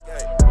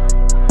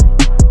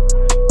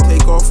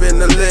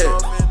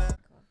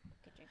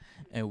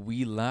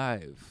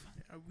live.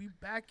 Are we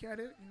back at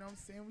it? You know what I'm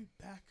saying? We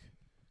back.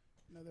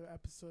 Another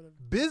episode of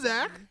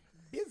Bizak.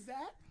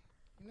 Bizak.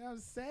 You know what I'm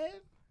saying?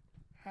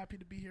 Happy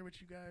to be here with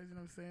you guys. You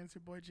know what I'm saying? It's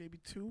your boy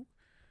JB2.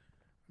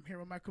 I'm here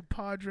with my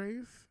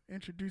compadres.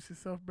 Introduce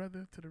yourself,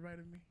 brother, to the right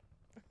of me.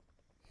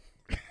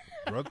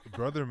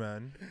 Brother,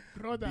 man.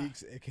 Brother.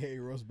 Beaks, aka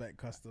Roseback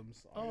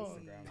Customs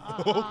on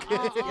Okay.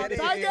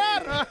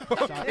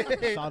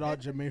 Instagram. Shout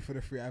out Jermaine for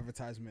the free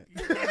advertisement.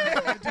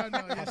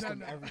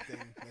 Custom everything.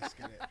 Let's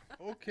get it.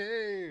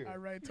 Okay. All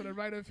right, to the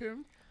right of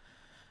him,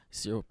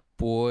 It's your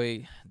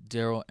boy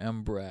Daryl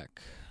Embrack,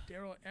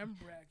 Daryl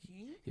Embrack.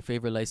 your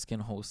favorite light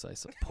skinned host, I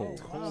suppose.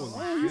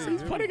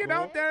 He's putting it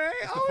out there, eh?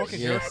 Oh, Fucking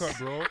Yes. haircut,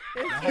 bro.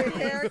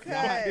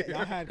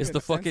 Haircut. It's the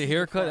fucking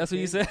haircut. That's what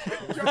you said.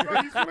 Yo,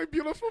 bro, he's feeling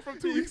beautiful from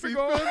 2 weeks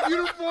ago.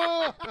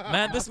 Beautiful.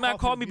 Man, this man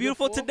called me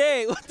beautiful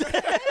today. What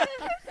the-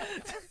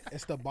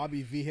 It's the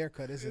Bobby V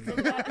haircut, isn't It's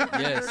it? a-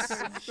 yes,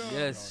 So,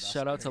 yes.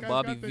 Shout out to Guy's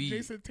Bobby got the V.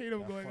 Jason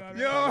Tatum going on.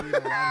 Yo.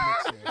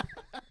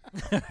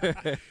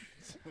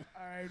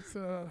 All right,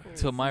 so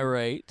To my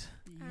right,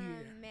 yeah.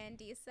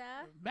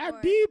 Mandisa. Matt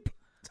or Deep.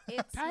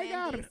 It's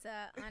Tiger.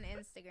 Mandisa on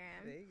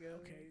Instagram. There you go.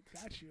 Okay,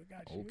 got you.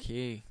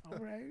 okay. All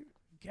right,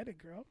 get it,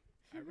 girl.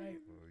 All right,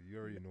 Well, you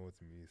already know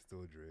it's me.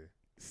 Still Dre.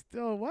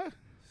 still what?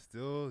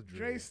 Still Dre.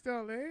 Dre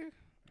still, eh?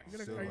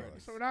 Still Are you-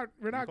 us. so we're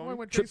not call going me?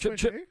 with Trip, Dre trip,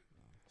 Switch, trip.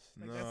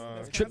 Like Nah,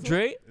 that's Trip canceled?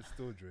 Dre? it's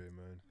still Dre,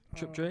 man.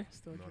 Trip Dre?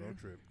 Still No, Dre. don't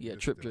trip. Yeah,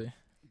 Just Trip still. Dre.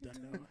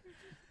 Don't know.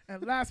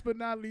 And last but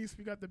not least,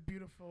 we got the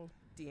beautiful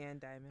Deanne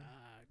Diamond.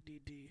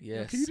 DD.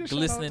 Yes, Can you just shout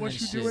glistening out what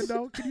and you shit. doing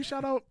though? Can you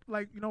shout out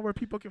where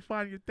people can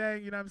find your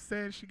thing? You know what I'm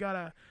saying? She got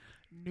a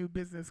new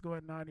business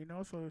going on,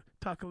 so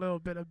talk a little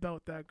bit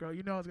about that, girl.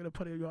 You know I was gonna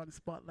put you on the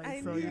spotlight,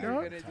 I so knew you you know.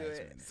 were gonna do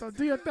it. So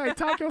do your thing,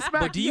 talk your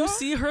smack. But do you yo.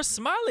 see her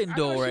smiling I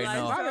though know right she's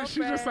now? smiling.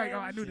 She's just like, oh,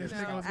 I knew this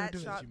nigga was gonna at do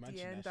it. Shop She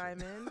mentioned Deanne that shit.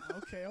 Diamond.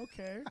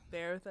 Okay.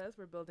 Bear with us.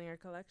 We're building our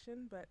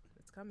collection, but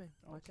it's coming.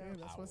 Watch Okay, out.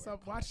 that's what's Our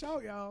up. Watch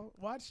out, y'all.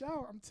 Watch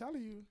out. I'm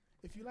telling you.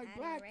 If you like Add it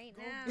black, right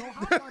go now.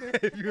 hop on it.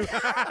 If you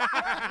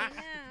I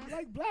know.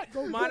 like black, go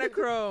get it.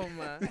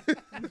 Monochrome.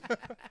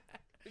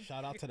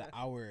 Shout out to the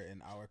hour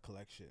in our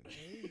collection.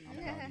 I'm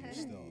proud of you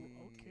still.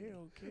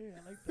 Okay.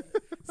 I like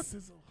that.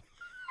 Sizzle.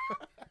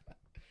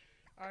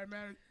 All right,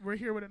 man. We're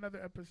here with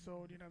another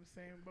episode, you know what I'm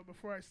saying? But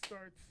before I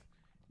start,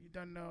 you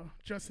done know.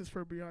 Justice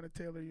for Breonna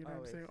Taylor, you know what I'm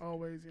Always. saying?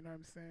 Always, you know what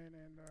I'm saying?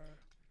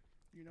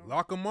 And,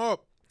 Lock him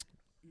up.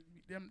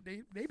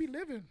 they be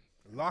living.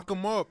 Lock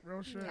him up.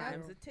 Real shit.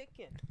 Time's yo. a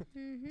ticking.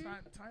 Mhm.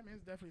 Time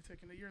is definitely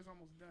ticking. The year's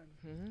almost done.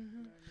 You know what I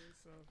mean?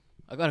 So,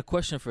 I got a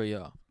question for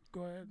y'all.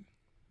 go ahead.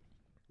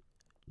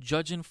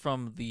 Judging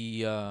from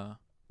the,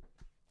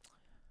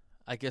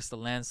 I guess the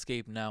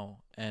landscape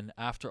now, and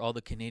after all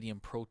the Canadian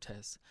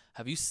protests,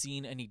 have you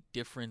seen any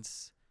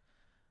difference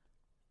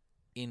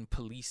in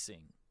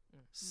policing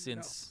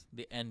since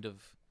the end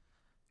of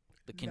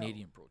the No.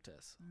 Canadian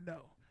protests? No.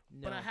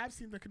 No. But I have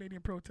seen the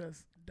Canadian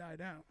protests die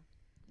down,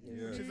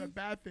 Yeah. which is a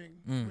bad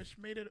thing, Mm. which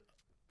made it.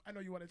 I know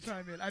you want to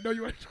chime in. I know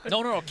you want to chime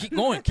No, keep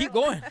going, keep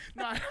going.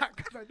 No,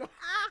 because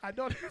I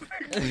don't.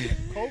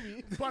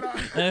 Kobe. But I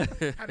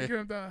had to give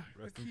him the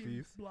Rest in key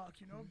peace. block,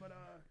 But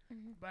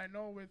but I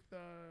know with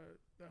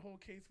the whole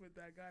case with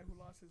that guy who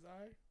lost his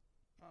eye,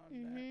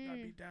 that got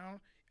beat down.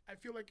 I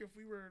feel like if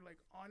we were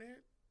on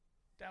it,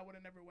 that would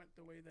have never went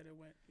the way that it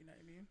went. You know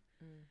what I mean?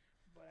 Mm.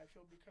 But I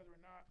feel because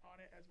we're not on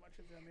it as much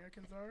as the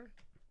Americans are,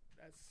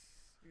 that's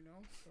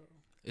so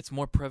It's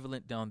more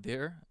prevalent down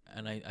there,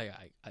 and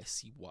I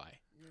see why.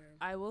 yeah.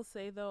 I will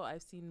say though,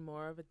 I've seen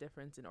more of a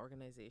difference in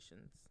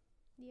organizations.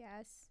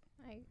 Yes,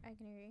 I can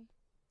agree.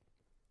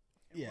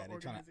 And Yeah, what they're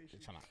trying organization?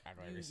 to act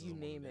like You racism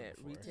name wasn't there it.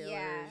 before. Retailers.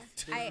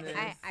 Yeah,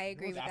 business. I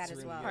agree with That's that as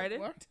really well. it.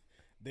 Pardon? What?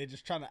 They're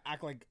just trying to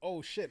act like,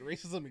 oh shit,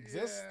 racism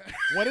exists. Yeah.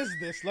 What is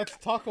this? Let's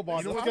talk about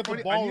You know it. Let's what's get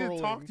the funny? I ball need rolling.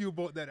 to talk to you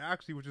about that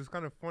actually, which is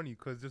kind of funny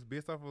because just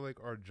based off of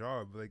our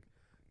job,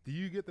 do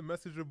you get the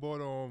message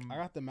about I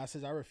got the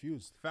message. I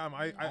refused. fam?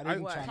 I I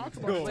didn't What? chime Talk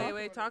in. about Yo. it.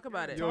 Wait, talk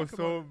about it. yo, Talk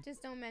so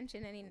Just don't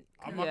mention any.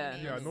 I'm current not, Yeah.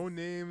 yeah, names. no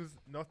names,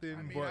 nothing,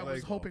 I mean, but I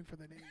was hoping for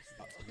the names.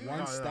 One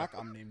Nah, stack,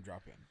 I'm name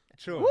dropping.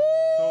 chill.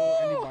 So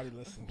anybody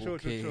listen?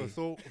 Okay.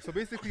 So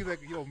basically,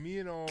 me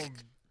and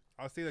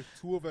I'll say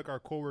two of our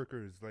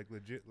coworkers,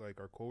 legit,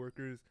 our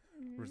coworkers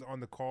was on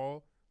the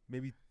call.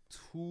 Maybe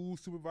two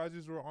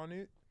supervisors were on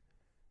it,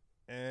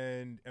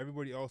 and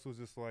everybody else was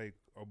just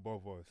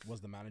above us.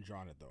 Was the manager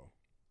on it though?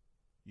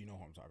 You know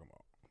who I'm talking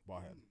about.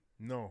 Ballhead.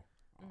 No,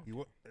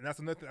 and that's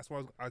another. That's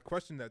why I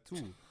questioned that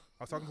too.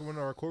 I was talking to one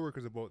of our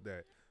coworkers about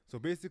that. So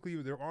basically,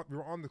 we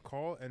were on the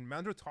call, and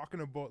man, they're talking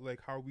about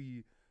how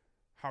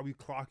we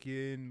clock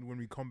in when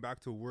we come back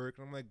to work.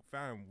 And I'm like,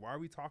 fam, why are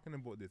we talking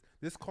about this?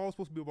 This call is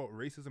supposed to be about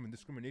racism and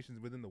discrimination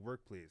within the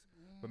workplace.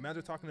 But man,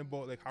 they're talking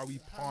about how we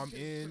palm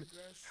in,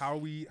 how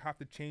we have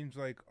to change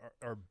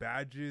our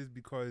badges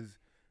because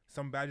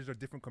some badges are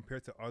different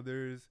compared to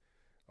others.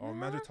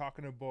 Man, they're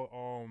talking about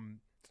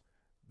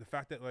the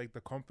fact that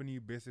the company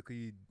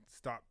basically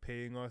stopped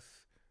paying us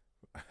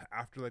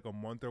after a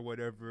month or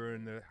whatever,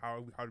 and how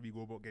do we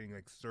go about getting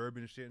served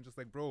and shit, and just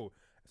bro.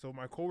 So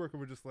my coworker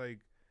was just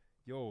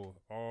yo,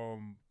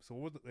 so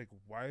what was, like,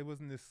 why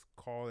wasn't this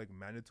call like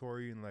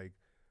mandatory, and like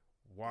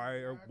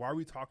why are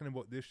we talking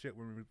about this shit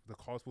when the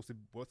call is supposed to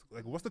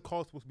what's the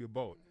call supposed to be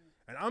about?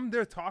 And I'm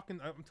there talking,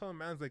 I'm telling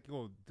man's like,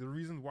 yo, the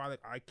reason why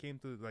like I came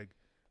to like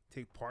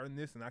take part in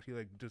this and actually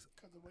like just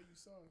because of what you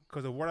saw,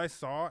 because of what I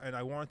saw, and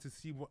I wanted to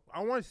see what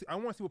I want to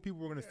see what people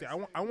were gonna say. I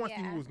want to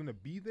see who was gonna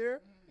be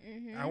there.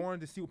 Mm-hmm. I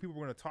wanted to see what people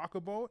were gonna talk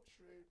about,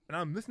 and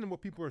I'm listening to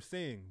what people are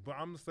saying. But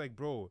I'm just like,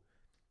 bro,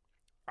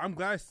 I'm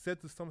glad I said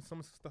some of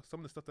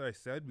the stuff that I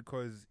said,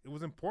 because it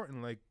was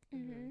important. Like,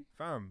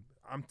 fam,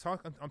 I'm telling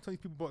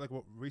people about like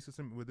what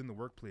racism within the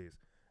workplace,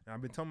 and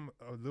I've been telling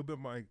a little bit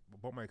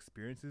about my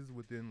experiences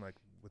with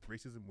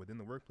racism within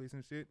the workplace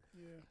and shit.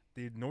 Yeah,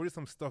 they noted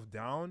some stuff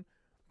down.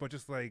 But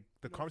just like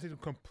the conversation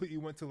completely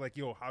went to like,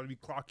 yo, how do we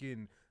clock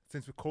in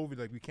since with COVID?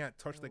 Like we can't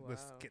touch the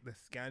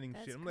scanning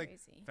shit. I'm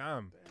like,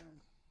 fam,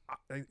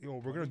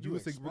 we're gonna do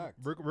this.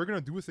 We're gonna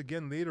do this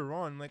again later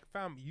on. Like,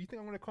 fam, you think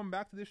I'm gonna come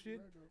back to this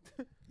shit?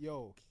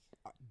 Yo,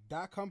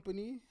 that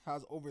company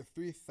has over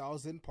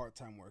 3,000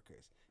 part-time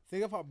workers.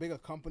 Think of how big a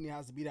company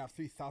has to be to have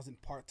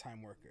 3,000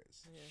 part-time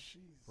workers,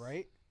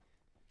 right?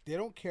 They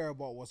don't care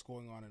about what's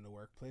going on in the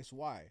workplace.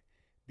 Why?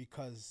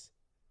 Because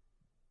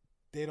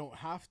they don't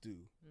have to.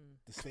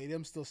 The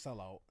stadiums still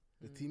sell out.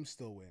 The teams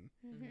still win.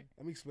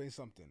 Let me explain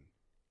something.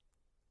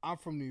 I'm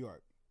from New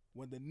York.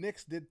 When the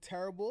Knicks did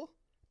terrible,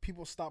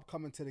 people stopped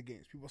coming to the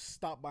games. People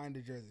stopped buying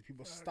the jerseys.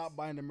 People stopped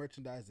buying the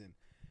merchandising.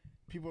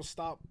 People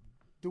stopped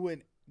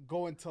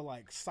going to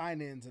like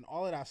sign-ins and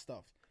all of that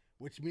stuff,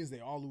 which means they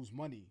all lose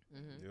money.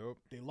 Yep.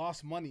 They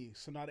lost money,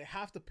 so now they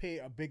have to pay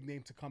a big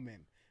name to come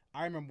in.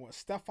 I remember when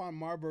Stephon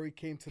Marbury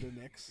came to the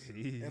Knicks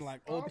in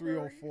like 03,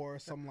 04,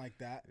 something like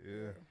that.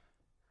 Yeah.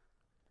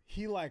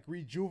 He like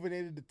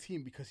rejuvenated the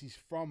team because he's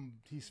from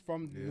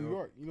New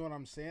York. You know what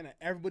I'm saying? And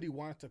everybody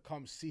wanted to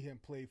come see him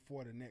play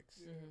for the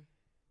Knicks.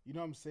 You know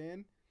what I'm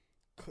saying?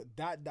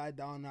 That died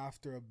down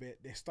after a bit.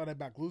 They started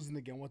back losing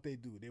again. What they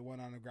do? They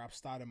went out and grabbed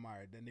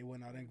Stoudemire. Then they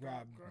went out and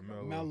grabbed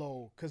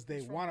Melo because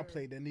they want to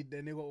play. Then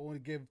they want to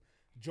give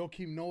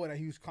Joakim Noah that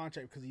huge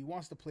contract because he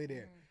wants to play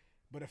there.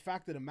 But the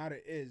fact of the matter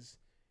is,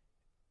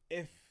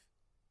 if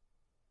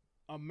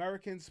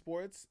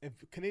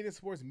Canadian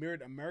sports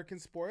mirrored American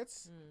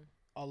sports,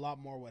 a lot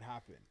more would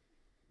happen.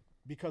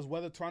 Because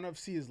whether Toronto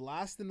FC is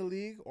last in the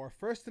league or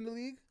first in the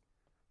league,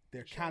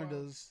 they're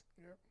Canada's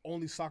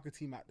only soccer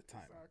team at the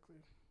time. Exactly.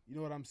 You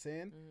know what I'm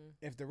saying?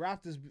 If the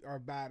Raptors are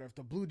bad or if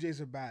the Blue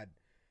Jays are bad,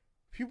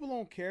 people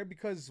don't care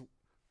because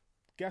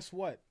guess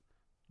what?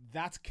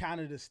 That's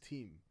Canada's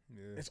team.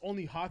 Yeah. It's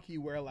only hockey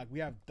where like we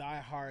have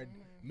diehard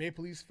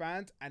Maple Leafs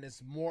fans, and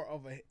it's more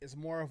of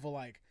a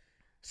like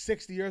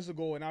 60 years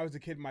ago when I was a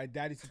kid, my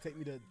dad used to take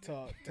me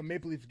to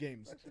Maple Leafs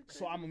games.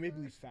 So I'm a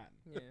Maple Leafs fan.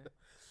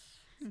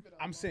 Yeah.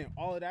 I'm saying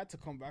all of that to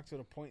come back to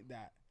the point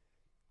that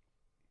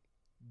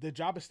the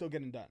job is still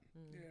getting done.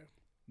 Yeah.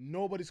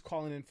 Nobody's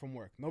calling in from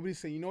work. Nobody's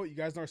saying, you know what, you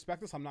guys don't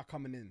respect us, I'm not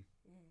coming in.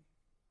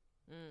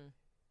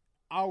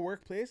 Our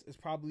workplace is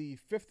probably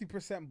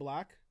 50%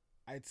 black.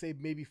 I'd say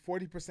maybe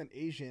 40%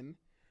 Asian,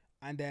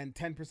 and then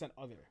 10%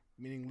 other,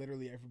 meaning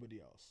literally everybody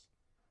else.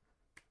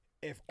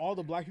 If all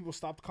the black people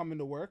stopped coming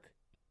to work,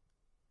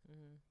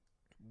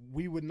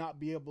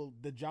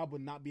 the job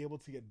would not be able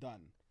to get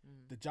done.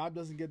 The job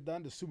doesn't get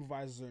done, the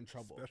supervisors are in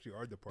trouble. Especially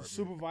our department. The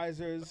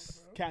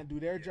supervisors can't do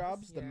their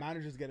jobs, the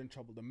managers get in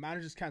trouble. The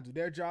managers can't do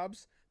their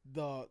jobs,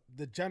 the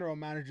general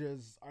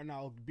managers are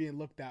now being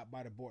looked at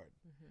by the board.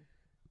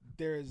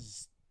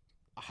 There's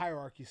a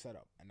hierarchy set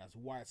up, and that's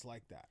why it's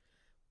like that.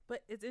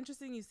 But it's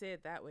interesting you say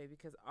it that way,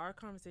 because our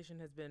conversation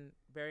has been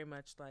very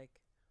much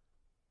like,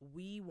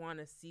 we want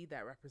to see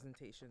that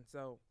representation.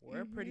 So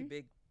we're a pretty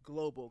big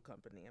global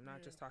company. I'm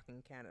not just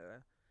talking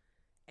Canada.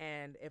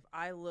 And if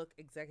I look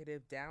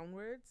executive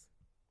downwards,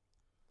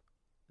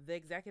 the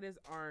executives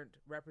aren't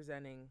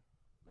representing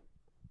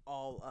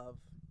all of,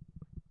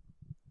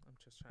 I'm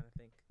just trying to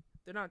think.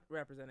 They're not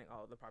representing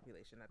all of the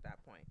population at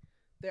that point.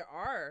 There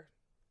are,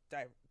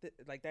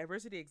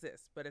 diversity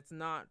exists, but it's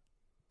not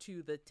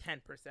to the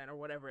 10% or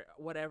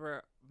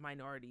whatever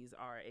minorities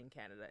are in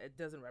Canada. It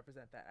doesn't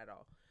represent that at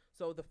all.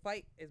 So the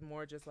fight is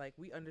more just like,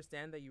 we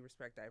understand that you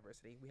respect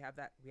diversity. We have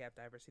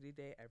Diversity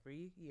Day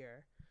every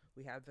year.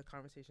 We have the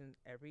conversation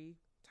every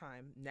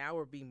time. Now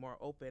we're being more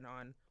open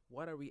on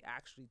what are we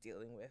actually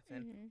dealing with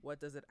and what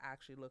does it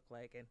actually look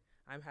like. And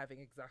I'm having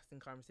exhausting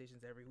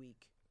conversations every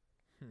week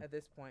at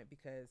this point,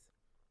 because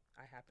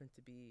I happen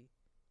to be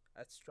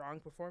a strong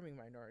performing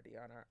minority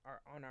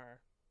on our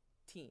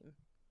team,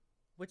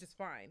 which is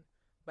fine.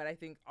 But I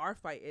think our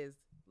fight is,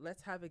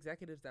 let's have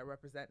executives that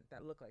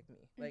look like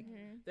me. Like,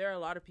 there are a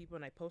lot of people,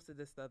 and I posted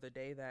this the other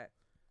day, that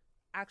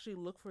actually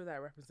look for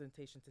that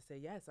representation to say,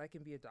 yes, I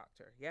can be a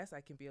doctor. Yes,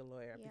 I can be a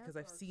lawyer, because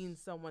I've seen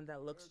someone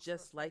that looks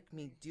just like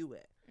me do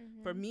it.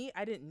 For me,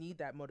 I didn't need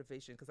that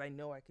motivation because I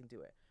know I can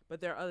do it. But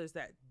there are others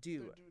that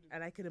do.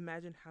 And I can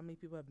imagine how many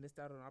people have missed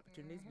out on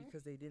opportunities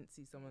because they didn't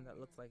see someone that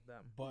looks like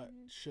them. But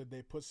should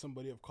they put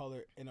somebody of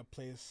color in a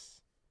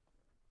place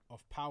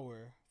of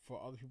power for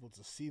other people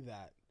to see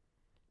that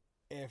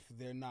if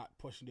they're not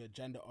pushing the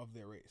agenda of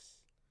their race.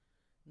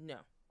 No.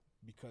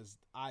 Because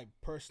I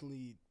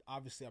personally,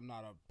 obviously, I'm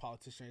not a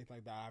politician or anything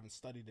like that. I haven't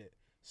studied it.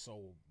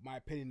 So my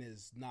opinion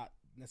is not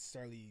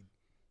necessarily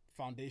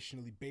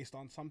foundationally based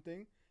on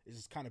something. It's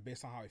just kind of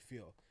based on how I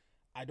feel.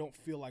 I don't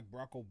feel like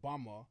Barack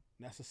Obama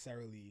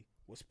necessarily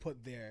was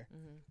put there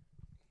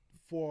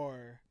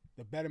for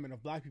the betterment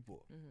of black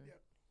people. Yep.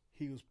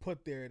 He was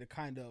put there to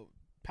kind of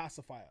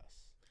pacify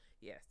us.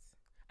 Yes.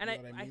 And You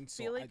know what I mean? I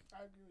So feel like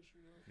I agree with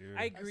you. Though. Yeah.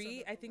 I I agree.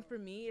 said that I think a for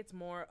lot. me, it's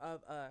more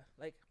of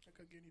Like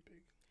a guinea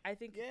pig. I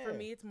think Yeah. for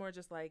me, it's more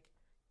just like,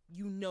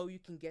 you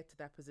can get to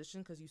that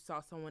position because you saw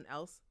someone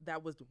else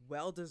that was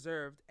well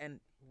deserved and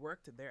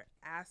worked their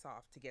ass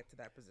off to get to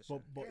that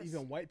position. But Yes.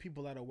 even white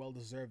people that are well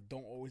deserved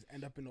don't always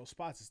end up in those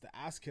spots. It's the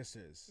ass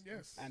kissers,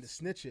 Yes. and the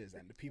snitches,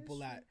 and the people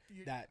that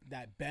You-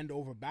 that bend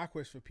over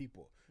backwards for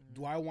people.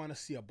 Do I want to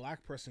see a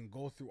black person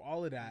go through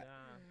all of that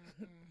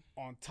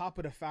on top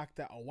of the fact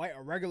that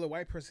a regular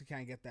white person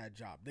can't get that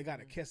job? They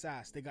gotta kiss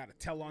ass. They gotta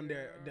tell on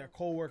their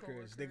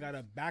coworkers. They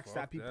gotta backstab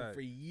Fuck people that.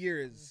 for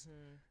years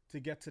to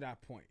get to that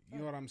point. You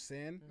know what I'm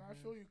saying? No, I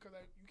feel you because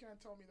you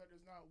can't tell me that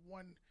there's not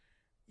one,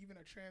 even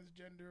a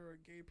transgender or a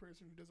gay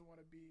person who doesn't want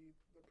to be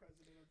the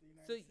president of the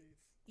United So,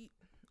 States.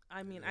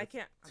 I mean,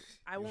 Yeah,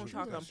 I won't true.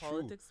 talk on That's true.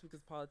 politics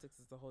because politics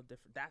is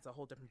that's a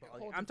whole different Yeah, ballgame.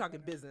 whole I'm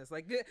talking different business.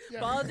 Like Yeah.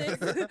 politics,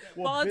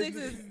 Well, politics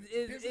business-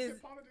 is Business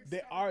and politics They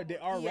sound are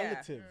almost- Yeah.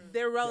 relative.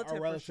 they're They relative are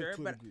for relative sure.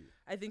 to a But degree.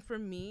 I think for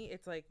me,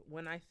 it's like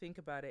when I think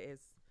about it,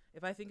 is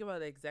if I think about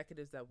the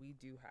executives that we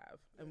do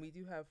have, and we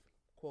do have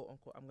quote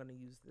unquote, I'm going to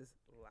use this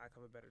lack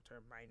of a better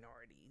term,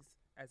 minorities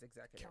as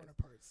executives.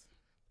 counterparts.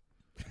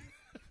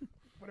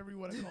 Whatever you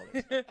want to call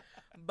it.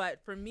 But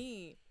for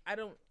me, I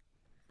don't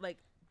like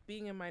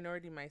being a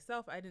minority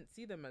myself. I didn't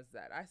see them as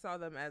that. I saw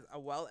them as a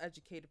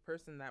well-educated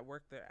person that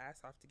worked their ass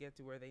off to get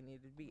to where they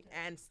needed to be,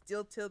 and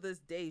still till this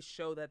day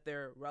show that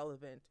they're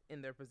relevant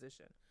in their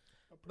position.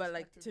 A But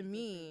like perspective to is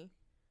me,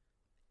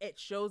 it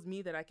shows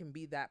me that I can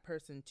be that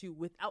person too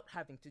without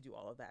having to do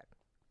all of that.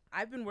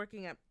 I've been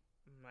working at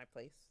my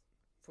place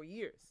for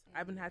years. I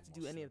haven't had to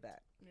do any of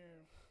that different.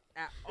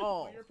 Yeah. at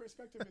all. But your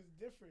perspective is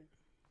different.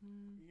 You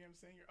know what I'm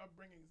saying? Your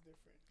upbringing is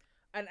different.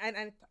 And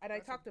I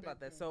That's a talked big about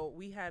this. thing. So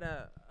we had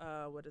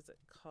a what is it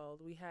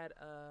called? We had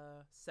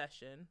a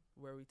session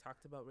where we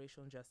talked about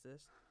racial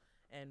injustice,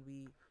 and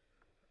we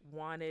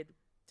wanted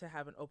to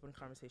have an open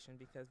conversation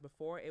because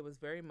before it was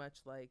very much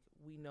like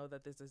we know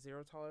that there's a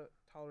zero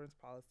tolerance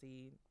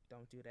policy.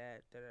 Don't do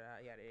that. Da, da,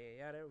 da, yada yada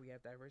yada. We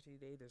have diversity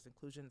day. There's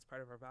inclusion. It's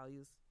part of our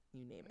values.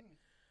 You name it.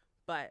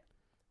 But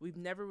we've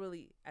never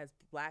really, as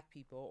black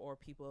people or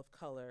people of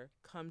color,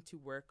 come to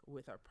work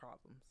with our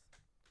problems.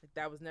 Like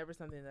that was never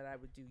something that I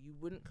would do. You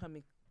wouldn't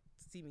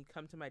see me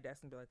come to my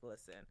desk and be like,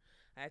 listen,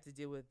 I have to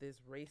deal with this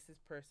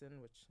racist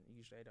person, which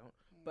usually I don't,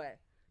 but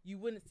you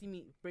wouldn't see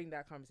me bring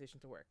that conversation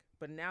to work.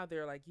 But now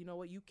they're like, you know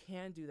what, you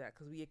can do that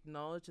because we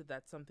acknowledge that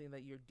that's something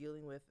that you're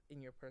dealing with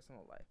in your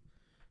personal life.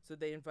 So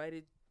they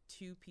invited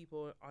 2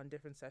 people on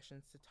different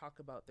sessions to talk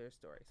about their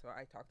story. So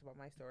I talked about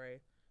my story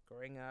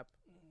growing up.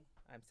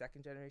 I'm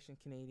second generation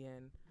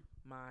Canadian.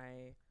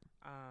 My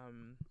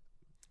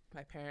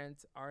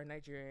parents are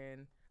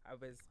Nigerian. I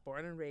was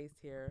born and raised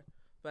here,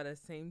 but at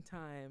the same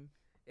time,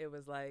 it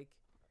was like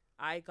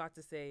I got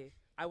to say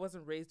I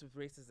wasn't raised with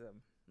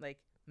racism. Like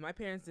my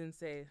parents didn't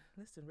say,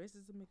 "Listen,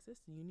 racism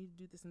exists, and you need to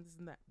do this and this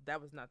and that."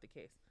 That was not the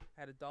case. I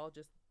had a doll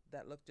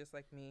that looked just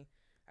like me.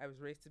 I was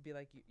raised to be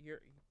like,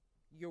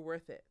 "You're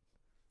worth it.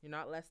 You're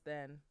not less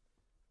than."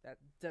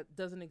 That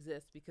doesn't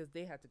exist because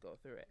they had to go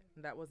through it,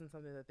 and that wasn't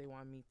something that they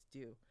wanted me to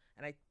do.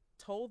 And I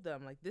told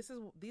them like these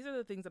are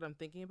the things that I'm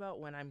thinking about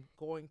when I'm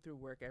going through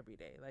work every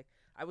day. Like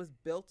I was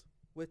built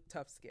with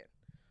tough skin,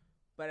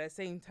 but at the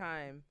same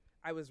time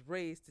I was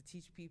raised to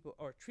teach people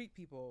or treat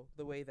people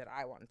the way that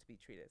I wanted to be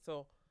treated.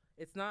 So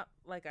it's not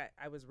like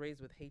I was raised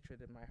with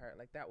hatred in my heart.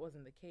 Like that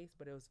wasn't the case,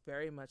 but it was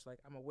very much like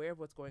I'm aware of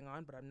what's going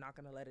on, but I'm not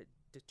going to let it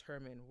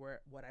determine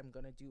what I'm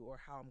going to do or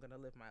how I'm going to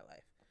live my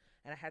life.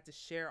 And I had to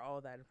share all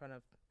of that in front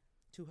of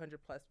 200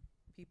 plus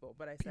people.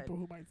 But I said, People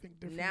who might think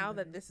differently. now than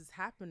that you. this is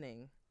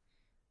happening,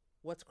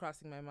 what's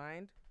crossing my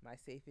mind? My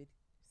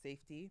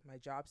safety, my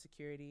job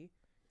security.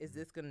 Is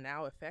this going to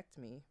now affect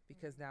me?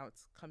 Because now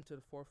it's come to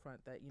the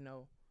forefront that,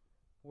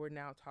 we're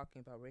now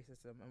talking about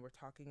racism and we're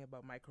talking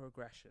about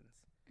microaggressions.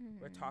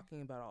 We're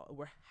talking about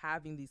we're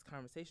having these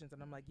conversations.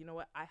 And I'm like, you know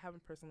what? I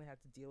haven't personally had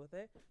to deal with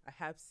it. I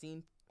have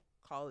seen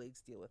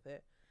colleagues deal with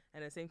it.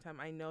 And at the same time,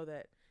 I know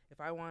that if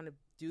I want to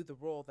do the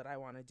role that I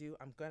want to do,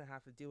 I'm going to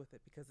have to deal with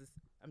it because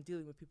I'm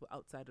dealing with people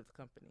outside of the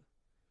company.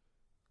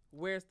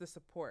 Where's the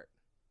support?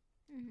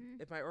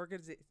 If my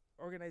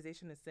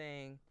organization is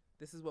saying,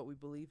 this is what we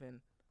believe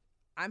in,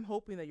 I'm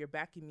hoping that you're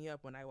backing me up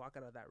when I walk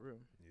out of that room.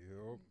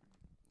 Yep.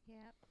 Yep.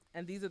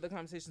 And these are the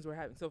conversations we're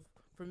having. So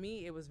for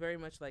me, it was very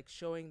much like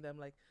showing them,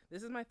 like,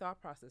 this is my thought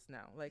process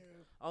now. Like,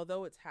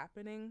 although it's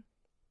happening,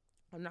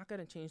 I'm not going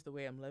to change the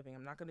way I'm living.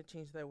 I'm not going to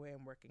change the way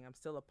I'm working. I'm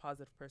still a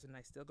positive person.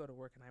 I still go to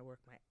work and I work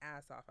my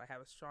ass off. I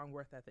have a strong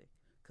work ethic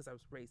because I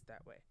was raised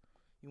that way.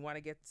 You want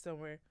to get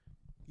somewhere,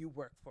 you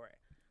work for it.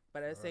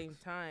 But at the same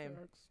time,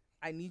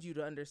 I need you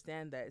to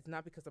understand that it's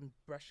not because I'm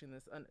brushing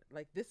this under.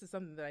 Like, this is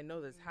something that I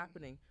know that's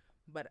happening,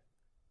 but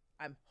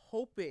I'm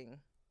hoping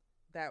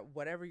that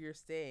whatever you're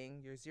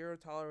saying, your zero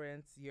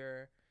tolerance,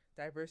 your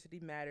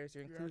diversity matters,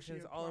 your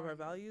inclusions, all of our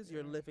values,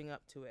 you're living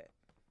up to it.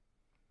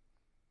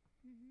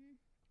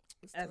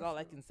 That's all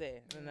I can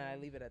say, and then I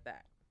leave it at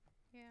that.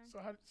 Yeah. So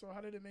how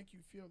did it make you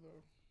feel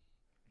though?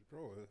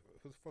 Bro, it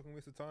was a fucking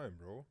waste of time,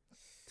 bro.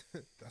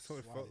 That's what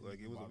it felt like.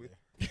 It was a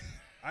waste.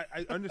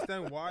 I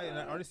understand why, and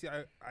I honestly,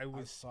 I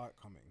saw it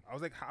coming. I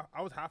was like,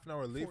 I was half an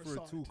hour late for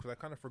it too, because I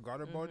kind of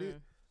forgot about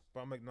it. But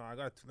I'm like, no,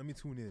 let me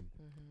tune in.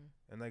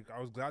 And like, I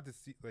was glad to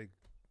see, like,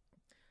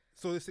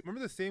 so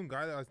remember the same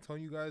guy that I was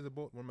telling you guys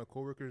about, one of my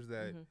coworkers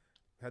that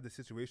had the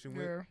situation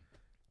with?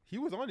 He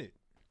was on it.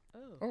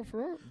 Oh, for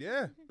real?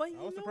 Yeah. But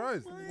I was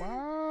surprised. What?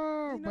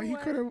 Wow. You but know he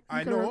what? could have.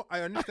 I know.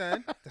 I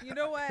understand. You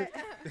know what?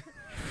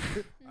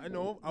 I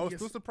know. I was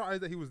still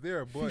surprised that he was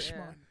there, but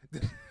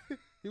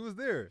he was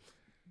there.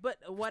 But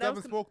what I else?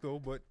 haven't spoke though,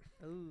 but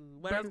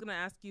what I was gonna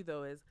ask you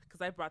though is,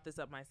 because I brought this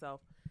up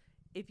myself,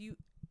 if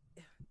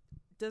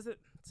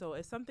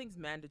something's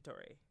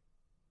mandatory,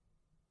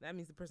 that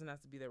means the person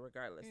has to be there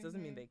regardless.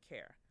 Doesn't mean they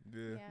care.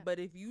 Yeah. But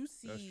if you That's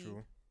see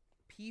true.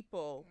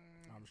 people,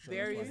 sure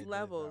various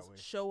levels,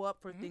 show up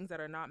for things that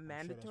are not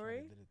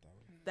mandatory,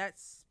 that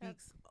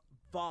speaks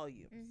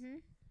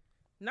volumes.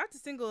 Not to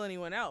single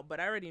anyone out, but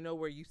I already know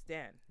where you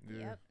stand.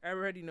 Yeah. I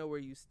already know where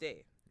you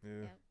stay.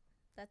 Yeah.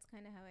 That's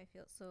kind of how I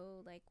feel.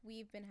 So, like,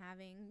 we've been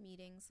having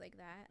meetings like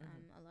that,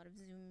 a lot of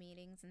Zoom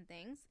meetings and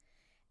things.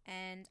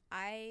 And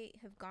I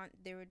have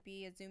there would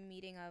be a Zoom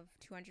meeting of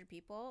 200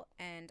 people.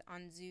 And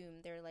on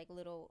Zoom, there are, like,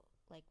 little,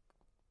 like,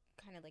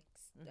 kind of like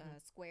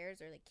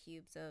squares or, like,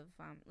 cubes of,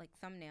 like,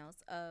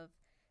 thumbnails of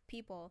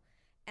people.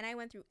 And I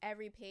went through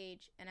every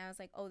page, and I was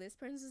like, oh, this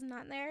person's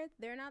not there.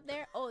 They're not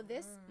there. Oh,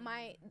 this,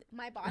 my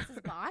boss's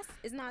boss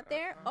is not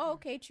there. Oh,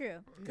 okay,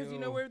 true. Because you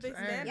know where they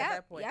stand at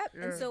that point. Yep.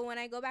 And so when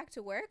I go back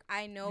to work,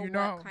 I know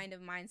what kind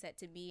of mindset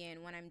to be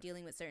in when I'm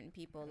dealing with certain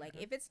people. Like,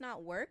 if it's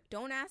not work,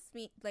 don't ask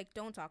me. Like,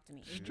 don't talk to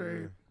me.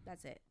 Straight.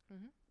 That's it.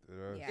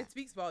 Yeah. It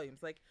speaks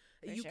volumes. Like,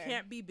 you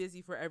can't be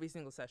busy for every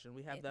single session.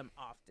 We have them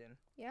often.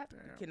 Yep.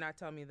 You cannot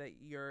tell me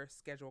that your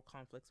schedule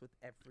conflicts with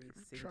every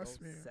single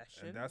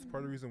session. And that's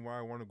part of the reason why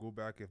I want to go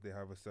back if they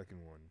have a second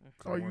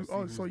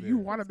one. So you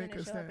want to make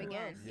a stand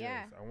again?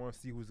 Yes, I want to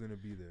see who's gonna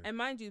be there. And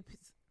mind you,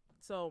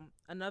 so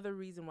another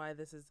reason why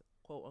this is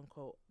quote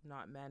unquote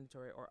not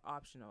mandatory or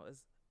optional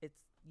is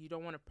you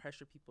don't want to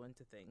pressure people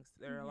into things.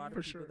 There are a lot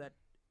of people that.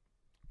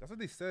 That's what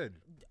they said.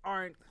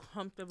 Aren't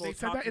comfortable. They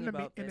said that in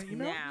the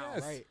email. Now.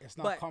 Yes. Right, it's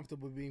not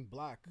comfortable being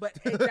black. But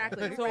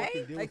exactly. So,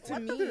 right? like to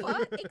me,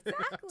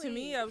 exactly. To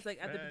me, I was like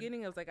at the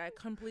beginning, I was like, I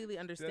completely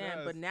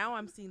understand. But now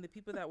I'm seeing the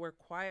people that were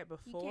quiet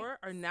before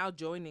are now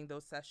joining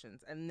those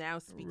sessions and now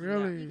speaking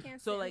really?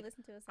 up. So like,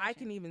 I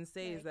can even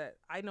say is that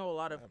I know a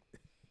lot of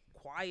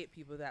quiet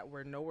people that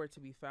were nowhere to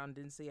be found,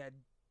 didn't say a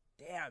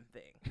damn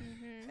thing,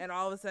 and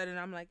all of a sudden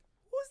I'm like,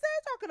 who's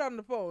that talking on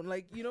the phone?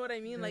 Like, you know what I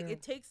mean? Yeah. Like,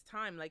 it takes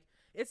time. Like,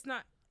 it's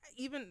not.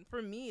 Even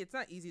for me, it's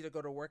not easy to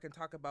go to work and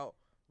talk about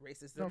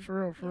racism. No,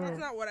 for real. That's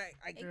not what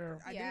I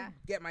didn't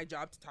get my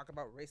job to talk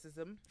about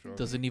racism.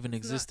 Doesn't even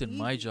exist in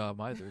my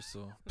job either.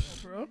 So,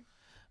 for real?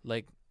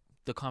 Like,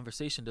 the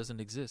conversation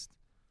doesn't exist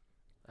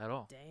at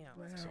all.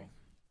 Damn. So.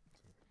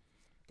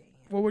 Damn.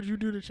 What would you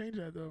do to change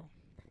that though,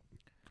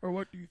 or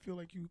what do you feel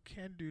like you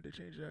can do to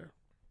change that?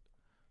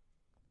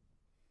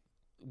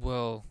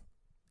 Well,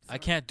 I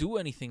can't do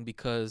anything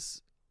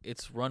because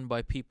it's run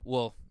by people.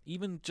 Well,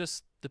 even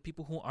just the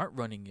people who aren't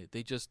running it,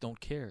 they just don't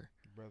care.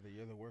 Brother,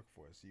 you're the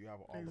workforce. You have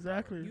all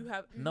exactly. The power. You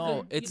have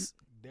no.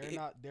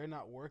 They're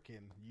not working.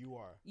 You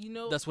are. You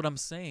know. That's what I'm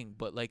saying.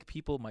 But like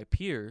people, my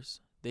peers,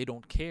 they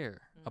don't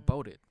care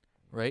about it,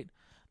 right?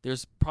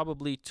 There's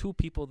probably 2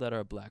 people that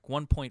are black,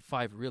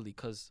 1.5 really,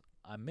 because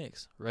I'm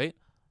mixed, right?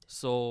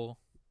 So.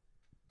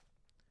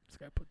 This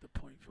guy put the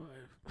 0.5.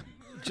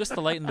 Just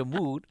to lighten the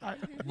mood,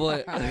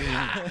 but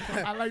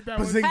I like that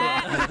one. We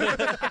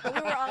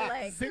were all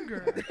like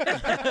Zinger.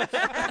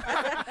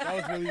 That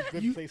was really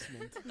good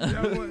placement.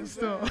 That was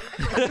still.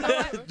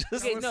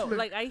 Okay, no,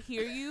 like I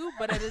hear you,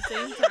 but at the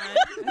same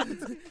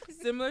time,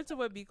 similar to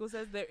what Biko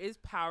says, there is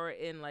power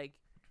in like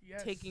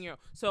taking your.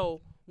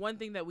 So one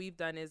thing that we've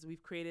done is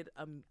we've created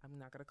I'm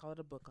not gonna call it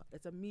a book club.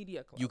 It's a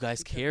media club. You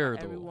guys care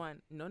though.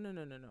 Everyone, no.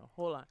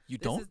 Hold on. You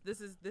don't.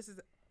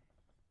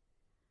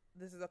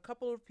 This is a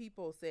couple of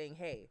people saying,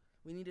 hey,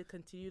 we need to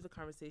continue the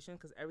conversation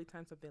because every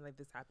time something like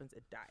this happens,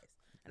 it dies.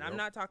 And I'm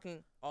not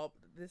talking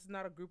this is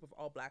not a group of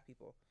all black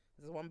people.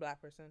 This is one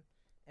black person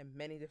and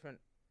many different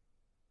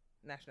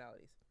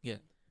nationalities. Yeah.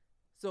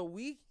 So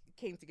we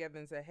came together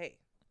and said, hey,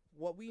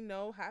 what we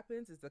know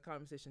happens is the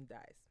conversation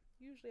dies.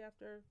 Usually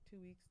after 2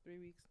 weeks, 3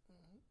 weeks,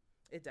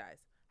 it dies.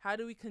 How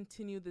do we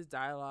continue this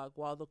dialogue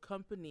while the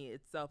company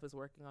itself is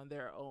working on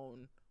their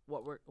own,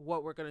 what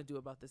we're going to do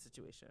about this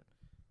situation?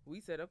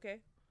 We said, okay.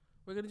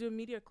 We're going to do a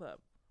media club,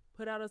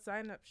 put out a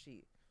sign-up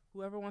sheet,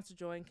 whoever wants to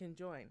join can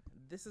join.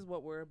 This is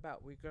what we're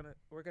about. We're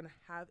gonna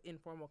have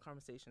informal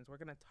conversations. We're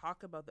gonna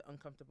talk about the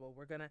uncomfortable.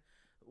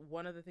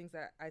 One of the things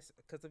that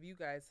because of you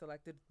guys,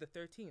 selected the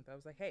 13th. I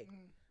was like, hey,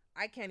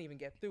 I can't even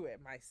get through it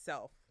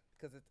myself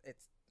because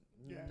it's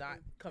not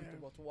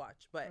comfortable to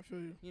watch. But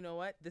you know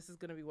what? This is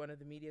gonna be one of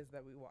the medias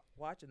that we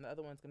watch, and the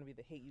other one's gonna be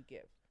The Hate U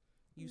Give.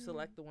 You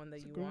select the one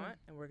that you want,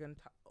 and we're gonna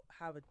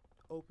have an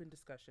open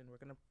discussion. We're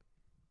gonna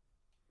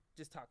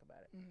just talk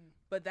about it.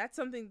 But that's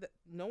something that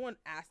no one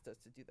asked us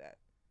to do that.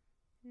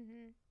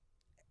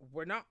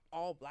 We're not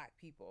all black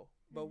people,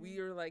 but we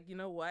are like, you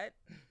know what?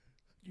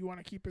 You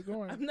want to keep it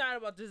going. I'm not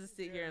about to just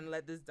sit here and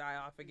let this die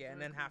off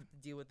again and have to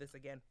deal with this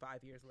again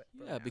 5 years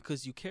later. Yeah,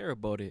 because you care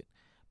about it.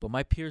 But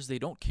my peers, they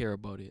don't care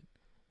about it.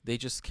 They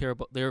just care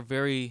about, they're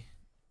very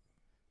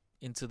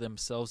into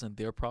themselves and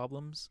their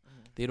problems.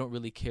 They don't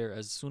really care.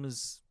 As soon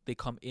as they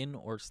come in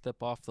or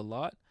step off the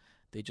lot,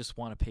 they just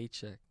want a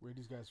paycheck. Where are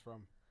these guys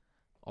from?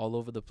 All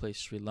over the place.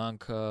 Sri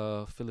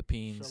Lanka,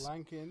 Philippines. Sri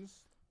Lankans,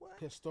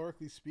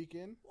 historically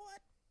speaking,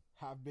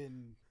 have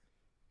been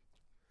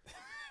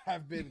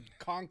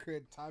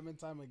conquered time and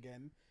time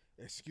again.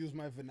 Excuse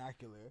my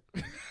vernacular,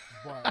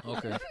 but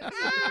Okay.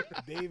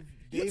 they've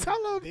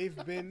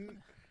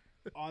been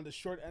on the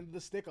short end of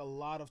the stick a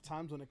lot of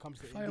times when it comes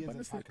to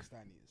Indians and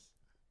Pakistanis.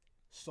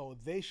 So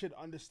they should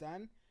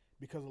understand,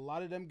 because a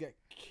lot of them get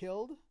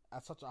killed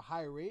at such a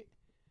high rate.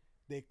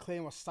 They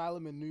claim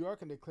asylum in New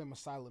York and they claim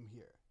asylum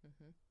here,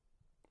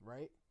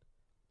 right?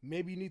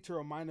 Maybe you need to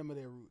remind them of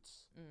their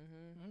roots.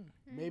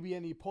 Maybe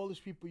any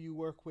Polish people you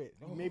work with,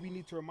 maybe you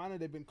need to remind them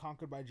they've been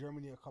conquered by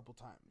Germany a couple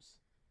times.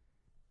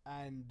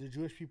 And the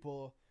Jewish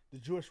people, the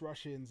Jewish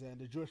Russians and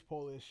the Jewish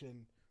Polish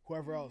and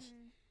whoever else,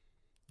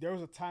 there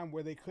was a time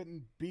where they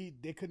couldn't be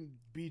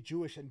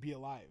Jewish and be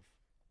alive.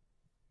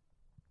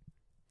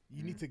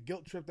 You need to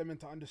guilt trip them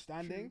into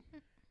understanding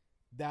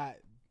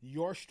that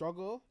your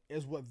struggle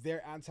is what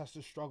their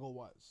ancestors' struggle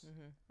was.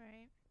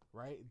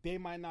 Right? They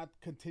might not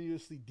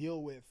continuously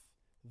deal with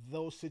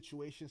those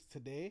situations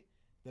today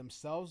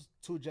themselves,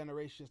 2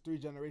 generations, 3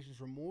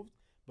 generations removed,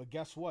 but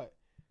guess what?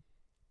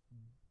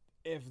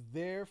 If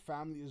their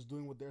family is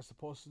doing what they're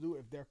supposed to do,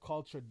 if their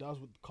culture does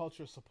what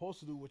culture is supposed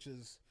to do, which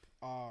is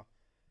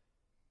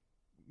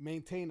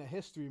maintain a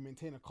history,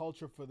 maintain a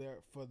culture for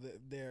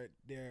their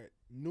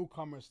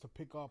newcomers to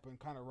pick up and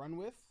kind of run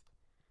with,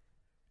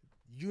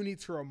 you need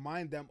to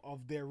remind them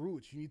of their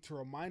roots. You need to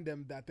remind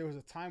them that there was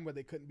a time where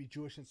they couldn't be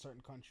Jewish in certain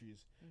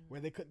countries,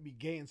 where they couldn't be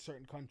gay in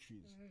certain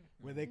countries,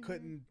 where they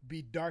couldn't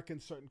be dark in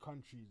certain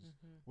countries,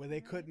 where they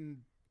couldn't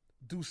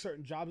do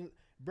certain jobs.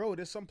 Bro,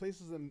 there's some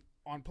places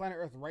on planet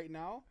Earth right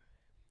now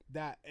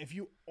that if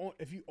you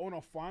own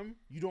a farm,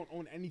 you don't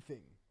own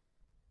anything.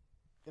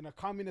 In a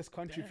communist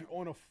country, if you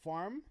own a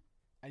farm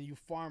and you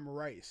farm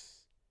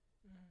rice,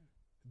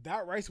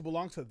 that rice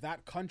belongs to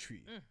that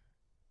country.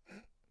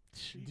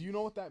 Do you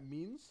know what that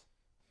means?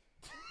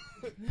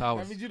 Power.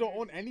 That means you don't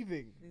own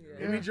anything.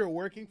 It means you're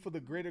working for the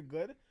greater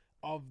good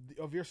of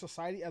your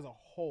society as a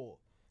whole.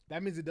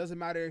 That means it doesn't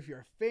matter if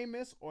you're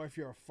famous or if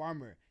you're a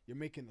farmer. You're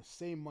making the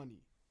same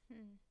money.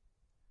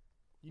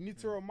 You need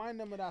to remind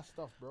them of that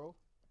stuff, bro.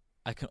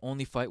 I can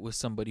only fight with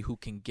somebody who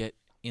can get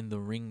in the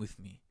ring with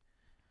me.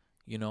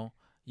 You know?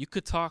 You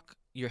could talk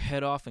your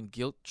head off and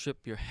guilt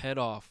trip your head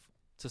off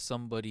to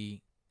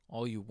somebody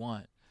all you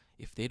want.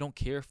 If they don't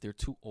care, if they're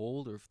too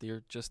old, or if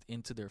they're just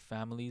into their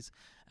families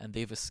and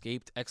they've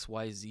escaped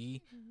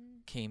XYZ,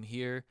 came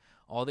here,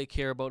 all they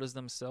care about is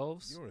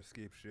themselves. You don't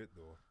escape shit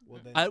though.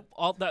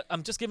 Well,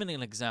 I'm just giving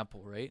an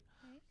example, right?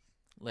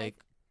 Like,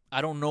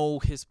 I don't know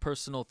his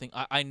personal thing.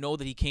 I know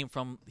that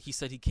he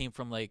said he came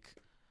from like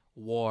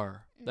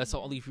war. That's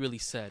all he really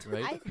said,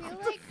 right? I feel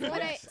like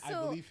I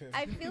believe him.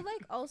 I feel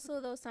like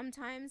also though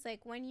sometimes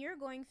like when you're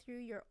going through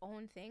your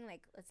own thing,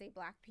 like let's say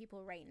black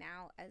people right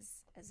now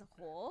as a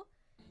whole,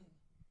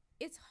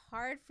 it's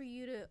hard for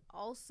you to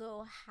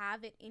also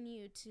have it in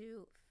you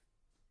to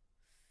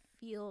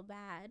feel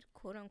bad,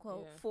 quote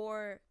unquote,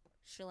 for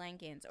Sri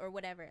Lankans or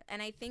whatever.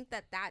 And I think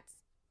that's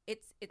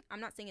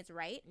I'm not saying it's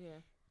right.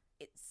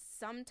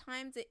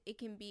 Sometimes it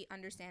can be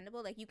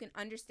understandable. Like you can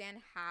understand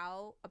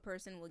how a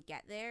person will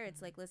get there.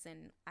 It's like,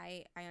 listen,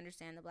 I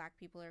understand the black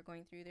people are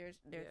going through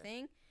their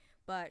thing,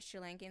 but Sri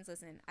Lankans,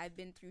 listen, I've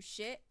been through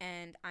shit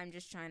and I'm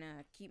just trying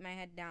to keep my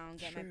head down,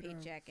 get my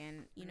paycheck,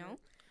 and you know.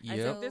 I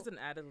think there's an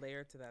added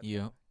layer to that.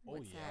 Yeah.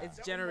 What's that? It's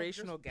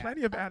generational gap.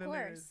 Plenty of added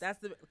layers. That's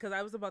because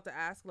I was about to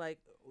ask like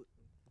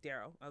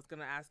Daryl. I was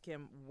gonna ask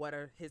him what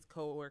are his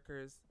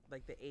coworkers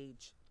like the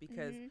age,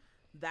 because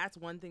that's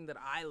one thing that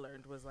I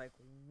learned was like,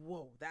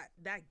 whoa,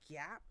 that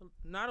gap.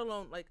 Not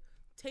alone like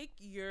take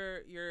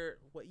your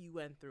what you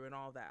went through and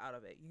all that out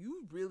of it.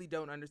 You really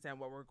don't understand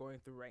what we're going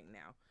through right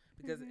now,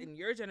 because in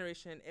your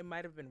generation it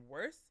might have been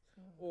worse.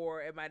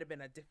 Or it might have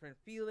been a different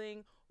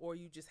feeling, or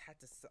you just had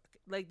to suck.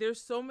 Like,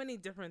 there's so many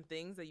different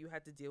things that you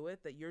had to deal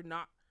with that you're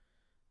not,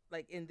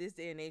 like in this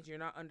day and age, you're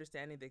not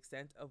understanding the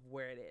extent of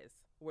where it is,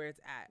 where it's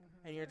at,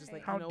 and you're just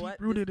like, How you know what,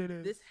 deep-rooted it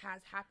is. this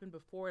has happened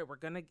before. We're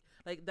gonna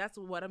like that's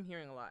what I'm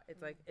hearing a lot.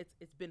 It's like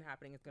it's been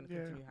happening. It's gonna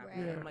continue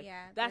happening. Yeah. I'm like,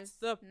 Yeah, that's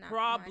the there's not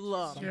problem.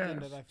 much. Something Yes.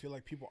 that I feel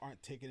like people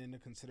aren't taking into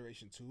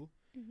consideration too.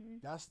 Mm-hmm.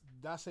 That's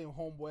that same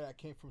homeboy that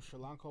came from Sri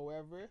Lanka, or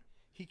wherever.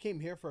 He came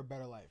here for a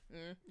better life.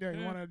 Yeah,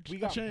 you want to We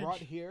got change. brought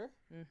here,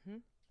 Mm-hmm.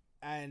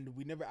 and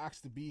we never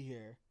asked to be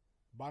here.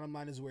 Bottom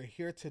line is we're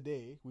here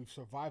today. We've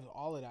survived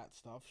all of that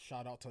stuff.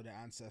 Shout out to the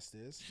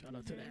ancestors. Shout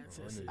out to the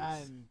ancestors.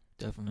 And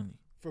Definitely.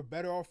 for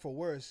better or for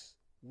worse,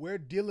 we're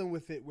dealing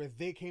with it where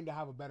they came to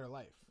have a better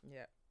life.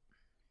 Yeah.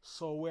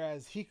 So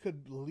whereas he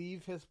could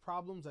leave his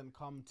problems and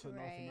come to North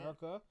Right.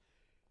 America,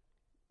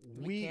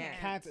 We we can't.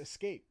 can't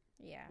escape.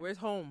 Yeah. Where's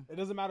home? It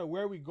doesn't matter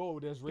where we go,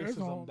 there's There's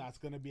racism home. that's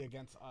going to be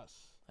against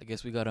us. I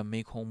guess we gotta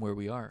make home where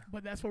we are.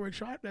 But that's what we're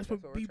trying. That's That's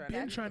what what we're we've trying to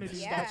been do. trying to do.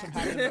 Yeah. Starts from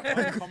having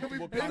the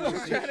uncomfortable That's what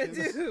we're trying to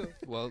conversations. do.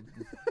 Well,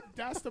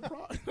 That's the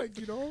problem. Like,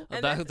 you know.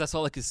 And that's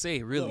all I can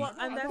say, really. Well,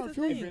 and I that's know, I the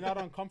feel thing. If you're not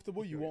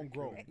uncomfortable, you won't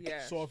grow.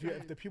 Yeah. So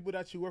if the people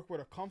that you work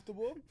with are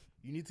comfortable,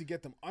 you need to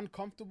get them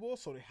uncomfortable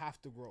so they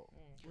have to grow.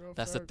 Real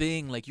That's the facts.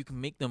 thing. Like you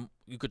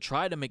could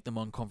try to make them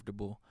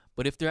uncomfortable,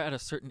 but if they're at a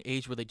certain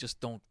age where they just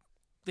don't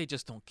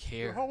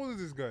care. How old is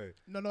this guy?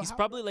 No, He's how-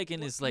 probably like in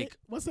what- his like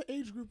What's the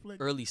age group like?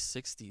 early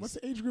 60s. What's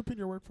the age group in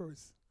your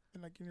workforce?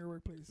 And like in your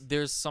workplace?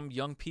 There's some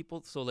young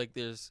people, so like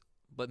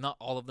but not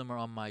all of them are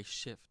on my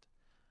shift,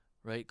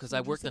 right? Because I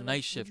Would you work say, the like- night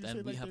would shift, you and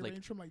say, we have they like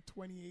range from like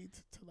 28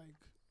 to like.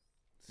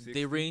 they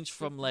 60? range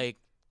from like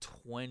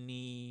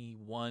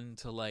 21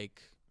 to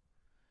like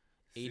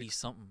 80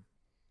 something.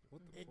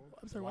 What the Eight- fuck?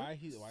 I'm sorry. What?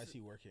 Why is he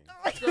working?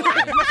 You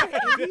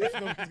He's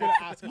gonna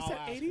ask, You I'll said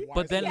ask, 80? why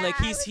But is then he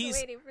like I he's was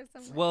waiting for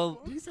someone.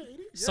 well, Did you say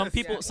 80? some Yes,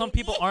 people yeah. some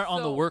people aren't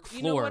on the So, work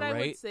you know floor, what I would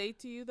right? say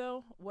to you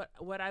though,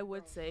 what I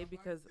would say,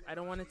 because I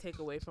don't want to take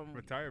away from the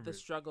Retirement.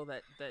 struggle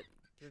that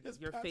It's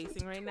you're past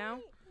facing right now.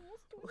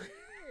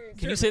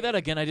 Can you say that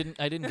again? I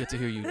didn't get to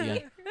hear you,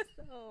 Deanne.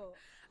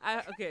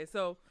 Okay,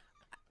 so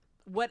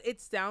what it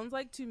sounds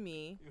like to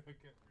me,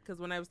 because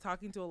when I was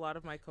talking to a lot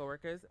of my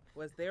coworkers,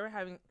 was they were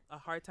having a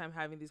hard time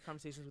having these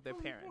conversations with their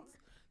parents.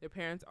 Their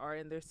parents are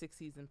in their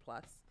 60s and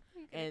plus,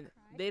 and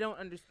they don't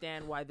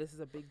understand why this is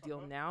a big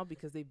deal now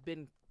because they've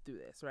been through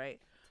this, right?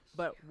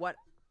 But what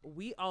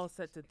we all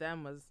said to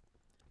them was,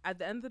 at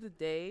the end of the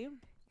day,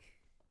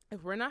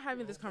 if we're not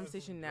having this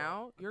conversation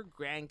now, your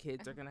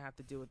grandkids are gonna have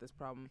to deal with this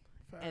problem,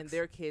 and Facts.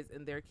 their kids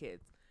and their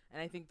kids.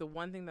 And I think the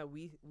one thing that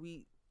we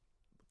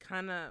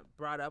kind of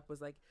brought up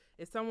was like,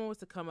 if someone was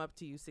to come up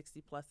to you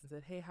 60 plus and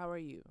said, "Hey, how are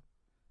you?"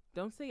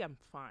 Don't say I'm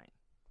fine,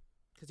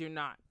 because you're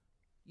not.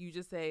 You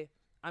just say,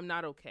 "I'm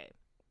not okay.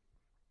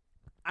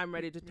 I'm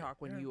ready to talk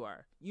when yeah. you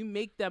are." You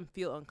make them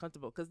feel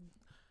uncomfortable, because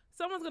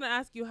someone's gonna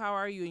ask you, "How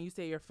are you?" and you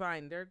say you're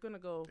fine. They're gonna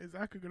go.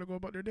 Exactly, gonna go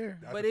about their day.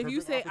 That's But a if you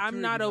perfect say,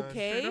 "I'm not opportunity,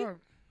 man. okay," Straight up.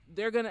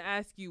 they're gonna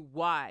ask you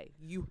why.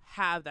 You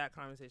have that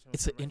conversation. With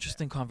It's them an right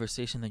interesting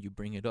conversation that you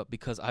bring it up,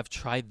 because I've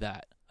tried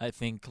that. I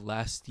think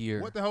last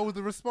year What the hell was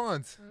the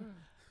response?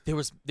 there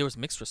was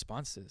mixed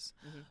responses.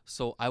 Mhm.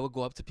 So I would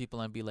go up to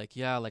people and be like,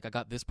 "Yeah, like I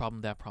got this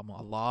problem, that problem."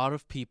 A lot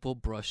of people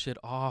brush it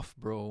off,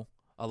 bro.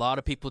 A lot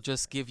of people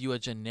just give you a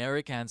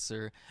generic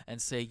answer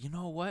and say, "You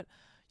know what?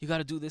 You got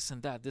to do this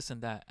and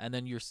that," and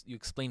then you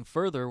explain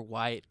further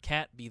why it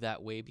can't be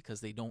that way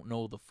because they don't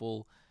know the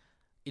full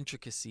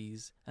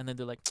intricacies, and then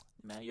they're like,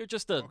 "Man, you're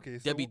just a Okay,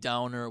 so Debbie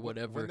Downer or when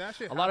whatever." that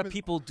shit A lot of happens-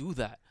 people do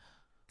that.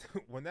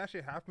 When that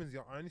shit happens,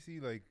 yo, honestly,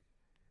 like,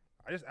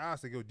 I just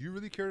asked, like, yo, do you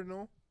really care to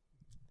know?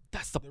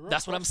 That's The real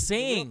that's what I'm question-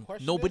 the real saying.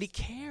 question Nobody is-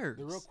 cares.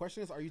 The real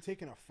question is, are you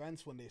taking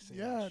offense when they say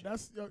Yeah, that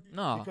shit? that's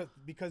No.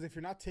 Because if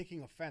you're not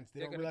taking offense, they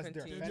They're don't gonna realize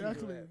they're continue. offending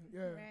exactly. you.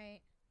 Yeah.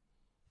 Right.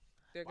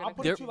 They're I'll gonna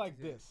put They're- it to you like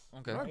this.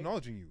 Okay. I'm not Right?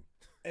 acknowledging you.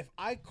 If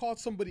I called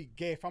somebody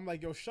gay, if I'm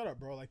like, "Yo, shut up,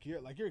 bro," like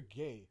you're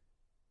gay.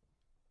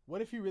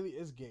 What if he really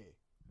is gay?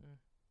 Mm.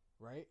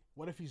 Right?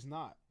 What if he's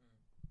not?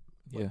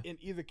 Yeah. But in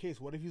either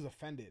case, what if he's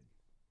offended?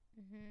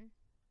 Mhm.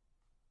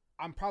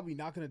 I'm probably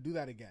not gonna do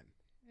that again.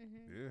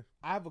 Mhm. Yeah.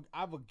 I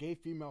have a gay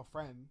female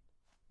friend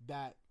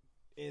that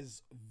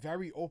is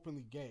very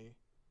openly gay,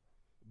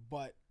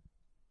 but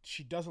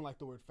she doesn't like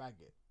the word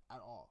faggot at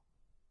all.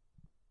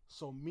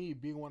 So me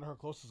being one of her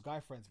closest guy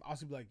friends, I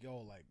was be like, "Yo,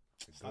 like,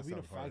 It stop does being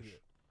a sound harsh.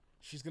 faggot."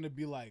 She's gonna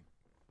be like,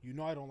 "You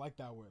know I don't like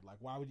that word. Like,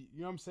 why would you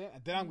know what I'm saying?"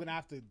 And then I'm gonna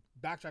have to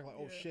backtrack like,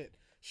 "Oh Yeah. shit,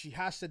 she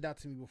has said that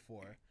to me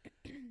before."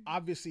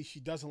 Obviously she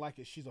doesn't like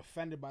it. She's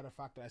offended by the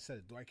fact that I said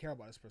it. Do I care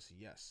about this person?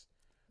 Yes.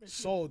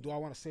 So do I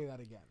want to say that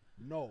again?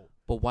 No.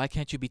 But why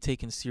can't you be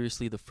taken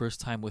seriously the first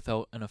time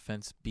without an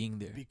offense being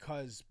there?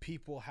 Because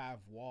people have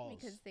walls.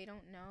 Because they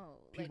don't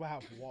know. People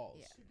like, have walls.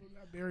 yeah. People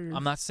got barriers.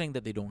 I'm not saying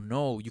that they don't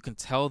know. You can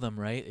tell them,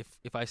 right?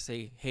 If I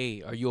say,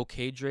 "Hey, are you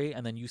okay, Dre?"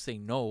 and then you say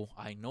no,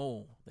 I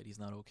know that he's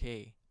not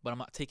okay, but I'm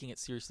not taking it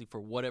seriously for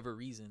whatever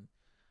reason.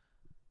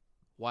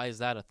 Why is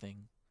that a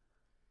thing?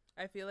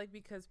 I feel like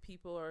because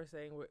people are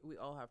saying we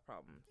all have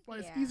problems. But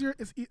it's Yeah. easier.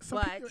 Some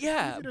But- people- it's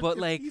Yeah, easy to- but it's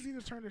like- easy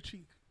to turn the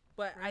cheek.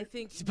 But I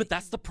think, See, but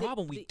that's the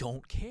problem. We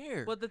don't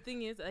care. But the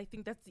thing is, I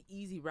think that's the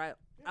easy route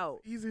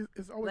out. Easy.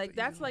 It's always Like,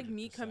 that's like 100%.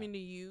 me coming to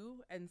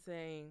you and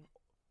saying,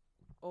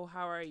 "Oh,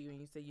 how are you?" And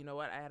you say, "You know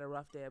what? I had a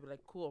rough day." I'd be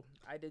like, "Cool,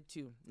 I did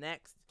too.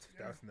 Next."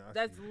 That's nasty.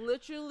 That's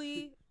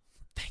literally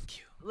Thank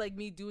you. like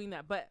me doing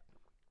that. But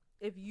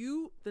if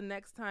you the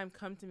next time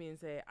come to me and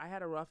say, "I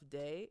had a rough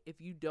day,"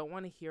 if you don't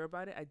want to hear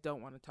about it, I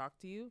don't want to talk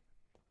to you,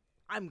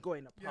 I'm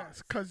going to pause.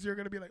 Yes, because you're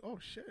gonna be like, oh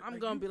shit. I'm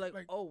going to you- be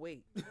like, "Oh,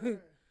 wait."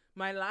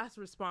 My last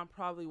response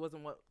probably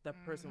wasn't what the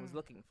person was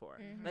looking for.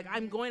 Like,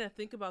 I'm going to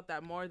think about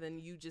that more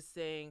than you just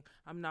saying,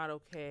 "I'm not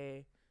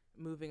okay,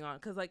 moving on."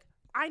 Because, like,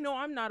 I know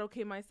I'm not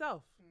okay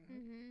myself.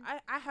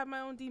 I have my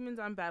own demons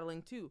I'm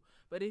battling too.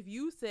 But if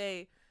you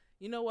say,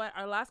 "You know what,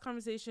 our last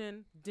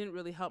conversation didn't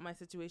really help my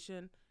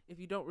situation. If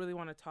you don't really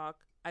want to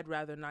talk, I'd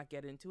rather not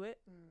get into it,"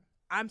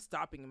 I'm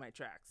stopping in my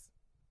tracks.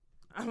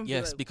 I'm gonna be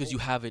Yes, like, because "Oh." you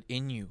have it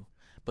in you.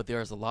 But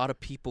there's a lot of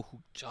people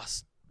who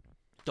just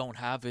don't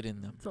have it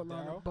in them. It's a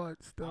lot Daryl, of but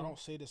I still. don't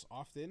say this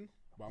often,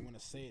 but I'm gonna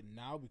say it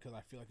now because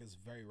I feel like it's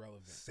very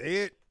relevant. Say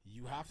it.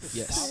 You have to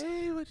Yes. stop.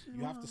 Say what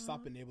You have to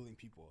stop enabling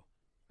people.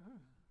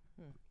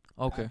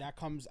 Okay. That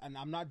comes, and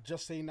I'm not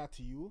just saying that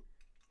to you.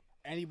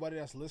 Anybody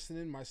that's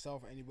listening,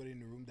 myself, anybody in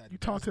the room that You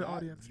talk does to the that,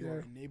 audience, you are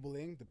yeah.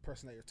 enabling the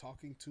person that you're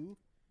talking to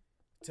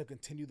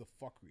continue the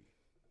fuckery,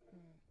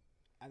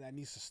 and that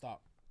needs to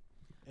stop.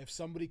 If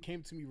somebody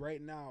came to me right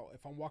now,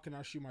 if I'm walking down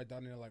the street, my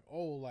daughter, and they're like,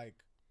 "Oh, like,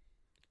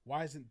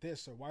 why isn't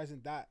this or why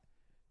isn't that?"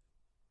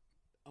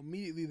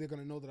 Immediately, they're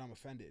gonna know that I'm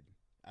offended.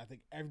 I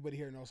think everybody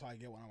here knows how I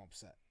get when I'm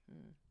upset,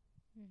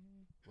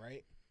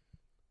 right?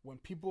 When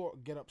people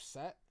get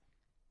upset,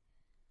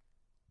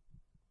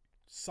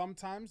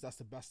 sometimes that's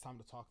the best time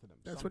to talk to them.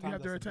 That's when you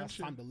have their that's the best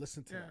attention. time to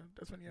listen to Yeah, them.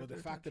 that's when you But have the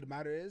their fact of the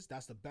matter is,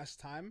 that's the best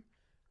time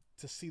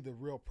to see the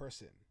real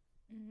person.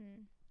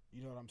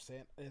 You know what I'm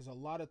saying? There's a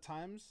lot of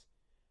times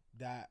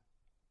that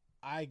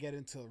I get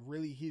into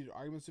really heated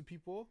arguments with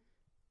people,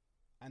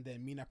 and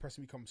then me and that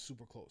person become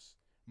super close.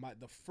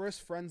 The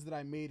first friends that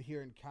I made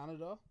here in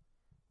Canada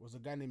was a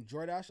guy named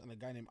Jordash and a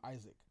guy named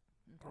Isaac.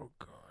 Oh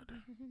God.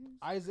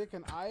 Isaac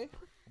and I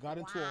got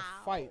into a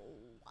fight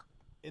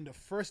in the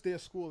first day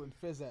of school in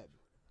phys ed,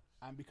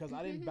 and because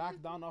I didn't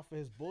back down off of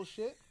his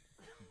bullshit,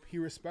 he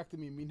respected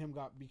me. Me and him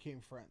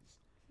became friends.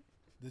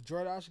 The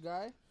Jordash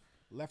guy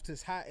left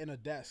his hat in a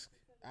desk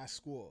at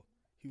school.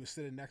 He was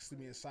sitting next to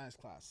me in science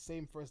class.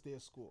 Same first day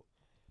of school.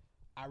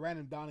 I ran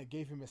him down and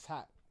gave him his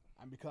hat,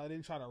 and because I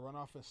didn't try to run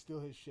off and steal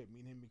his shit, me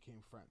and him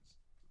became friends.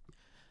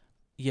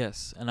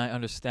 Yes, and I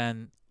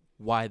understand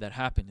why that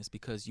happened. Is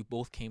because you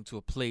both came to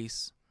a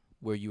place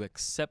where you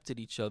accepted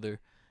each other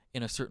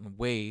in a certain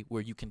way,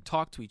 where you can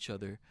talk to each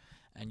other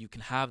and you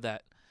can have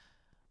that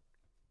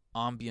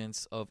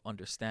ambience of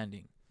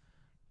understanding.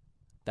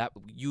 That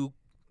you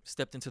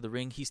stepped into the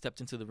ring, he stepped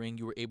into the ring,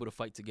 you were able to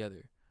fight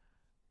together.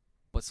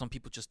 But some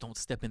people just don't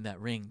step in that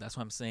ring. That's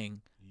what I'm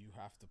saying. You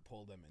have to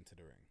pull them into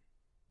the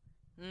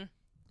ring.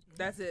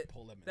 That's it.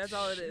 Pull them into That's the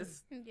all ring. it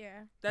is.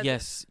 Yeah. That's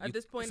Yes, At you-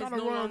 this point, It's it's not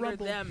no a Royal longer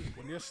Rumble. them.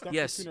 When you're stuck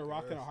Yes. between a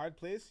rock and a hard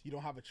place, you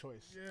don't have a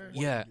choice. Yeah. What do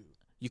Yeah. you do?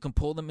 You can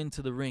pull them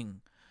into the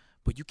ring,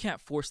 but you can't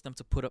force them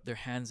to put up their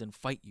hands and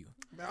fight you.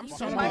 Man, I'm Fuck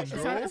sorry. him up,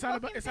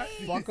 It's not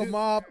Fuck them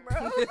up.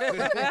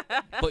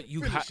 But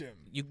you Finish him.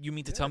 you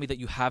mean to tell me that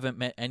you haven't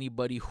met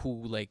anybody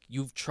who, like,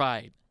 you've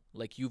tried,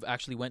 like, you've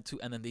actually went to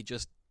and then they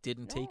just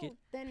didn't take it?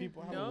 Then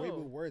People have No. a way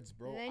with words,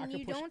 bro. Then I can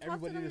you push don't talk to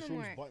everybody in them this no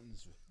room's more.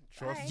 buttons.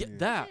 Trust Yeah, me.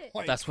 that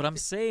Like- that's what I'm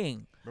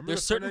saying. Remember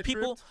There's the certain Fortnite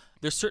people. shirt?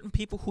 There's certain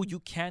people who you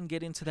can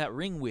get into that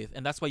ring with,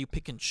 and that's why you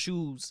pick and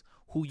choose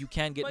who you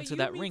can get But into you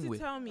that mean ring to with.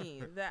 tell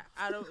me that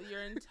out of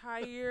your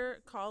entire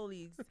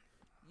colleagues,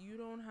 you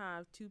don't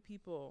have two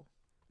people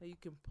that you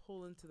can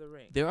pull into the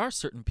ring? There are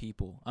certain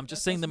people. I'm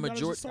just saying the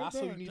majority. That's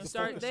what you need to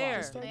Start focus there.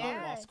 on. Start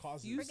Yes. lost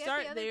causes. You Forget the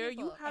start other there,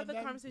 people. you have And the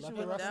then conversation let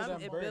with the rest of them,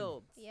 them it burn.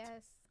 builds.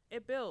 Yes.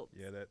 It builds.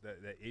 Yeah,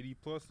 that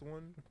 80+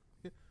 one.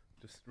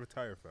 Just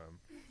retire, fam.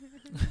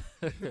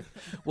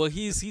 Well,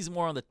 he's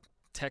more on the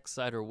tech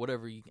side or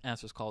whatever he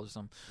answers calls or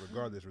something.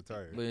 Regardless,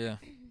 retire. But yeah,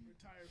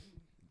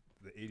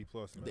 The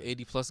 80+. Man. the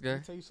 80+ Let guy.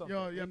 me tell you something.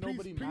 Yo, yeah, Ain't please,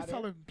 nobody please matter.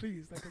 tell him,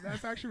 please. Like,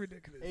 that's actually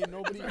ridiculous. Ain't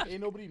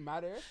nobody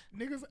matter.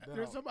 Niggas, No.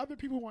 there's some other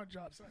people who want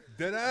jobs. Sorry.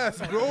 Dead ass,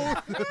 bro.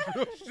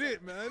 Real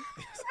shit, man.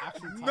 It's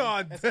actually time.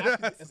 Nah,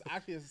 it's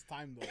actually his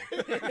time though.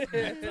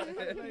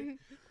 Like,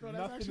 bro,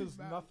 that's actually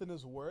bad. Nothing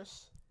is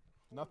worse.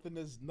 Nothing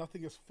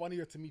is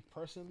funnier to me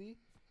personally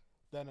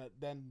than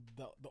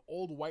the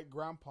old white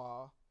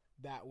grandpa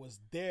that was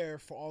there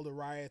for all the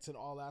riots and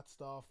all that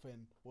stuff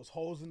and was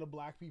hosing the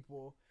black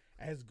people,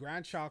 and his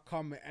grandchild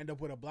come and end up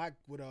with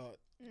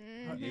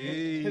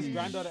his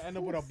granddaughter end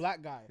up with a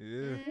black guy.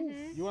 Yeah.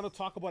 You want to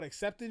talk about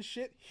accepting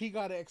shit? He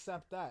gotta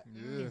accept that.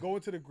 He Yeah. go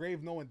into the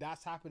grave knowing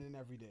that's happening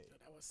every day.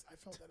 I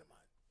felt that in my.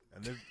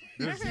 And there's,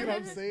 You see what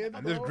I'm saying?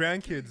 and there's bro?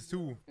 grandkids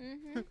too.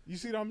 You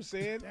see what I'm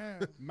saying?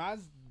 Damn.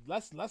 Maz,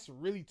 let's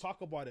really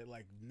talk about it.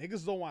 Like,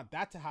 niggas don't want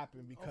that to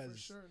happen Oh, for because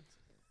sure.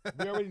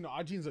 we already know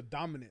our genes are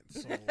dominant.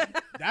 So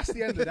that's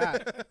the end of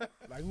that.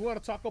 Like, we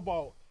want to talk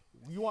about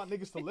You want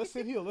niggas to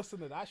listen? He'll listen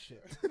to that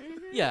shit.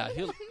 Yeah,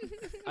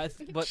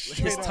 but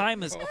his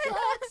time is.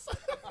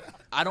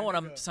 I don't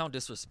want to sound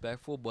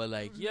disrespectful, but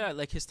like, yeah,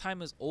 like his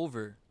time is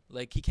over.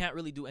 Like he can't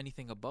really do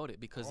anything about it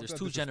because there's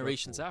 2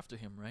 generations after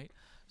him, right?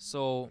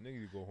 So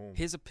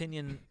his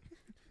opinion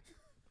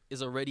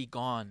is already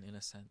gone in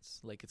a sense.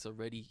 Like it's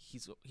already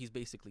he's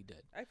basically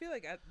dead. I feel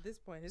like at this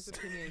point his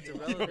opinion is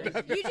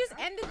irrelevant. You just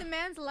ended the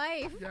man's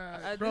life.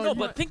 Yeah, No,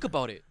 but think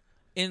about it.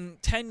 In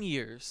 10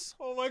 years.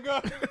 Oh my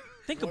god.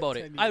 Think about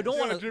it. I don't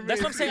want to.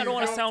 That's what I'm saying. I don't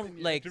want to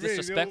sound like Jermaine,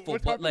 disrespectful,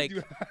 what but topic like do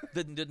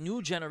you the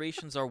new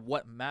generations are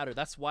what matter.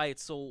 That's why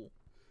it's so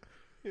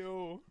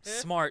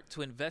smart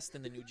to invest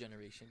in the new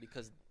generation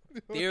because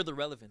they're the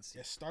relevancy.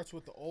 It starts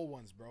with the old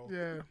ones, bro.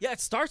 Yeah. Yeah, it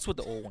starts with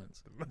the old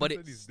ones, but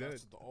it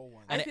Starts with the old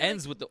ones. and I it feel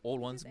ends with the old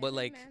ones. But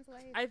like,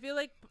 I feel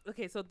like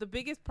okay, so the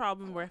biggest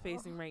problem we're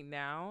facing right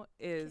now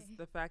is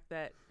the fact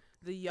that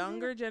the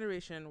younger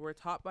generation were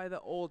taught by the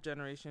old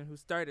generation who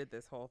started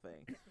this whole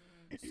thing.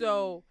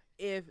 So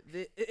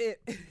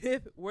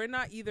if we're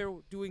not either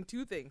doing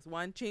 2 things,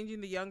 one,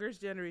 changing the younger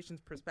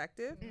generation's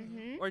perspective,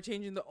 or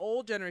changing the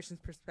old generation's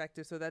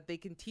perspective so that they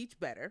can teach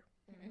better.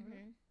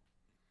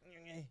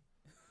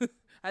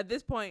 At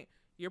this point,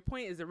 your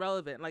point is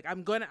irrelevant. Like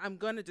I'm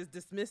gonna just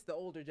dismiss the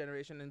older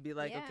generation and be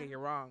like, okay, you're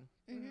wrong.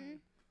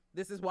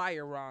 This is why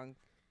you're wrong.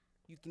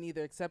 You can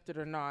either accept it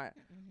or not.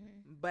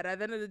 But at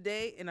the end of the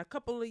day, in a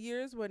couple of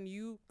years, when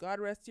you, God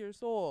rest your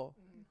soul,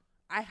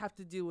 I have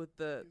to deal with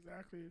the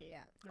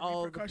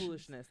all the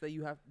foolishness that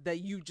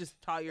you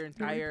just taught your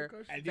entire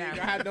And you ain't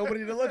gonna have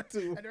nobody to look to.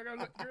 And you're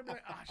gonna be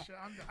like, shit,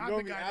 I'm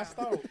the guy asked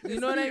now. out. You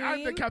know what I mean?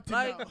 I'm the captain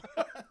like,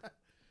 now.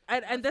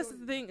 and that's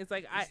the thing. It's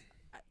like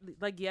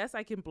like yes,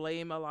 I can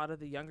blame a lot of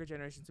the younger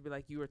generations to be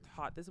like you were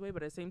taught this way,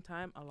 but at the same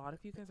time, a lot of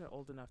you guys are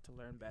old enough to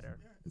learn better.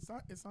 Yeah,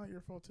 it's not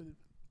your fault to.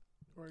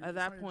 Or At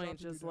that point,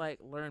 just like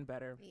learn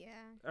better. Yeah.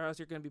 Or else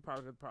you're gonna be part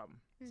of the problem.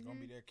 It's gonna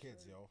be their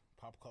kids, yo.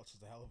 Pop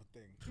culture's a hell of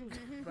a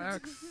thing.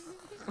 Facts.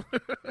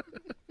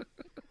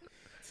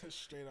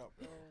 Straight up.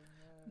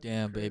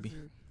 damn, baby.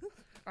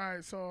 All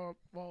right, so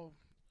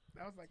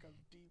that was like a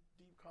deep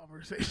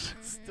conversation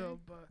still,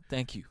 but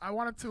Thank you. I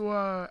wanted to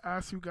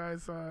ask you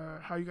guys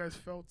how you guys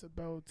felt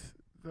about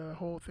the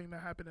whole thing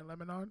that happened in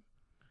Lebanon.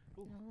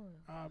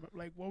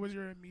 Like, what was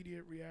your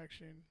immediate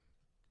reaction?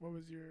 What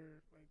was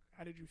your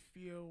how did you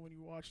feel when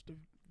you watched the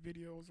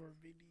videos or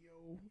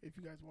video? If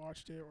you guys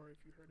watched it or if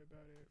you heard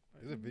about it,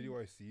 There's a video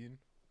I seen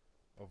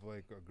of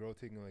like a girl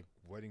taking like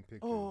wedding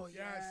pictures. Oh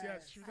yes,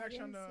 she was actually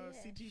on the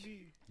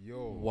CTV.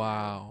 Yo.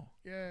 Wow.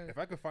 Yeah. If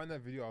I could find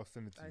that video, I'll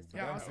send it to you. But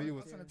Yeah, that I'll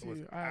video send it to was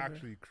you. I have it.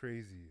 actually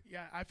crazy.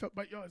 Yeah, I felt,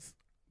 but it's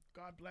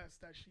God bless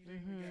that she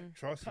didn't even get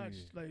Trust me.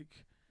 touched. Like,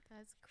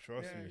 That's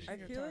Trust Yeah, me. she- I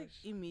get feel like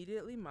touched.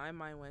 immediately my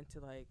mind went to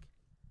like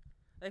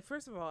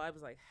first of all, I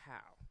was like, how?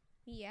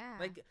 yeah.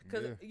 Like,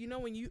 because Yeah. you know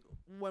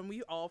when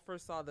we all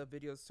first saw the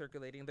videos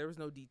circulating, there was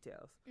no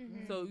details,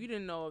 Mhm. so you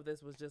didn't know if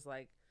this was just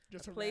like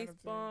just a a place random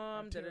thing,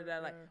 bomb, a da da terror- da.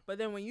 Like, yeah. but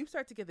then when you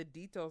start to get the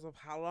details of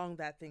how long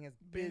that thing has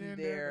been in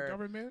there, the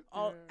government.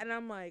 all, yeah. and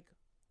I'm like,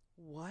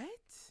 what?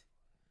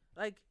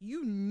 Like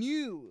you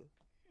knew?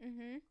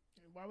 Mhm.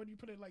 Why would you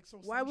put it like so?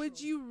 Why would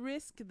central? you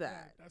risk Yeah,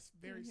 that? that's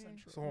very Mhm.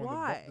 central. So hold on,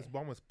 Why? this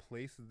bomb was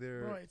placed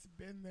there. Bro, it's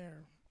been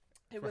there.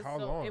 It For was how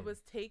so long? it was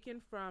taken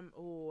from.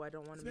 Oh, I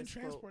don't want It's to been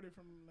misquote. transported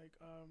from like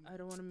I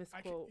don't want to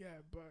I can, misquote. yeah,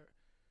 but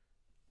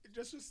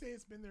just to say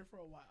it's been there for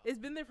a while. It's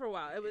been there for a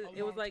while. It was A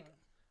it was long like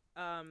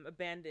time.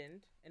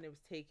 abandoned and it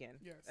was taken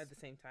Yes. at the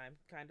same time.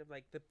 Kind of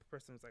like the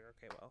person was like,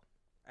 okay, well,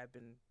 I've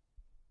been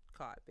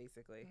caught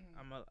basically. Mhm.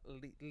 I'm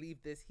gonna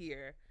leave this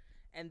here,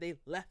 and they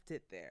left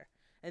it there.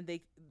 And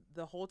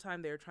the whole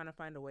time they were trying to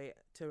find a way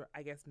to,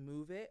 I guess,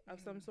 move it of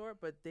some Mhm.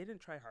 sort, but they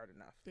didn't try hard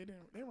enough. They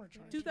weren't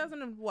trying.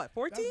 2000 and what? That's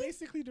 14?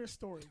 basically their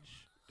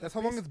storage. That's how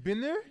long it's been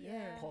there?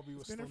 Yeah, Kobe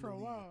was it's been there still for a in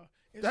the league. while.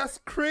 It's That's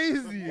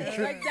crazy. Yeah.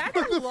 Like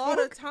that's a lot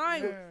of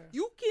time. Yeah.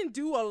 You can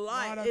do a a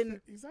lot of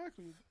in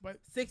exactly, but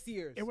 6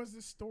 years. it was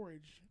the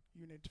storage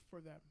unit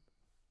for them.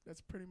 That's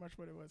pretty much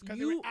what it was. Because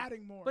they You- were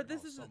adding more. But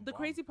this is some the bomb.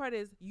 crazy part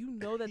is you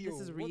know that Yo, this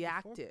is what the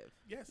fuck? reactive.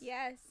 yes.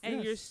 Yes. And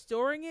Yes. you're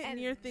storing it And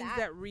near things that-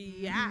 that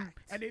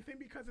react. And they think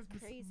because it's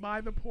Crazy.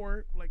 by the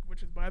port, like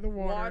which is by the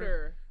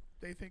water,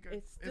 they think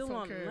It's still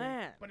on okay,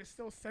 land. but it's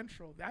still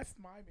central. That's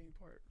my main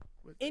part.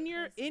 With in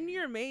it.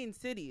 your main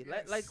city.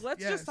 Yes, Like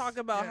let's yes, just talk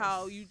about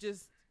how yes. you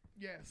just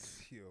yes,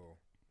 Yo.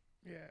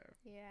 yeah,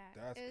 Yeah.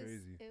 That's it was-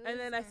 crazy. it and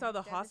then I was, saw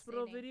the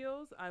hospital devastating.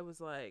 videos. I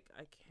was like,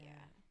 I can't. Yeah.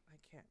 I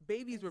can't.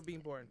 Babies were being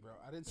born. Bro,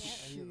 I didn't see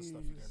Yeah. any of the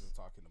stuff you guys Jeez.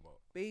 were talking about.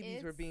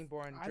 Babies were It's being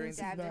born I during didn't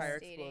the see that. entire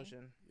Devastating.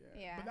 explosion.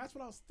 Yeah. But that's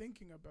what I was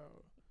thinking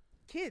about.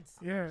 Kids,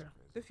 Yeah,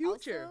 the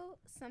future. Also,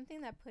 something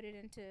that put it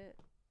into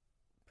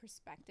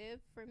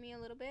perspective for me a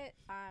little bit.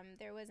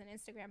 There was an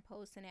Instagram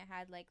post and it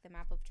had like the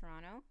map of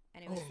Toronto,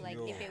 and it was like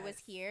yo. if it was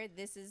here,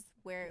 this is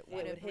where it would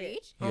would have hit.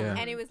 reached. Yeah.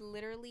 And it was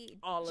literally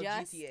All of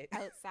just GTA.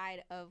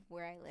 outside of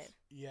where I live.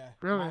 Yeah,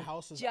 Really? my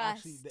house is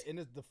actually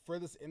Just. the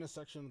furthest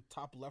intersection,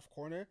 top left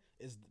corner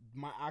is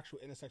my actual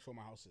intersection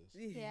where my house is.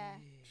 Yeah.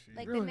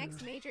 Like Really? the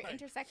next major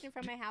intersection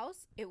from my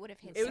house, it would have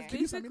hit It was there. Can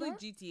you send me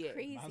basically that? GTA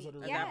Crazy. Mine's what it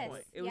at was. Yes. that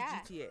point. It was yeah.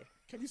 GTA.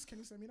 Can you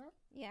send me that?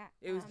 Yeah.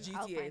 It was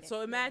I'll GTA. find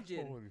So it.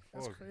 imagine Holy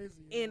That's fuck.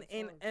 crazy. in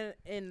Fuck.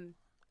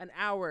 an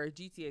hour,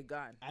 GTA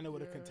gone. And it would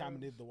have Yeah.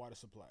 contaminated the water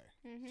supply.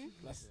 Mm-hmm.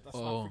 Let's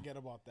Oh. not forget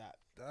about that.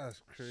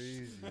 That's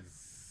crazy.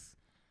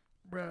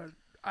 Bruh,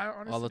 I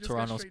honestly All the just got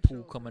Toronto's straight pool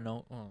chills, coming man.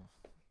 out. Oh.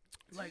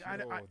 Like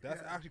Yo,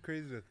 that's yeah. actually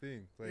crazy to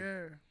think. Like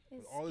Yeah,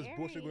 with all this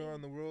bullshit going on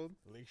in the world.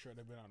 Lakeshore,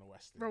 they've been on the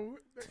west. bro.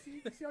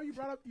 You see how you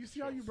brought up? You see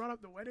how you brought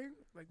up the wedding?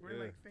 Like we're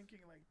Yeah. like thinking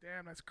like,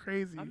 damn, that's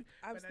crazy. I was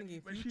But then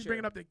thinking when future. she's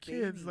bringing up the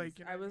kids, babies. like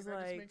you know, I was that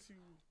just like, makes you,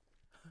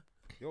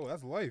 Yo,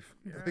 that's life.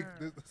 Yeah. Like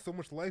there's so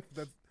much life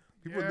that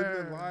people are living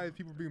their Yeah. lives,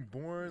 people being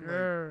born.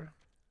 yeah.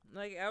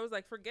 like I was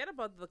like, forget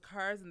about the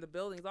cars and the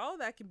buildings. All of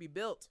that can be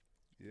built.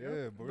 Like, yeah,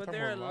 but we're But talking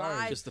they're about alive.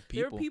 lives. Just the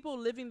There are people. people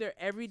living their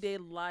everyday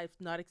life,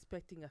 not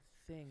expecting a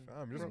thing,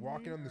 Fam, just Bro,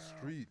 walking on the yeah.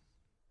 street.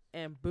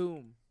 and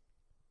boom.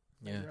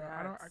 Yeah.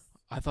 I don't.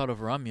 I thought of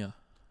Ramya.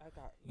 I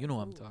got. You know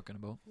what I'm ooh, talking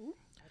about. I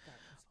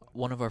got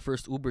One of our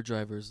first Uber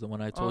drivers, the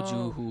one I told Oh.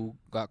 you who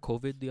got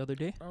COVID the other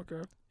day.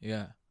 Okay.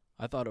 Yeah.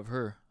 I thought of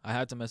her. I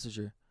had to message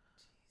her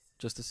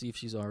just to see if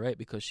she's all right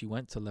because she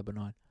went to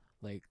Lebanon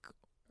like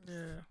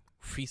Yeah.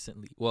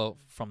 recently. Well,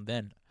 from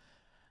then.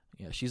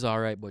 Yeah, she's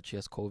all right, but she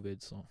has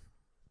COVID, so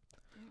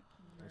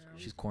Yeah.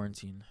 she's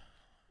quarantined.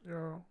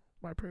 Yo,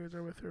 my prayers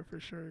are with her for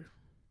sure.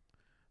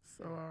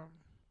 So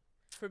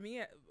For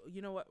me,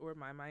 you know what? Where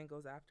my mind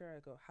goes after, I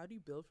go, how do you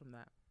build from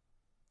that?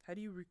 How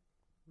do you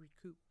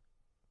recoup?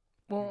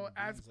 well, Human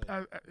as, beings,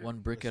 like, One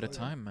brick at a That's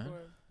time, man. go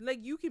ahead. Like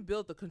you can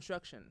build the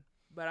construction,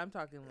 but I'm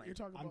talking You're like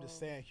talking I'm about just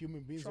saying,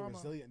 human beings trauma. are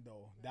resilient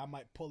though. That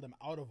might pull them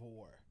out of a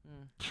war.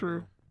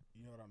 True.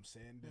 You know what I'm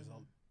saying? There's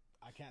Mhm.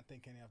 I can't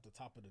think any off the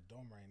top of the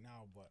dome right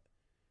now, but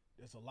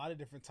there's a lot of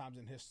different times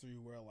in history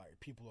where like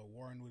people are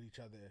warring with each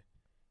other,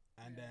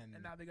 and then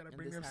And now they gotta and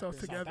bring this themselves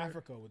happens. South together.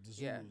 Africa with the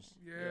Yeah. Zulus.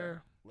 Yeah.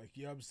 Like,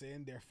 you know what I'm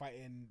saying? They're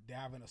fighting, they're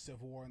having a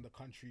civil war in the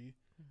country.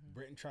 Mhm.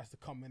 Britain tries to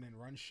come in and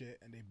run shit,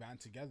 and they band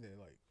together.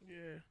 Like,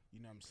 Yeah. you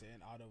know what I'm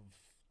saying? Out of,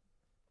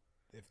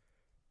 if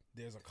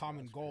there's a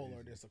common That's goal or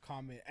crazy. there's a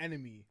common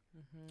enemy,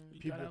 Mm-hmm. You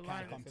people gotta can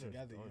align come it.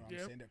 together. You know what I'm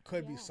Yep. saying? There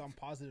could be Yeah. some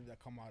positive that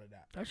come out of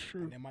that. That's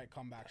true. And they might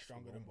come back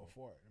stronger than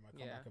before. They might come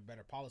Yeah. back with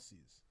better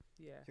policies.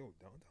 Yeah. Yo,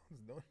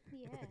 downtown's done.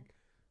 Yeah.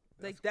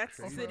 Like that's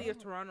the crazy. city of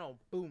Toronto.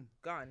 Boom,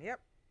 gone.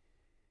 Yep.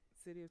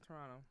 City of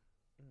Toronto.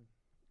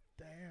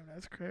 Damn,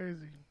 that's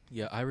crazy.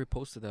 Yeah, I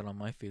reposted that on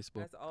my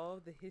Facebook. That's all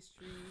the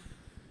history,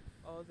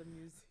 all the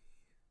music.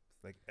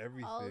 Like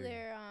everything. All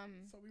their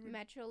So we would-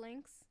 Metro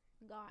links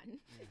gone.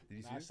 Did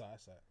you Nah, see I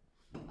it? saw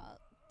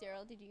it.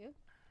 Daryl, did you?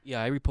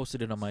 Yeah, I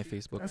reposted it on my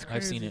Facebook. That's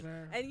I've seen crazy, it.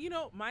 man. And you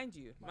know, mind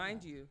you,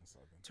 That's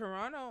all good.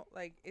 Toronto,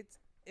 like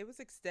it was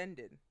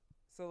extended.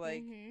 So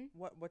like, Mhm.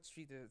 what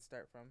street did it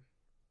start from?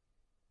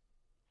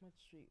 What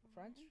street?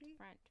 Front Street.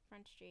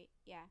 Front Street.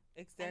 Yeah. And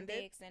Extended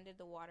they extended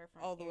the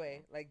waterfront all the area.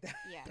 way like that.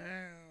 Yeah.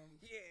 Damn.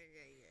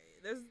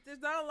 Yeah. There's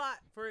not a lot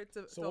for it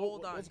to So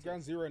hold on what's to.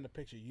 Ground Zero in the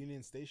picture?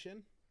 Union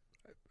Station?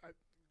 I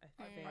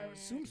think I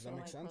assume Does that so.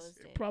 make I sense?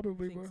 closed it.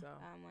 Probably, think bro. so.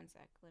 1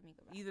 sec. Let me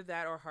go back. Either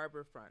that or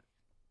Harborfront.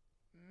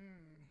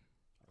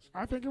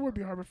 I think it would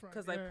be Harborfront.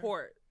 Because yeah. like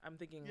port, I'm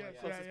thinking Yeah, like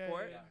yeah, closest yeah,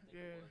 port. yeah,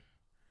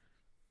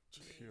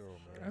 Yo,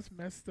 man. That's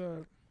messed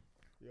up.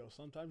 Yo,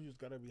 sometimes you just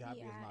gotta be happy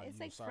Yeah, it's not it's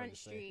you. like Sorry Front to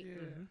say. Street. Yeah.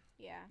 Mhm.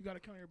 Yeah. You gotta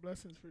count your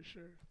blessings for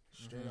sure.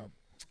 Straight Mhm. up.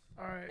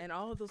 All right. And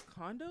all of those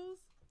condos.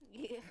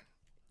 Yeah.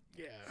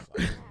 Yeah.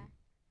 Yeah.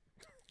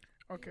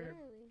 Okay.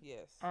 Really.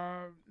 Yes.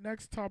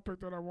 Next topic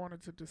that I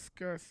wanted to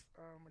discuss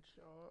with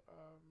y'all.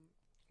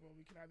 Well,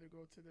 we can either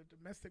go to the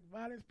domestic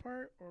violence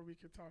part, or we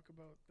could talk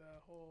about the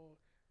whole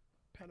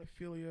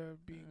pedophilia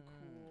being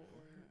cool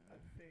or a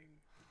thing.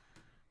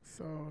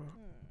 So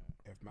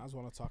If mans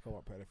want to talk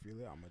about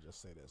pedophilia, I'm gonna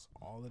just say this: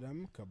 all of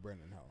them could burn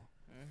in hell.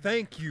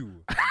 Thank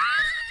you.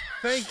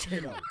 Thank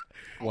you.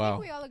 I Wow.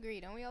 think we all agree.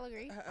 Don't we all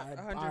agree?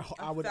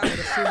 I would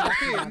assume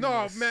that's Okay, no,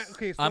 unanimous. man.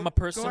 Okay, so I'm a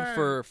person ahead.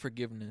 for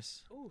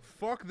forgiveness.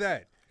 fuck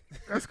that.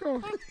 let's go.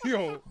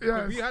 Yo,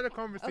 Yes. we had a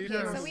conversation.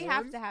 Okay, on so the we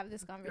have ones. to have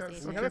this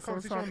conversation. We had a Okay, so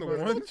let's conversation on talk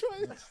the about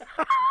it.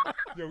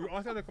 ones. Yo, we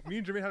also had me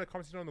and Jermaine had a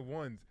conversation on the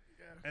ones.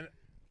 Yeah. And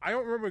I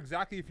don't remember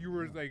exactly if you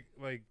were like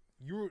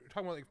you were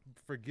talking about like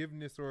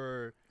forgiveness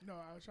or No,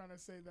 I was trying to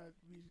say that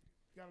we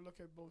gotta look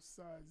at both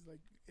sides. Like,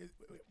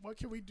 what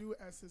can we do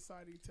as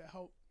society to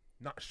help?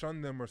 not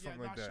shun them or Yeah,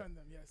 something not like that. shun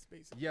them. Yes,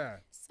 basically. Yeah.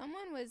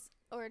 Someone was,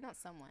 or not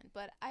someone,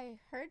 but I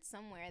heard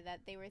somewhere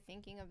that they were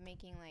thinking of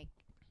making like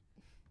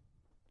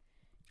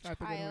I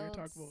think I know what child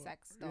you're talking about.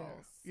 sex Yeah.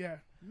 dolls. Yeah.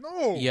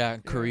 No. Yeah,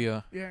 in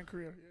Korea. Yeah, in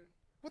Korea. Yeah.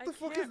 What I the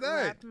fuck can't is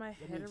that? Wrap my Let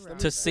head me- let around me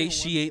To say one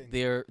satiate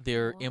thing.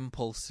 their What?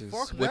 impulses,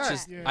 Fuck which that.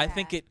 is Yeah. I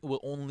think it will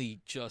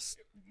only just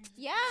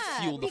Yeah,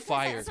 Fuel the because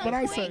fire. At some But I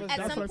point, said- at that's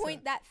some what I point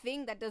said. that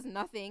thing that does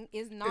nothing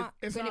is not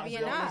it's going to not- be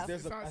as long as enough.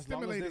 It's not As long as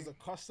stimulating. there's a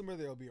customer,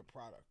 there'll be a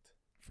product.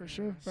 For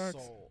sure. Facts.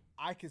 So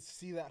I could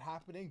see that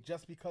happening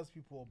just because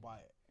people will buy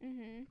it.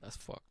 Mm-hmm. That's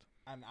fucked.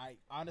 And I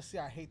honestly,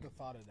 I hate the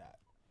thought of that.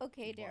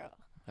 Okay, Daryl.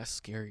 That's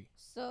scary.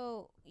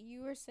 So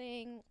you were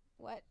saying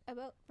what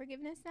about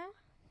forgiveness now?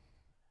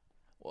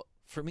 Well,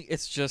 for me,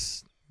 it's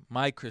just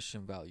my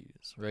Christian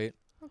values, right?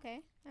 Okay,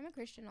 I'm a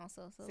Christian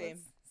also, so Same.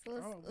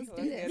 let's so do let's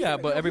this. get Yeah,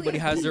 but everybody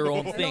has their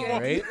own thing,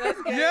 right?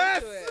 Let's get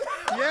Yes! into it.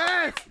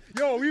 Yes,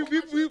 yo,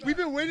 we've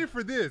been waiting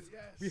for this.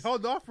 Yes. We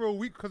held off for a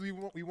week because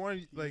we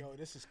wanted like Yo,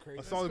 this is crazy.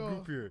 a solid go.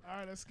 group here. All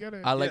right, let's get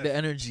it. I like Yes. the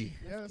energy.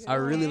 Yes, I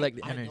really Okay. like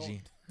the I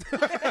energy.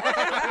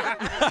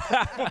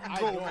 I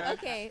Go, don't. man.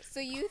 Okay, so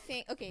you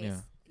think Yeah.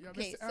 Yo,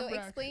 Okay, Mr. so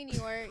Ambrak. explain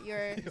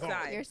your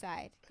Side. your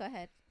side. Go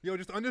ahead. Yo,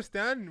 just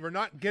understand we're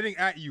not getting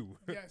at you.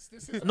 Yes,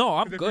 this is. No,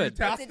 I'm If you're good.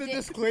 ta- That's It's a the di-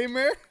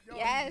 disclaimer. Yo,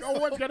 Yes. No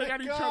one's getting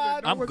at each other.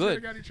 God. No I'm one's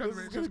good. getting at each other.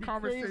 This It's is just gonna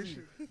be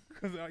crazy.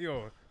 conversation. Cause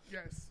yo,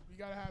 Yes, we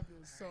gotta have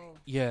this. So,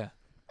 Yeah.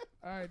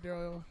 all right,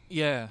 Daryl.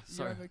 Yeah. You're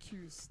Sorry. on the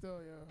queue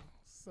still, yo.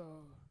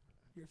 So,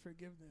 your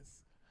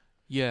forgiveness.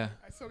 Yeah.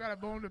 I still got a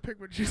bone to pick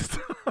with you. Still.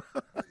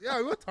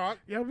 yeah, we'll talk.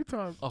 Yeah, we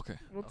talk. Okay.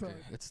 We'll Okay. talk.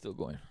 It's still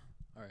going.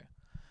 All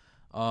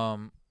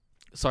right.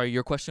 Sorry,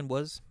 your question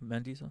was,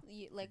 Mandisa?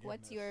 Like,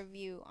 what's your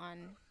view on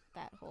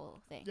that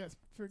whole thing? Yes,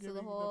 forgiving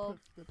the, whole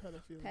the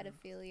pedophilia.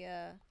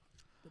 Pedophilia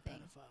The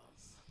thing.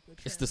 pedophiles. The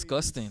It's trans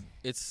disgusting. ladies.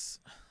 It's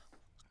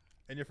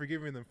And you're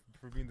forgiving them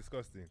for being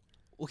disgusting.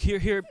 well.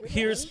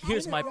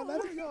 Here's I my know,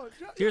 let him go.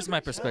 here's my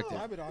Yo, perspective.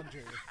 Grab it,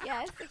 Andre.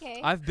 Yeah, it's okay.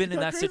 I've been in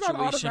that He's on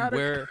situation automatic.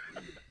 where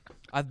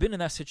I've been in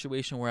that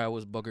situation where I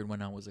was buggered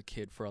when I was a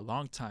kid for a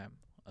long time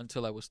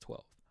until I was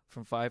 12,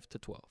 from 5 to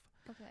 12,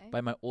 Okay.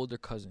 by my older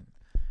cousin,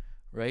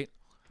 right?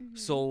 Mhm.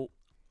 So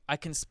I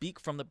can speak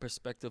from the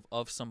perspective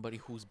of somebody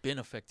who's been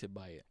affected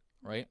by it,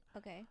 right?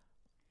 Okay.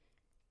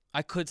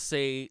 I could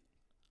say,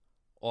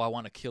 "Oh, I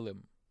want to kill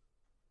him,"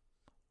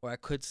 or I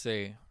could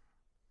say,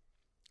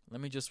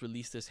 "Let me just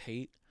release this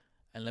hate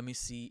and let me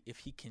see if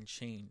he can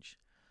change,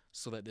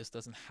 so that this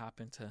doesn't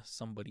happen to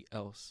somebody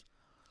else."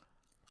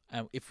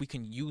 And if we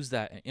can use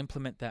that and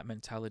implement that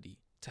mentality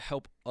to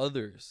help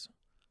others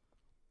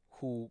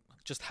who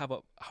just have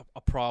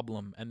a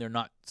problem and they're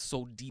not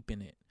so deep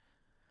in it.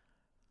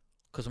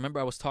 Because remember,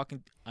 I was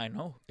talking. I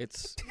know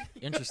it's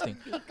interesting,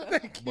 but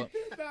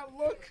That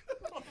look.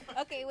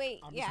 Okay,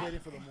 wait. I'm just Yeah. waiting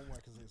for the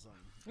Moonwalk to say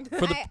something.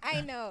 for the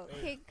I know.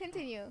 Okay,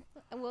 continue.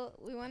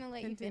 We want to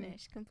let you Continue.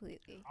 finish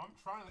completely. I'm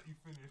trying to let you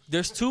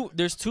finish.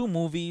 there's two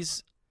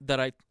movies that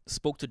I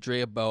spoke to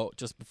Dre about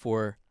just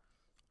before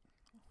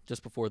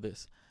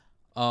this.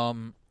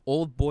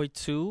 Old Boy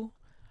 2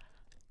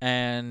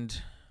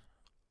 and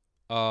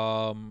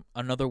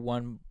another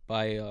one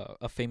by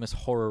a famous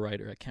horror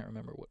writer. I can't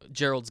remember what.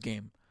 Gerald's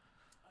Game.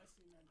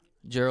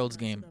 Gerald's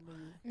Game.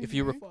 If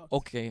you Mhm.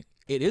 okay,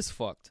 it is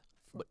fucked.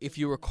 But if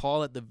you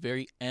recall at the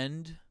very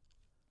end,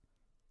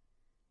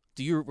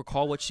 do you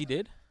recall what she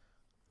did?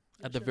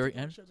 At the very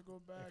end?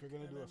 If you're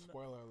gonna do a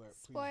spoiler alert,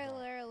 please.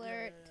 Spoiler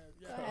alert.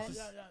 Yeah, Go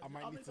ahead. I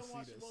might I'll need make to them see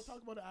watch it. this. We'll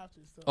talk about it after.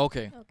 So.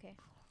 Okay. Okay.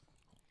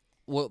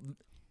 Well,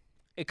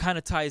 it kind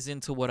of ties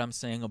into what I'm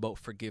saying about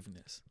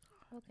forgiveness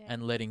Okay.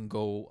 and letting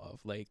go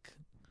of like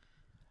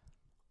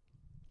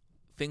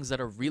things that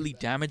are really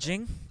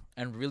damaging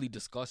and really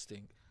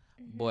disgusting.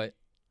 Mhm. But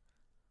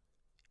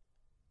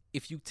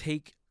if you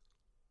take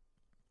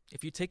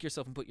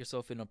yourself and put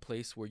yourself in a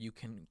place where you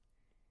can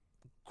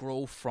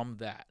grow from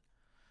that,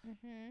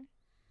 Mhm.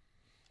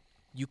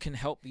 you can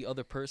help the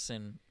other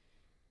person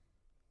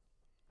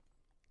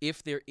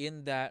if they're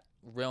in that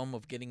realm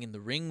of getting in the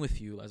ring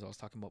with you, as I was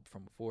talking about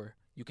from before.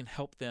 You can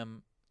help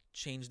them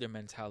change their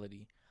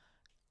mentality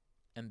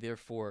and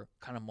therefore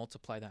kind of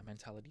multiply that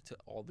mentality to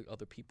all the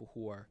other people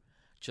who are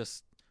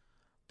just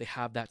they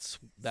have that So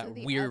the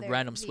weird other-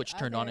 random the switch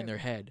turned on in other their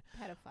head.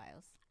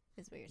 Pedophiles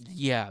is what you're saying.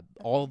 Yeah,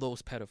 all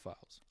those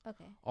pedophiles,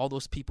 Okay. all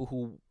those people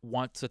who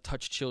want to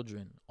touch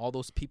children, all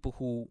those people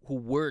who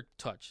were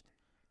touched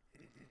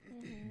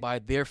Mhm. by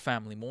their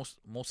family.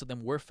 Most of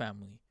them were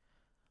family.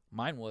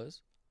 Mine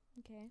was.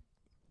 Okay.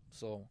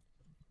 So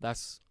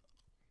that's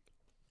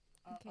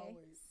I'll Okay,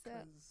 wait, so-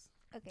 'cause-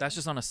 Okay. that's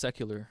just on a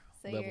secular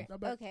so level. you're No,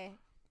 but- okay.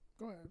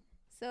 Go ahead.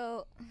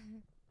 So,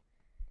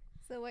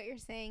 so what you're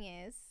saying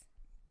is,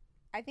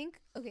 I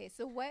think okay.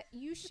 So what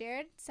you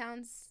shared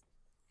sounds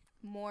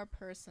more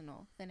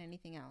personal than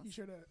anything else. You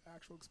shared an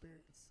actual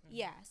experience.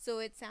 Yeah. So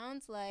it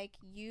sounds like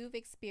you've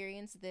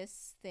experienced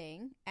this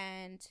thing,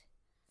 and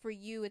for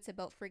you, it's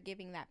about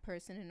forgiving that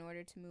person in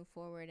order to move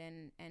forward,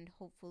 and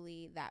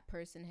hopefully that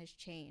person has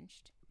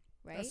changed,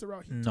 right? That's the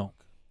route he No.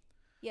 took.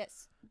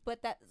 Yes,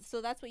 but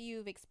that's what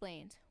you've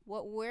explained.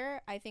 What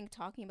we're I think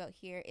talking about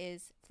here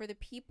is for the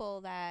people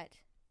that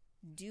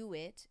do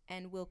it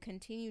and will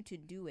continue to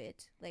do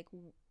it. Like,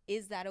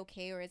 is that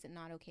okay or is it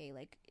not okay?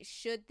 Like,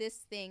 should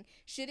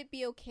it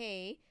be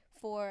okay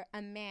for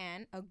a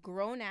man, a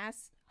grown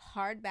ass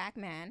hardback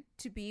man,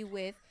 to be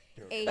with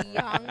a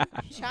young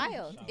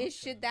child?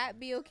 Should that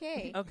be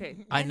okay?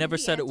 Okay. I And never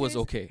the said it was answer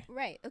is- okay.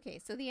 Right. Okay.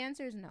 So the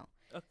answer is no.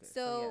 Okay.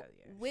 So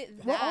yeah. with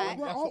We're that,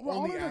 all, we're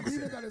all only in answer.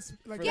 agreement that it's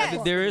like Yeah,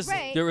 fuck. there is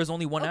right. there is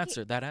only one Okay.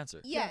 answer. That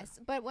answer. yes,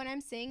 but what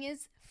I'm saying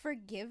is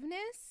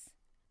forgiveness,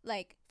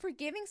 like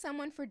forgiving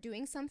someone for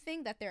doing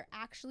something that they're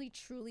actually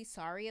truly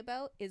sorry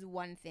about is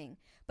one thing.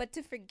 But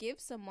to forgive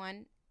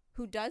someone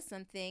who does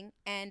something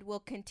and will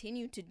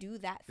continue to do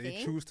that They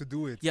thing. choose to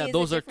do it. Yeah, is a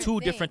those are different two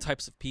thing. different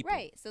types of people.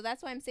 Right. So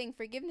that's why I'm saying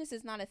forgiveness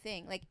is not a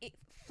thing. Like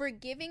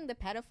forgiving the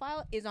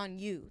pedophile is on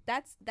you.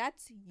 That's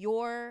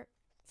your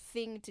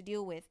thing to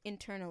deal with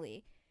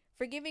internally.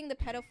 Forgiving the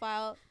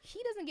pedophile,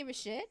 he doesn't give a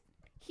shit.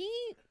 He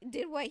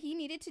did what he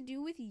needed to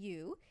do with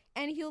you,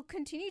 and he'll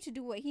continue to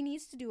do what he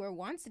needs to do or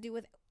wants to do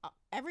with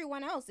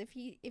everyone else if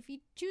he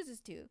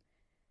chooses to.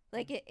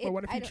 Like it. But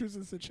what if I he don't-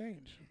 chooses to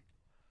change?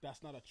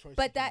 That's not a choice.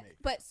 But you can that, make.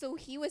 but so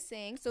he was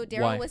saying. So Why?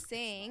 Daryl was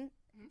saying.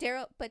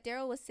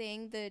 Daryl was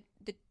saying the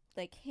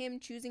like him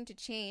choosing to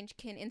change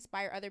can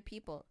inspire other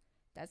people.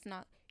 That's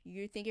not.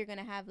 You think you're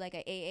gonna have like a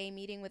AA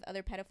meeting with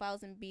other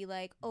pedophiles and be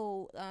like,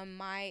 oh,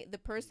 the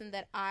person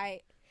that I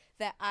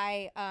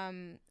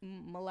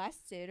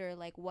molested or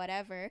like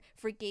whatever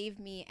forgave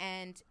me,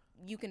 and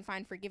you can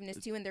find forgiveness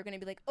too, and they're gonna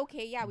be like,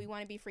 okay, yeah, we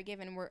want to be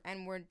forgiven,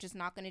 and we're just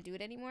not gonna do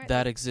it anymore.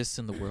 That exists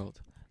in the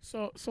world.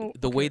 So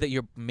The way okay. that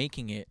you're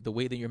making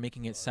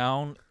it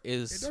sound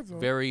is does, though.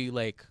 very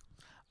like,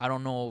 I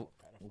don't know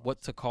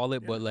what to call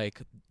it, but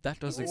like that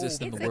does It's-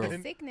 exist in it's the like world.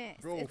 a sickness.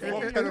 Bro, It's fuck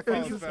like a-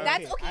 pedophiles, fam.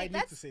 That's Okay, okay. I need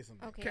That's to say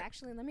something. okay.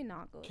 Actually, let me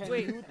not go. Can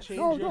Wait. you change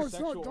No, your no,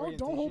 sexual don't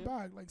hold orientation?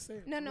 back. Like say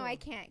it. No, for no, real. I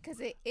can't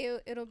because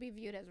it'll be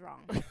viewed as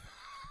wrong.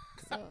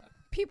 So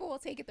people will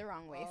take it the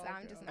wrong way. So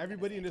I'm just not gonna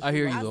Everybody say in it. this I room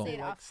hear has you, what though. they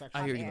like I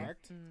sexually, hear you, though.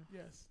 correct?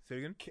 Yes. Say it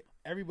again.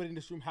 Everybody in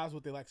this room has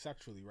what they like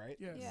sexually, right?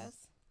 Yes.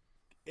 Yes,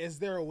 Is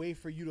there a way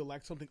for you to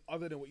like something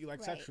other than what you like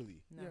Right.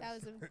 sexually? No. Yes. that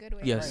was a good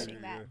way Yes. of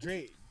putting that.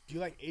 Dre, do you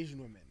like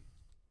Asian women?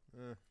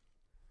 Uh,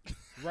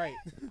 Right.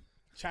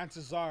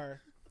 Chances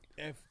are,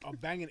 if a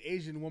banging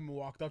Asian woman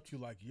walked up to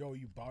you like, yo,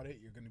 you bought it,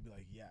 you're going to be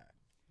like, yeah.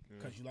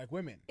 Because you like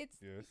women. It's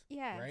yes.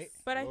 yes. Right?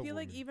 But I Love feel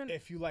like women. even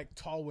If you like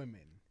tall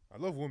women, I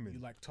love women. you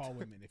like tall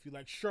women. If you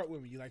like short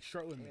women, you like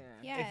short women.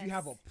 Yeah. Yes. If you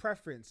have a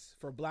preference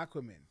for black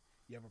women,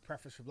 you have a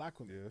preference for black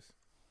women. Yes.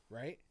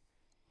 Right?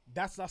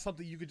 That's not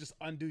something you could just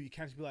undo. You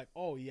can't just be like,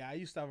 oh, yeah, I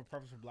used to have a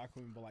preference for black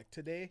women, but like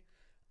today,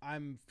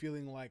 I'm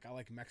feeling like I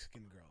like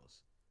Mexican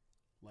girls.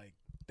 Like,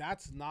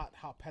 that's not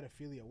how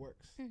pedophilia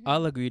works.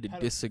 I'll agree to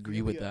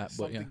disagree with Pedophilia that, is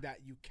but yeah. something that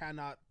you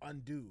cannot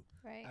undo.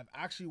 Right. I've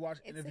actually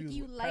watched It's like interviews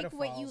you with like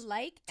what you pedophiles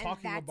like, and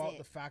talking that's about it.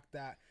 the fact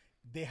that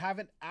they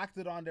haven't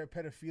acted on their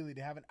pedophilia.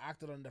 They haven't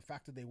acted on the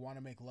fact that they want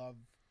to make love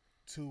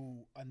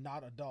to a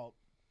not adult,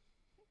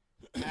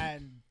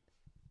 and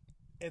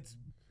it's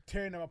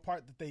tearing them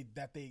apart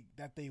that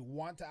they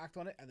want to act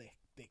on it and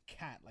they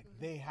can't. Like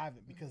they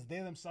haven't because they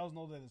themselves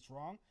know that it's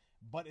wrong,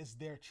 but it's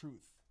their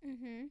truth.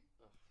 Mm-hmm.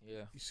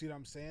 Yeah. You see what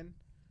I'm saying?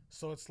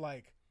 So it's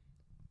like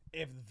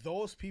if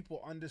those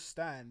people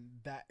understand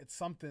that it's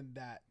something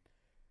that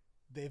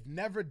they've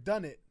never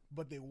done it,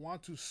 but they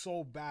want to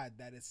so bad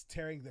that it's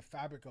tearing the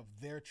fabric of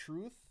their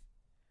truth,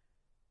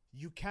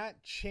 you can't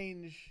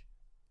change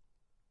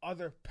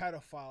other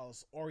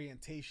pedophiles'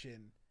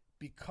 orientation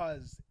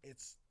because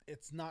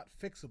it's not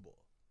fixable.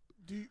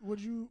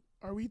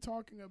 Are we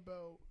talking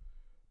about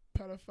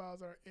pedophiles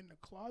that are in the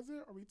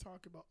closet? Or are we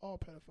talking about all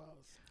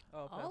pedophiles?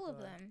 All of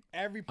them.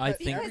 I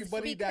think-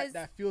 Everybody Because-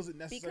 that feels it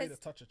necessary to because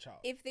touch a child.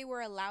 If they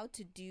were allowed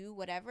to do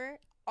whatever,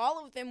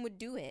 all of them would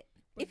do it.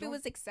 But If it don't-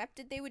 was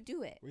accepted, they would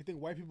do it. What do you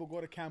think white people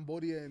go to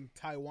Cambodia and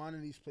Taiwan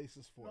and these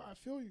places for? No, I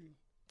feel you.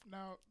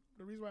 Now,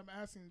 the reason why I'm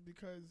asking is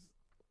because,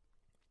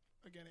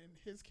 again, in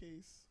his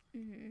case,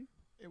 Mm-hmm.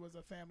 it was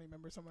a family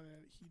member, someone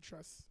that he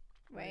trusts,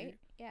 Right?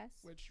 Yes.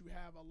 which you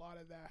have a lot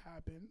of that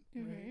happen,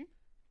 Mm-hmm. right?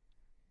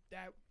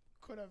 That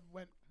could have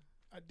went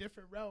a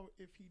different route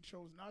if he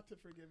chose not to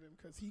forgive him,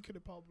 because he could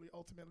have probably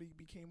ultimately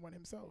became one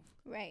himself.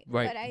 Right.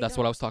 Right. But That's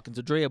what I was talking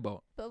to Dre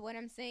about. But what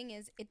I'm saying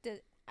is, it does.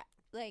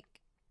 Like,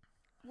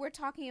 we're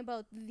talking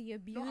about the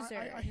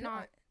abuser,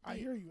 not. I the-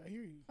 hear you. I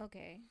hear you.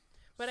 Okay.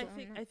 But So-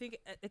 I think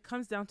it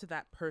comes down to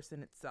that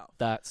person itself.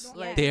 That's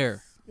Yes.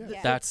 there. Yes.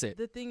 Yeah. That's it.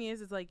 The thing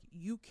is like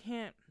you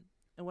can't,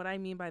 and what I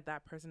mean by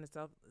that person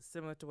itself is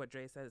similar to what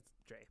Dre says.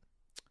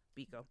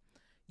 Biko,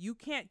 you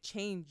can't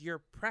change your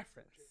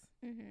preference.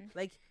 Mm-hmm.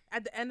 Like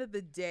at the end of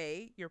the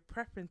day, your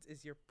preference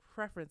is your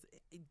preference.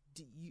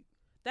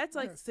 That's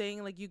like Yes.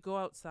 saying like you go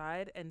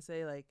outside and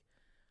say like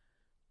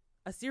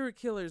a serial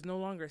killer is no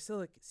longer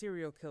a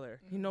serial killer.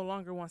 He no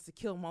longer wants to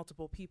kill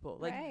multiple people.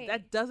 Like Right.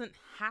 that doesn't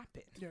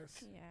happen.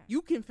 Yes. Yeah.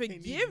 You can need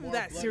forgive more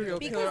that blood serial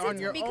than- killer on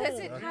your because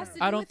own. it has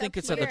to. I do don't with think a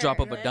it's at the peer, drop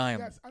of a right? dime.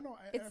 Yes, I know.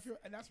 It's-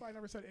 And that's why I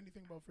never said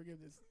anything about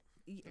forgiveness.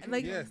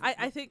 Like Yes.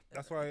 I think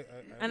That's why.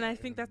 and I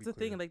think that's the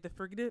thing. Like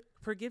the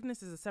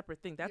forgiveness is a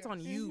separate thing. That's on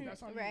Yes. you. Mhm.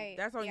 That's on you. Right.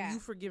 That's on yeah. you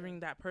forgiving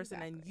that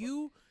person and Exactly.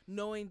 you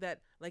knowing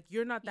that like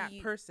you're not that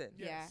You- person.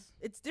 Yes. Yeah.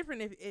 It's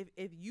different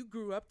if you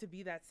grew up to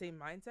be that same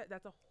mindset.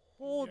 That's a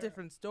whole Yeah.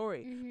 different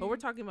story. But we're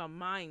Mhm. talking about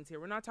minds here.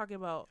 We're not talking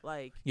about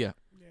like Yeah.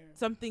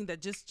 something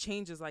that just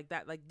changes like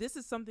that. Like this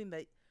is something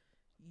that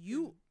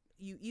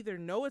you either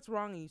know it's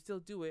wrong and you still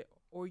do it,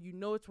 or you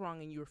know it's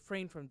wrong and you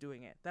refrain from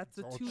doing it. That's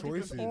the It's all two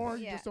choices. different. Or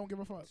you Yeah. just don't give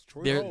a fuck.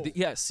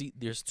 See,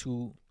 there's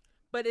two.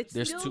 But it's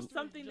There's still two-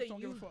 something Just that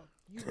don't give a fuck.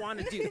 you want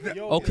to do.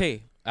 Yo,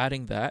 Okay,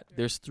 adding that,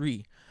 there's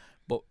three,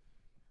 but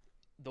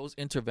those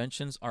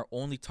interventions are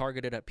only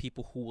targeted at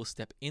people who will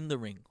step in the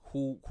ring,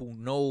 who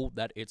know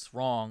that it's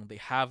wrong. They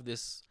have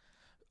this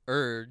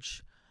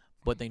urge,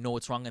 but they know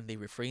it's wrong and they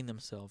refrain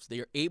themselves. They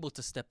are able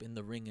to step in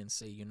the ring and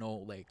say,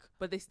 like,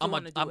 But they still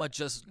want to do I'ma it.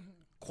 just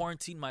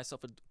quarantine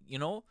myself. By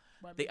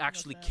They making a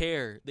actually family.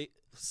 care. They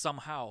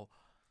somehow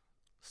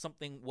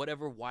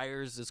whatever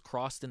wires is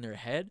crossed in their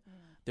head,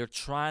 they're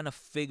trying to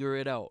figure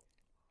it out.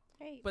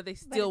 Right. But they But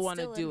still it's want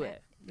to still a do me-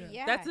 it. Yeah.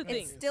 Yeah, That's the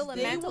it's thing. still a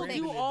They mental will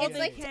thing. do all It's they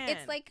like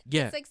can.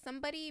 Yeah. it's like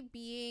somebody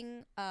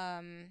being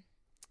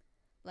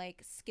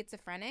like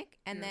schizophrenic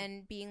and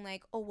then being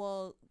like, oh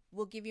well,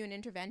 we'll give you an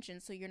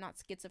intervention so you're not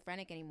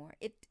schizophrenic anymore.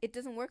 It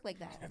doesn't work like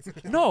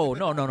that. No.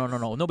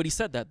 Nobody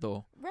said that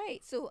though. Right.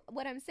 So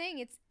what I'm saying,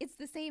 it's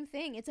the same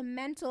thing. It's a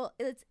mental.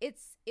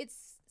 It's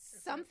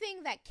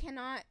something that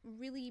cannot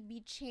really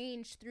be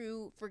changed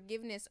through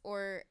forgiveness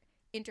or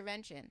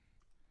intervention.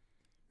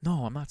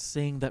 No, I'm not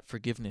saying that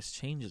forgiveness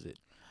changes it.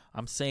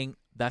 I'm saying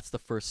that's the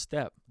first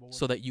step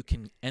so that you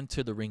can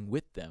enter the ring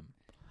with them.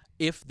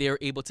 If they're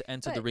able to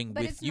enter the ring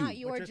but with it's you. not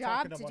your But job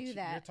talking to about do You're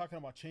that. talking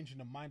about changing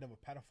the mind of a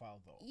pedophile,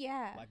 though.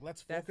 Yeah. Like,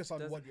 let's That focus on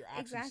what doesn't- you're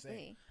actually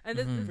saying. Exactly. And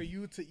Mhm. For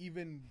you to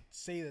even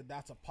say that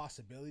that's a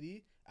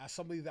possibility, as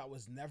somebody that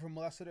was never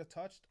molested or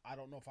touched, I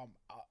don't know if I'm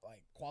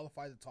like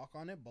qualified to talk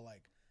on it, but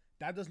like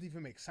that doesn't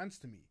even make sense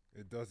to me.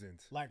 It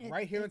doesn't. Like It-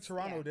 right here in it's-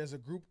 Toronto, yeah. there's a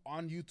group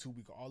on YouTube.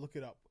 We can all look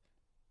it up.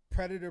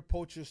 Predator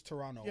Poachers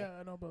Toronto. Yeah,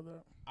 I know about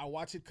that. I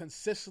watch it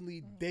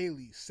consistently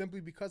daily, simply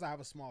because I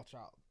have a small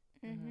child.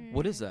 Mm-hmm.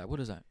 What is that?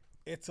 What is that?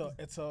 It's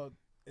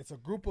a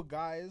group of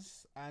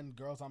guys and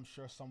girls, I'm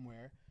sure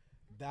somewhere,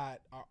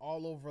 that are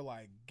all over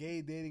like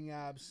gay dating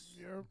apps,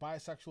 Yep.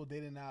 bisexual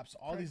dating apps,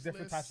 all these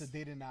different Craigslist. types of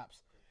dating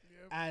apps,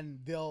 Yep.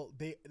 and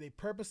they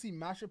purposely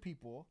match with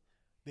people.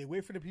 They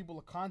wait for the people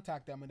to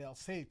contact them, and they'll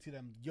say to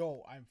them,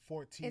 "Yo, I'm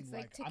 14. It's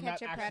like To I'm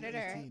Catch not a actually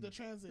Predator. 18." The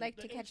transit. Like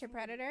the To Catch a age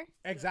Predator.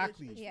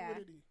 Exactly. age Yeah.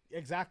 fluidity.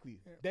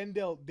 Exactly. Yeah. Then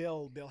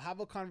they'll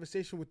have a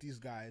conversation with these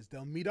guys.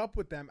 They'll meet up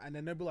with them, and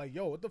then they'll be like,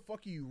 "Yo, what the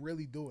fuck are you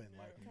really doing?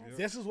 Like, Yep.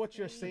 this is what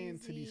you're saying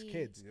to these Crazy.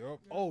 kids. Yep.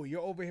 Oh,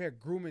 you're over here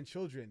grooming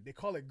children. They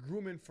call it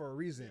grooming for a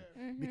reason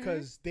Mhm.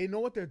 because they know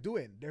what they're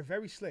doing. They're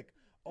very slick.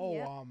 Oh,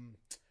 Yep.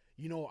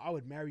 I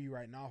would marry you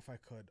right now if I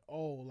could.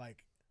 Oh,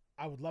 like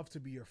I would love to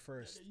be your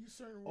first. They use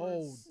certain Oh,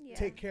 words. Yeah.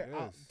 take care.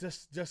 Yes.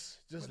 Just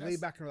But lay that's-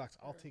 back and relax.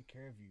 I'll take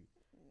care of you.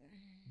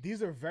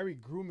 These are very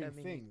grooming I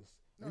mean, things.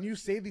 No, When you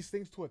it's- say these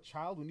things to a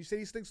child, when you say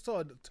these things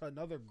to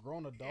another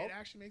grown adult, It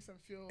actually makes them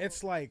feel.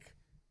 it's like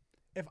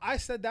if I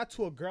said that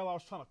to a girl I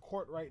was trying to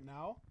court right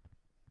now,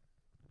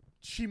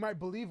 she might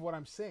believe what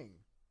I'm saying.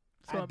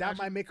 So And that imagine-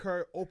 might make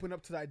her open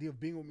up to the idea of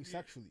being with me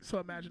sexually. So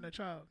imagine a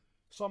child.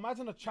 So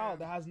imagine a child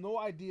that has no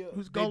idea.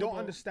 Who's They don't gullible.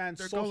 understand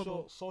They're social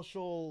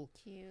gullible.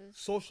 Cues.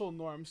 social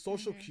norms,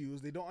 social Mm-hmm.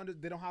 cues. They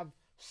don't have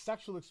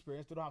sexual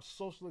experience. They don't have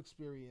social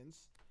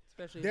experience.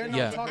 Especially if They're they not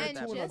Yeah. haven't talking heard And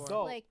to that an just before.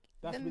 adult like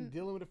that's them- been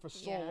dealing with it for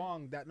so yeah.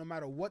 long that no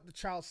matter what the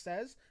child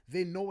says,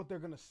 they know what they're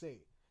gonna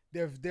say.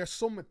 They're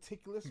so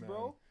meticulous,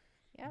 bro.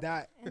 Yep.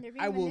 That And they're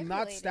being I will not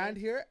manipulated. stand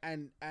here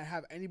and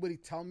have anybody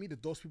tell me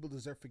that those people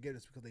deserve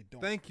forgiveness because they don't.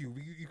 Thank you.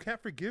 You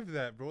can't forgive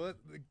that, bro.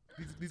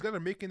 These guys are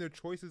making their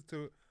choices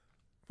to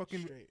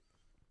fucking Straight.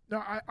 No,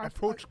 I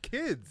approach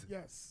kids.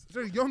 Yes. These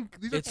are young.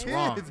 These It's are kids.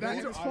 wrong. Man. That These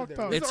is are, fucked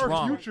up. these It's are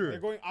wrong. our future. They're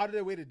going out of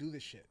their way to do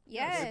this shit.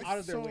 Yes. Like, out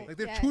of their So- way. Like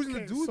they're Yes. choosing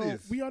Okay, to do so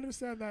this. we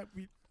understand that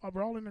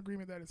we're all in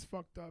agreement that it's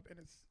fucked up and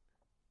it's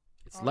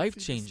It's obviously life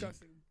changing.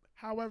 disgusting.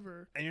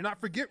 However, And you're not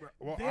forgiving.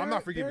 Well, they're, I'm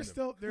not forgiving they're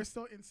them.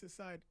 still in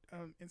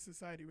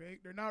society,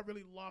 right? They're not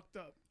really locked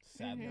up,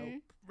 Sad Mhm.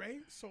 note.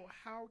 right? So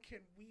how can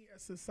we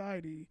as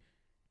society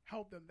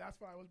help them? That's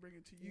why I was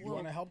bringing to you. You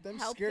want to help them?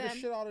 help Scare the them.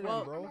 shit out of Well,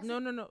 them, bro.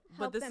 no. But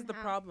Help this them is the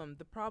how? problem.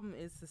 The problem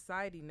is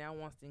society now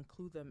wants to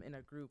include them in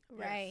a group.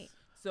 Right.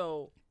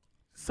 So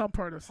Some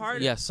part of part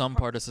society. Yeah, some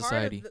part of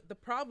society. the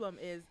problem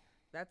is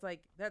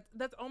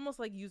that's almost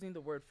like using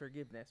the word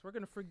forgiveness. We're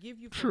gonna forgive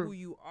you for True. who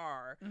you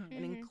are Mhm.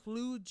 and Mhm.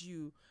 include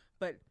you,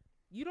 but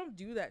you don't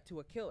do that to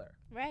a killer.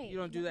 Right. You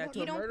don't do that to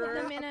You a don't put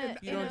murderer. them in a.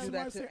 You don't in do a- that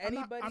that's to why I say- I'm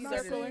not- anybody I'm not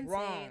that saying- is Say,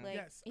 wrong. like,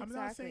 Yes, I'm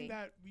not saying exactly.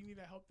 that we need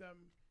to help them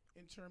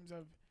in terms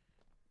of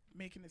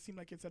making it seem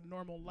like it's a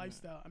normal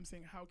lifestyle. I'm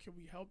saying how can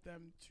we help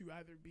them to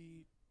either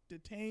be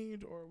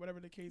detained or whatever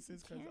the case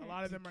is, because a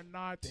lot of them are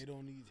not. They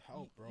don't need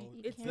help, bro.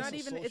 It's You not can't.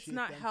 even. It's Disassociate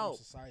not them from help.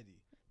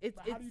 Society. It's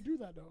But how do you do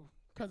that though?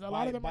 Because a By-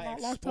 lot of them by are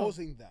not locked up.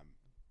 exposing them.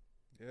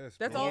 Yes,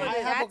 That's bro. all it I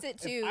is. have That's it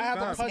if too. I have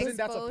a Facts. cousin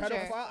that's a Exposure.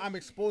 pedophile. I'm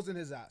exposing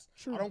his ass.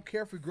 True. I don't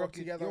care if we grew up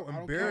Fucking- together. yo, I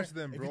don't embarrass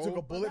care them, if bro. you took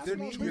a But bullet That's through what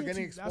me, I'm you're bringing getting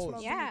to you. That's what I'm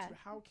exposed. bringing Yeah. to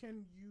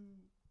you.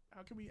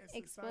 How can we as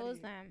Expose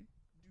society them.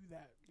 do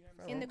that? You know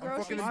what I'm In the saying? I'm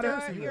grocery fucking store,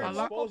 embarrassing you're a them.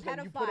 local Expose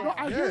them. You put pedophile. No,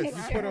 I hear Yes, you.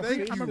 you I- put a I'm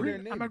thank you.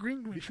 agreeing. I'm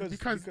agreeing with you Because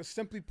because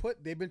simply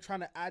put, they've been trying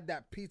to add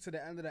that P to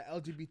the end of the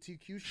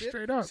LGBTQ shit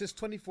Straight up. since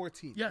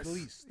 2014 yes, at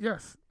least.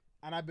 yes,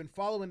 And I've been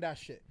following that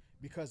shit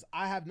because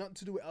I have nothing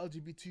to do with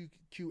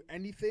LGBTQ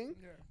anything.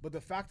 Yeah. But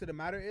the fact of the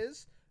matter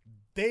is,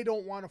 they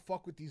don't want to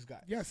fuck with these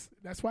guys. Yes,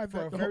 that's why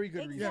for a the very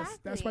whole, good reason. Yes,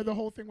 that's why the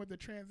whole thing with the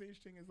trans age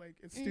thing is like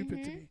it's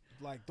stupid to me.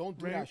 Like, don't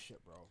do Right. that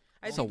shit, bro.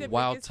 It's a think the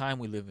wild biggest- time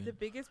we live in. The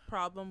biggest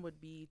problem would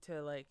be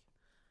to like.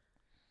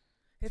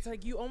 It's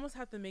like you almost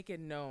have to make it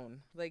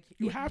known. Like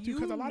You if have to,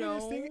 because a lot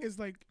of this thing know- is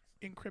like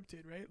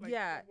encrypted, right? Like,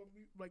 Yeah.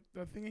 like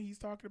the thing that he's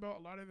talking about,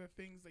 a lot of the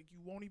things like you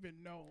won't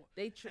even know.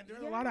 they And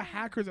there's a lot of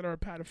hackers that are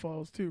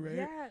pedophiles too, right?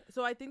 Yeah.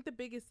 So I think the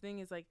biggest thing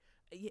is like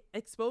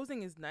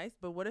exposing is nice,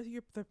 but what if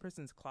the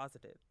person's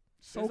closeted?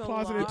 So There's a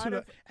closeted lot to the,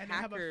 of and they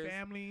have a hackers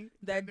family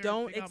That and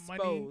don't they got money.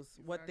 expose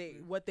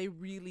Exactly. what they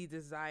really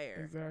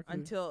desire Exactly.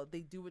 until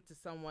they do it to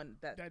someone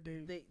that That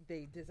they-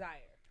 they desire.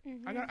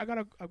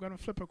 I'm gonna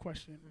flip a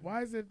question.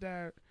 Why is it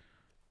that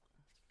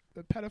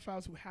the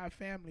pedophiles who have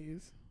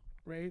families,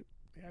 right?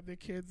 They have their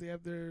kids, they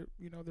have their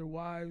their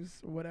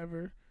wives or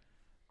whatever.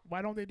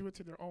 Why don't they do it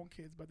to their own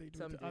kids, but they do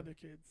Some it to do. other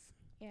kids?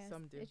 Yes,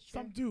 Some do. it's true.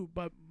 Some do,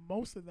 but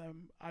most of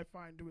them I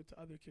find do it to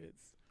other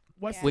kids.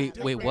 What's Yeah, the Wait,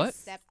 difference? what?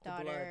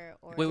 Stepdaughter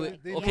or Wait, like,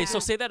 wait. Okay, so yeah.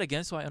 say that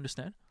again so I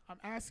understand. I'm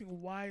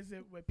asking why is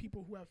it with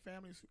people who have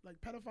families, like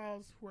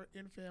pedophiles who are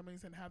in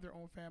families and have their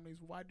own families,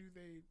 why do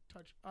they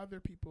touch other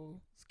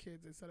people's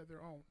kids instead of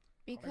their own?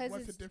 Like, because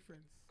what's the it's,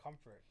 difference?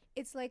 Comfort.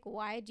 it's like,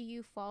 why do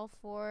you fall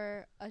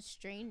for a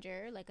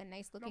stranger, like a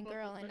nice looking but-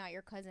 girl, but- and not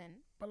your cousin?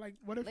 But like,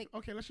 what if? Like-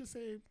 Okay, let's just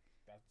say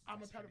I'm a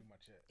That's pretty pedophile.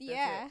 much it.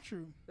 Yeah,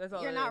 True. That's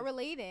all. you're it not is.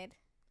 related.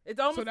 It's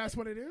almost. So that's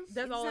what it is.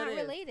 that's It's all not it is.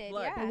 related,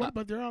 Blood. yeah.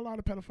 But there are a lot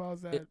of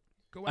pedophiles that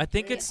go. I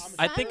think after- it's I'm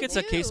I sure think it's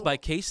a do. case by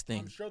case I'm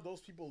thing. sure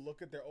those people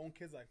look at their own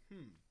kids like,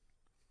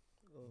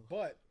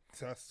 but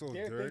That's so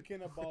they're dirty.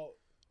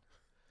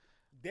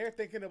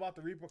 thinking about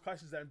the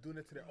repercussions that I'm doing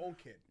it to their own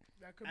kid.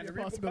 that could And be the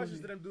a possibility.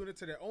 repercussions that I'm doing it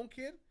to their own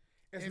kid,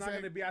 it's It's not like-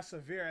 going to be as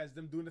severe as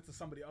them doing it to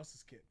somebody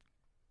else's kid.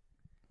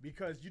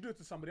 Because you do it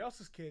to somebody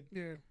else's kid,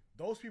 Yeah.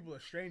 those people are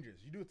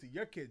strangers. You do it to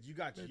your kids. You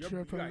got They're your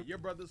tripping.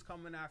 brothers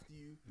coming after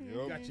you. Yep.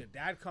 You got your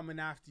dad coming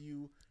after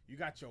you. You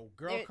got your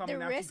girl The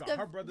coming after you. You got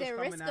her brothers the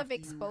coming risk after of you.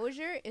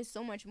 exposure is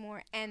so much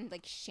more, and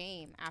like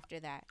shame after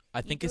that. I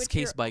You think do it's it to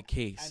your- case by And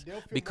case they'll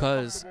feel more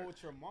because comfortable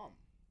with your mom.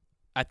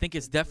 I think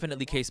it's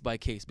definitely case by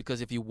case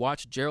because if you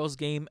watch Gerald's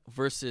Game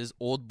versus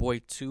Old Boy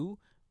 2,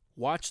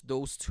 watch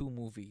those two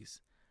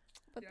movies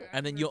But the,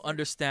 and then you'll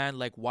understand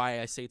like why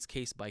I say it's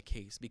case by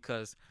case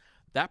because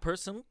that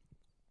person,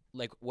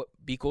 like what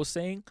Biko's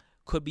saying,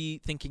 could be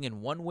thinking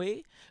in one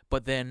way,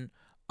 but then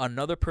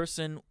another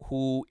person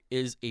who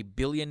is a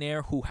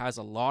billionaire who has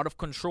a lot of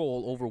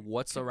control over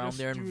what's Can around just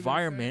their do their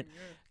environment thing,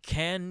 yeah.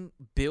 can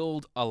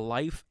build a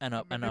life and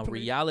a Manipulate.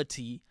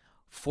 reality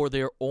for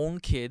their own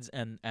kids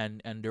and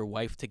their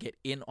wife to get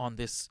in on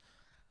this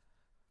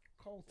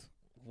Cult.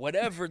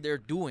 whatever they're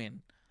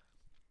doing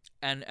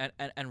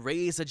and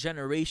raise a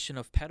generation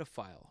of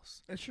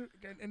pedophiles. It's true.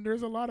 And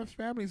there's a lot of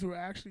families who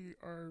actually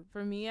are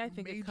For me, I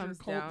think it major comes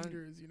cult down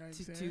leaders. You know what I'm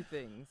to saying? two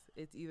things.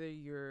 It's either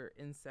you're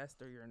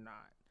incest or you're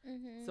not.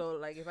 Mhm. So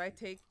like if I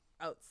take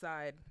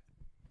outside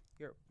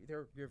your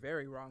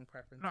very wrong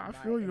preference No, in I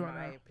my, feel you in on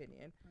my that.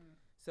 opinion.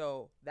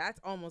 So that's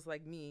almost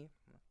like me.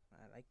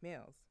 I like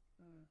males.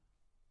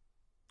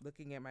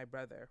 Looking at my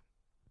brother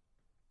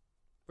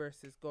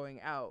versus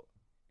going out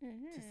to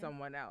Mhm.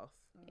 someone else.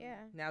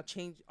 Yeah. Now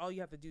change all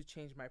you have to do is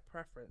change my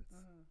preference.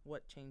 Mhm.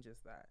 What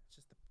changes that? It's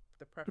just the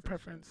The preference.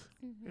 preference.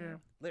 Mhm. Yeah.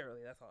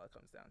 Literally, that's all it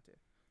comes down to.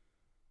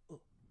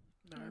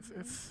 No,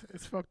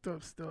 it's fucked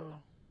up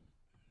still.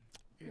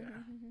 Yeah.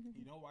 Mm-hmm.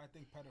 You know why I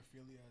think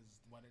pedophilia is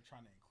why they're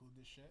trying to include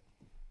this shit?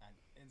 And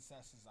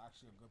incest is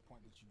actually a good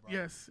point that you brought up.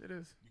 Yes, it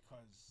is.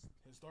 Because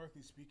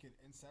historically speaking,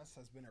 incest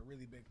has been a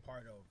really big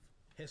part of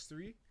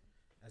history,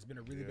 has been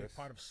a really big Yes.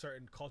 part of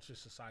certain culture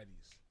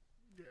societies.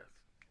 Yes.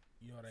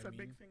 You know what It's I a mean?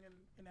 big thing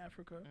in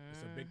Africa.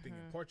 It's a big thing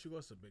in Portugal,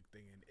 it's a big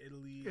thing in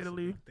Italy,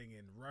 Italy. it's a big thing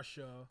in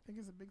Russia. I think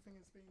it's a big thing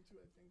in Spain too.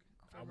 I think.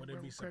 if I remember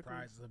wouldn't be correctly.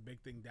 surprised. It's a big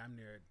thing damn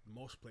near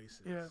most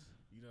places. Yeah.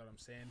 You know what I'm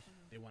saying?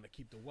 They want to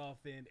keep the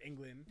wealth in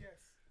England.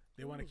 Yes.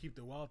 They want to Ooh. keep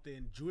the wealth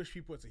in. Jewish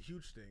people, it's a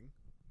huge thing.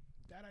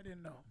 That I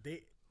didn't know.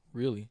 They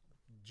Really?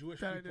 Jewish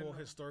That I didn't people, know.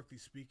 historically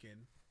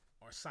speaking,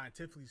 or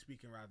scientifically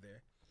speaking,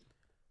 rather,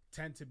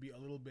 tend to be a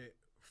little bit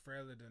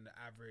frailer than the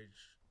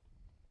average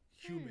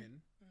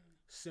human,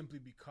 simply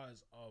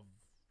because of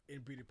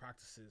inbreeding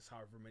practices,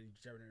 however many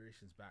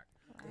generations back.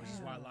 Which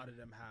is why a lot of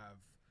them have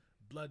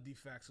blood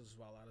defects, which is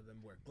why a lot of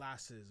them wear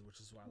glasses, which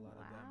is why a lot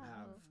of them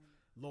have Wow.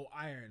 low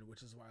iron,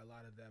 which is why a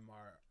lot of them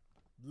are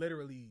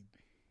literally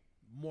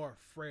more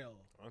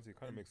frail Honestly, it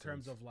kind of in makes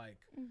terms sense. of like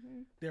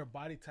Mhm. their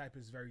body type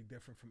is very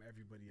different from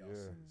everybody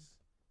else's.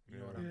 You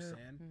know what I'm Yeah.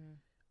 saying?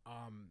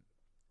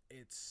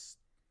 It's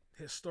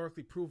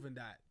historically proven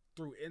that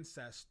through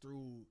incest,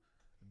 through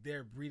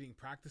their breeding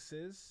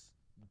practices,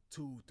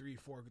 2, 3,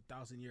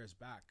 4,000 years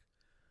back,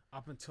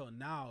 up until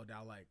now,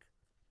 that like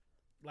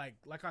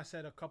I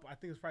said I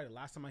think it's probably the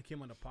last time I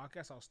came on the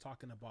podcast, I was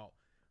talking about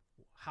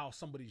how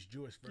somebody's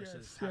Jewish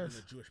versus Yes, having yes.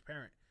 a Jewish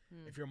parent.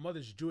 If your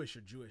mother's Jewish,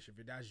 you're Jewish. If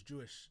your dad's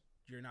Jewish,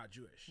 you're not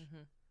Jewish.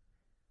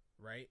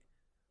 Right?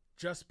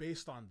 Just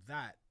based on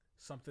that,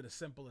 something as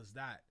simple as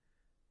that,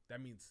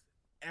 that means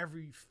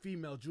every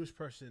female Jewish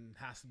person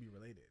has to be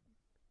related.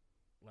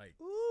 Like,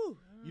 Ooh.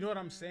 you know what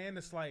I'm saying?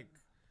 It's like,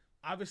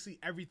 obviously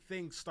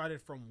everything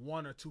started from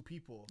one or two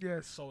people.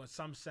 Yes. So in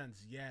some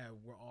sense, yeah,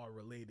 we're all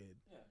related.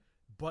 Yeah.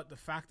 But the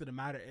fact of the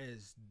matter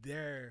is,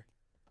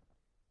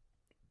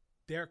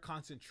 their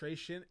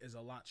concentration is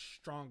a lot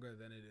stronger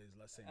than it is,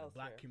 let's say, in the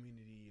black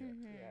community.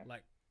 Mm-hmm.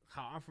 Like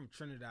how I'm from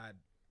Trinidad,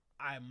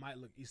 I might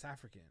look East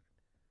African.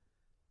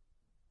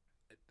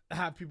 I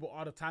have people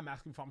all the time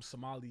asking if I'm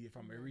Somali, if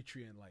I'm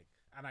Eritrean, like,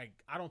 and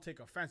I don't take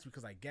offense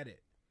because I get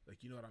it.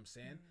 Like, you know what I'm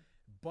saying?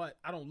 But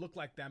I don't look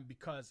like them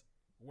because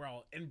we're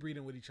all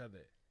inbreeding with each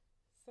other.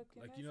 So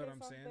like, you know what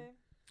I'm saying?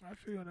 I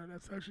feel that.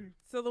 That's actually.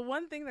 So the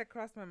one thing that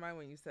crossed my mind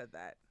when you said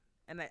that,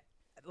 and I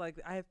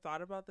had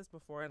thought about this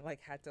before and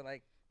like had to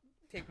like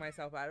take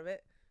myself out of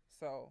it.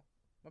 So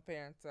my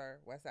parents are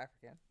West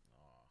African,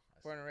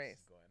 born and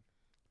raised.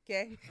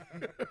 Okay.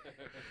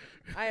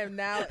 I am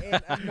now in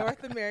a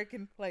North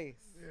American place.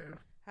 Yeah.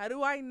 How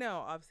do I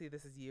know? Obviously,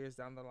 this is years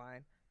down the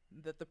line,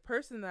 that the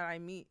person that I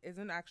meet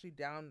isn't actually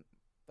down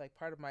like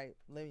part of my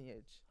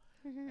lineage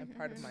and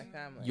part of my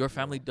family. Your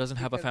family doesn't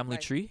have a Because, family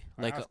like, tree?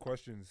 Like ask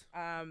questions.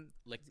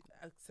 Like,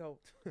 So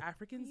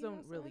Africans You know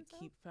don't really so-and-so?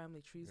 keep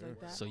family trees like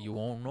that. so you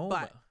won't know.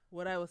 But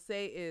what I will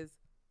say is,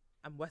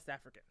 I'm West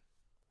African,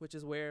 which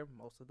is where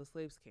most of the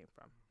slaves came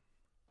from.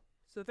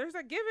 So there's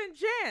a given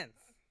chance.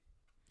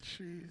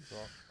 Jeez. So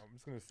I'm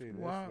just gonna say this,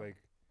 Wow. like,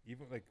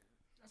 even like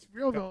That's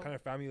real though. kind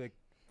of family, like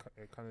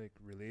kind of like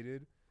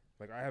related.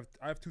 Like I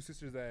have two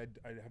sisters that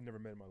I have never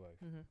met in my life.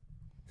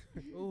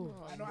 Mm-hmm. Ooh,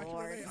 I know. I can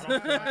Lord.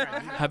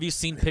 relate. have you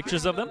seen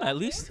pictures of them at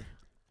least?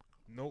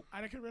 Nope.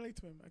 I can relate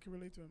to him. I can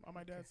relate to him on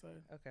my dad's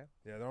side. Okay.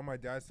 Yeah, they're on my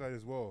dad's side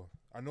as well.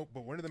 I know,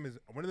 but one of them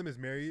is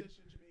married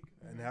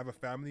and have a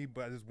family,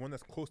 but there's one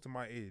that's close to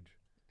my age.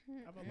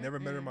 Never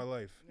met her in my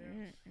life.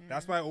 Yeah.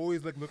 That's why I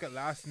always look at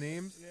last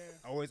names. Yeah.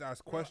 I always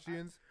ask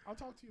questions. I'll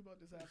talk to you about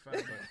this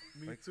after.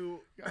 Me Like- too.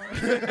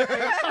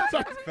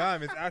 Yeah.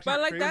 Fam, it's actually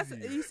But like crazy.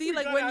 that's, you see,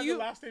 like when you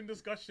last name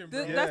discussion,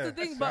 bro. that's the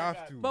thing. But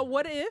have to.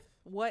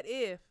 what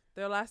if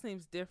their last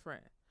name's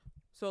different?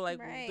 So like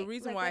the Right.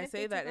 reason Like, why what I if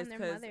say they that took is on their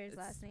because mother's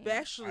last name?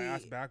 especially I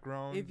ask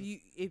background.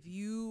 if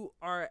you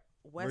are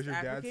Where's West your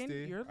dad African,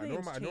 stay? your I know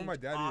names my- I know my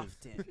change dad is.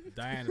 often.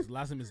 Diane, his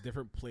last name is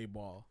different. Play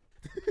ball.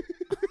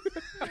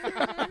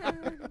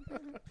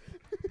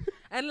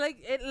 And like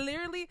it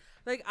literally,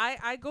 like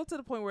I go to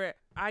the point where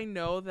I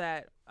know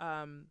that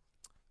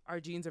our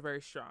genes are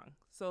very strong.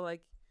 So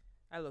like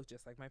I look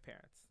just like my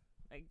parents.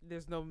 Like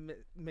there's no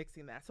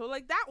mixing that. So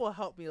like that will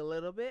help me a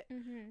little bit.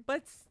 Mm-hmm.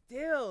 But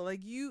still,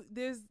 like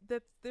there's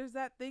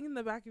that thing in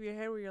the back of your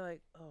head where you're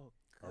like, oh,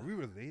 Are we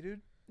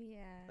related? Yeah.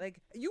 like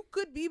you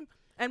could be.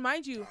 And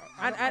mind you,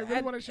 I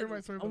really want to share my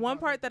story. about one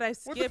that. part that I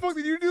What the skipped. fuck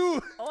did you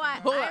do? Oh,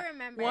 Hold on. I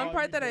remember. One Oh,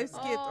 part you that I did.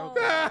 skipped. Oh,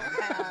 Okay.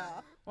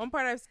 One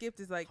part I've skipped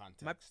is like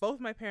Context. both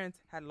my parents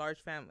had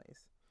large families.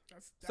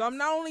 That's- So I'm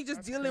not only just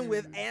that's dealing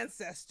with crazy.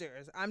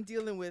 ancestors, I'm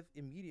dealing with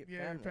immediate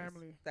Yeah, families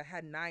family. that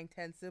had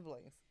 9-10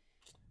 siblings.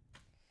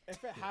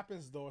 If it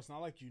happens though, it's not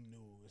like you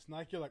knew. It's not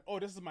like you're like, oh,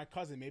 this is my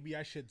cousin. Maybe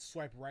I should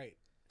swipe right.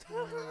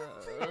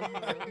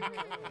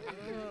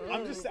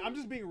 I'm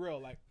just being real.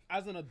 Like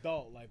as an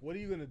adult, like what are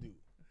you gonna do?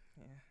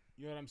 Yeah.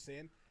 You know what I'm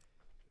saying?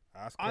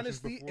 Ask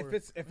questions Honestly, before.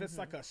 if it's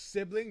like a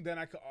sibling, then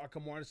I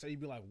could more say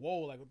you'd be like, whoa,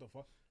 like what the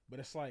fuck? But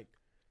it's like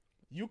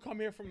you come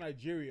here from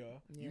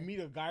Nigeria, you Yeah. meet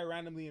a guy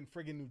randomly in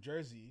friggin' New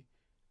Jersey.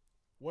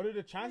 What are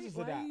the chances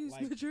Why of that? do you use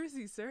Like, New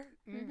Jersey, sir?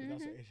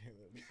 that's what AJ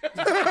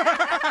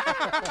lives.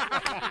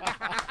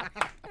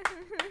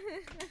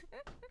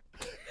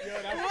 Yo,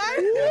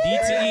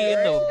 that's DTE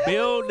in the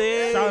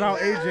building. Shout out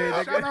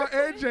AJ. Shout out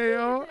AJ,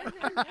 yo.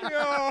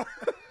 Yo.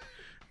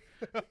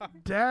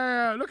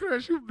 Damn, look at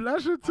her. She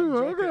blushing too.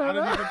 I'm Look joking. at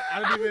her.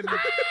 I didn't even.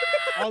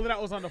 All of that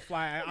was on the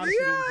fly. I honestly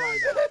didn't plan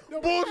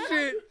that.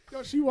 Bullshit.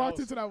 Yo, she walked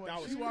was- into that one.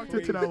 that was She walked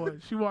crazy. into that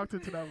one. She walked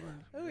into that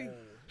one. Ooh.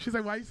 She's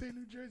like, why you say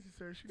New Jersey,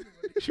 sir?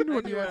 She knew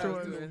what the answer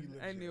was.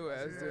 I knew what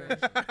I was Yeah. doing.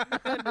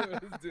 I knew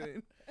what I was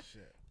doing.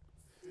 Shit.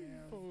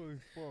 Damn. Holy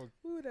fuck.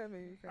 Ooh, that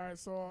made me All cry. right,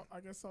 so I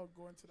guess I'll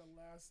go into the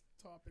last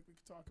topic. We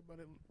can talk about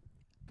it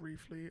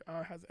briefly.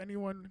 Has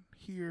anyone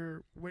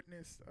here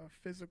witnessed a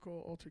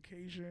physical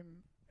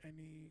altercation?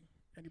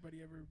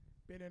 Anybody ever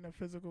been in a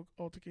physical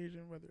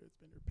altercation, whether it's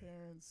been your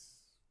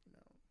parents,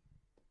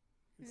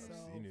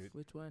 yourself, Seen it.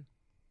 Which one?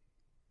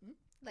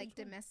 Like Which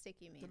one? domestic,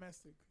 you mean?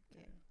 domestic?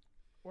 Okay. Yeah.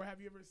 Or have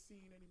you ever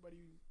seen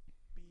anybody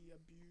be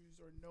abused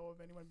or know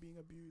of anyone being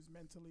abused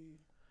mentally,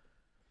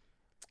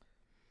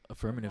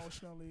 Affirmative.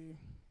 emotionally?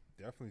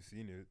 Definitely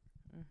seen it.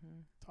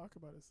 Mm-hmm. Talk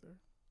about it, sir.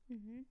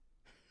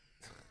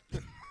 Mm-hmm.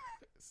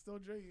 Still,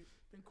 Jay, you've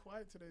been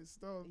quiet today.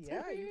 Still,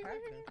 Yeah, you have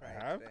been I crying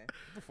have? today.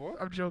 What the fuck?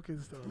 I'm joking.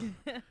 Still,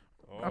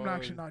 I'm Oh,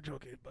 actually not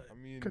joking, but I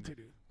mean,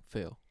 continue.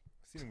 Fail.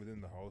 I've seen it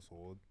within the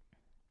household.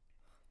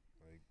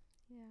 Like,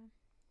 Yeah.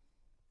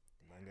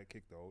 the man got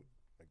kicked out.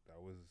 Like,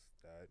 that was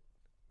that.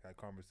 Had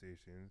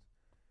conversations.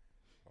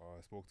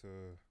 I spoke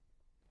to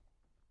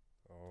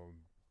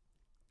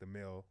the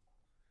male.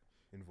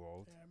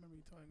 involved. Yeah, I remember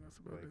you telling us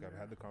about Like it. I've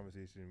had the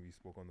conversation. We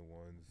spoke on the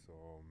ones.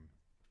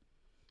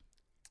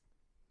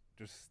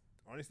 Just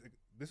honestly,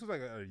 this was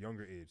like at a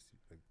younger age.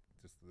 Like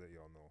just to let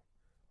y'all know.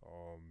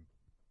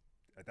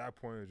 At that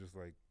point, it was just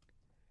like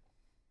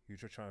he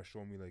was just trying to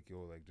show me like,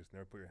 yo, like just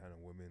never put your hand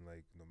on women.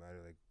 Like no matter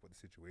like what the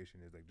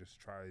situation is, like just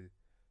try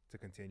to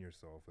contain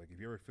yourself. Like if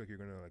you ever feel like you're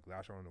gonna like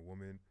lash out on a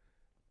woman,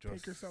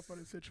 just Take yourself out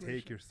of the situation.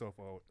 Take yourself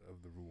out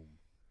of the room.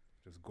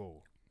 Just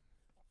go.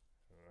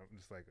 I'm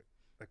just like,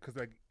 cause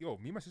like, yo,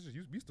 me and my sisters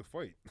used to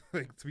fight.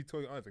 Like to be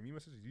totally honest, like me and my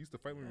sisters used to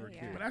fight when we were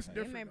kids. But that's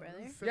You're different. my though.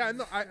 brother. That's Yeah,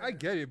 different. no, I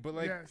get it, but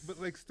like, Yes. but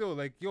like, still,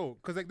 like, yo,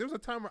 cause like there was a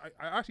time where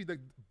I actually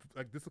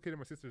like dislocated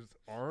my sister's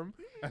arm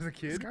as a These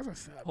kid. guys are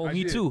savage. Oh, I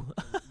me did. too.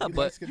 You But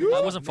guys can do I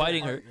that. wasn't No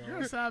fighting heart, her. yo. You're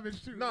a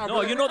savage too. Nah, No,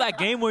 bro. you know that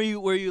game where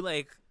you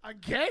like A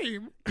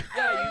game?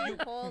 yeah you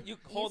Hold- you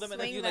hold them and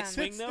then swing you like them.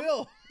 swing Sit them. still.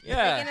 Like in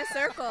Yeah, a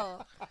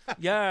circle.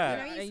 yeah, You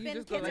know, you And you spin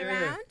just go kids like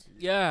this. around.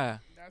 yeah,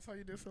 That's how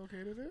you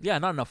dislocated it? yeah.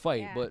 Not in a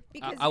fight, Yeah, but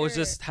because I was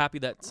you're just happy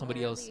that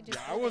somebody else. literally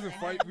just Yeah, I wasn't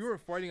holding fighting. We hands.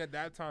 weren't fighting at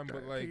that time,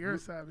 but like, You're a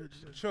savage.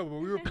 chill. But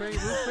we were playing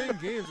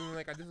games, and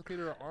like I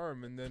dislocated her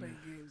arm, and then Playing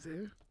games,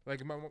 eh?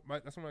 like my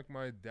that's when like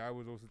my dad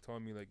was also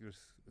telling me like just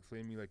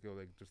explaining me like yo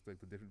like just like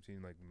the difference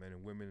between like men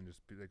and women and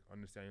just be like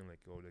understanding like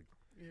yo like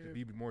Yeah. to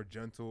be more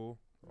gentle.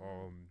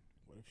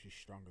 What if she's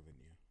stronger than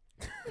you?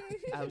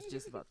 I was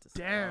just about to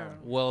say.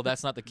 Damn. Well,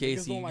 that's not the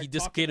case. Niggas don't He like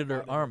dislocated talking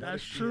her about it, arm. but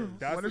That's it true. is.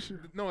 That's What if she-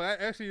 no,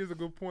 that actually is a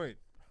good point.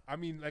 I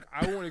mean, like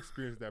I won't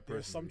experience that There's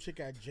person. some chick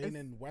at Jane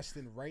and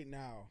Weston right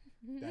now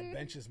that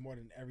benches more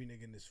than every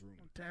nigga in this room.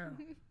 Damn.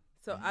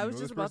 So You I was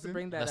know just this about to person?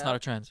 bring that That's up. not a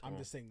trans. I'm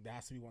just saying there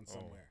has to be one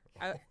somewhere.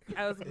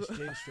 I was It's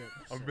Jane Strip.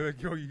 I'm so- be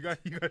like, yo, you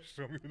got to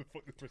show me who the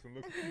fuck this person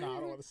looks like. Nah, I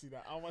don't want to see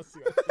that. I want to see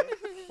that.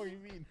 What do you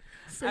mean?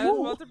 I was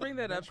about to bring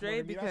that up, Bench more Dre,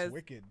 than me? That's because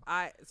wicked.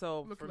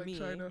 for like me,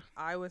 China.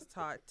 I was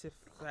taught to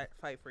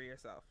fight for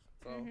yourself.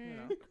 So you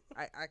know,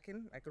 I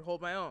can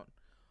hold my own.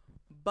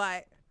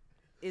 But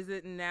is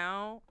it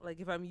now like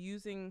if I'm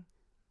using?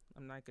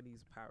 I'm not gonna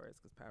use powers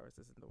because powers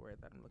isn't the word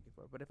that I'm looking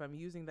for. But if I'm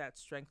using that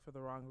strength for the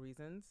wrong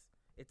reasons,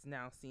 it's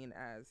now seen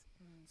as.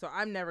 So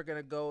I'm never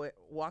gonna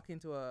walk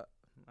into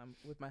I'm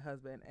with my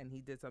husband and he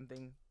did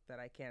something that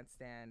I can't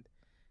stand,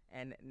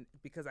 and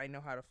because I know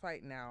how to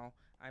fight now,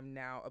 I'm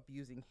now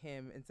abusing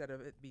him instead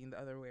of it being the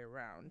other way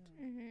around.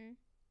 Mm-hmm.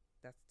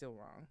 That's still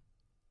wrong.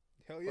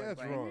 Hell yeah, it's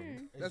like- wrong.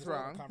 It's That's just like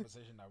wrong. a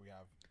conversation that we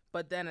have.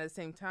 But then at the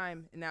same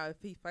time, now if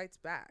he fights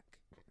back,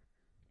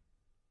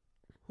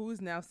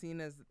 who's now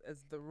seen as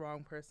the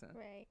wrong person?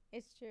 Right.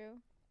 It's true.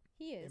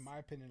 He is. In my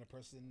opinion, a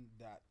person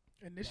that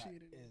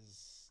Initiated.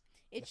 is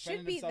It defending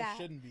should be himself that.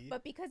 shouldn't be.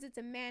 But because it's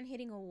a man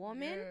hitting a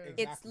woman, Yeah. it's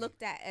Exactly.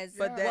 looked at as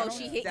But well. then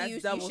She hit that's you.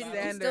 You, double shouldn't,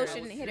 you still standard,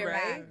 shouldn't hit her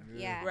right? back.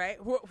 Yeah. Right?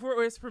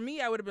 Whereas for me,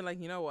 I would have been like,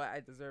 you know what, I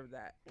deserve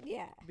that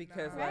Yeah.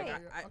 because Nah. like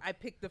Right. I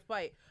picked the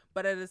fight.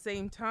 But at the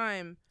same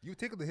time, You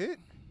take the hit?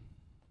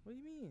 what do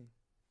you mean?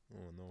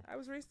 Oh no. I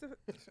was raised to.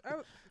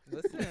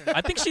 Listen.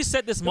 I think she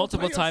said this Don't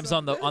multiple play times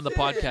on the yourself.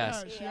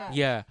 podcast. Yeah.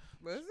 Yeah.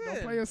 Listen.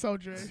 Don't play yourself,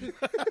 Jay.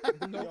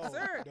 No, Yo,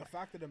 sir. the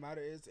fact of the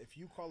matter is, if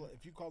you call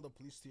the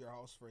police to your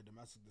house for a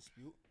domestic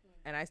dispute,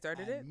 And I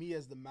started and it. me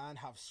as the man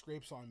have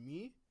scrapes on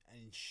me,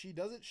 and she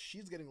does it,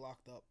 she's getting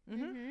locked up.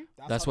 Mm-hmm.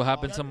 That's how what the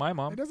happened law's- to my It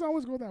mom. doesn't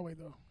always go that way,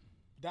 though.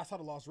 That's how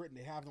the law's written.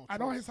 They have no choice. I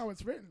know it's how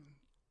it's written,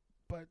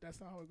 but that's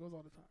not how it goes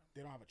all the time.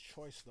 They don't have a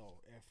choice though.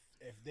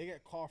 If they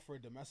get called for a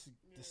domestic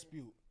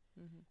dispute,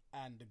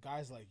 Mm-hmm. and the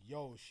guy's like,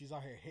 "Yo, she's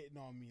out here hitting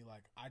on me.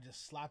 Like I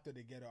just slapped her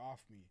to get her off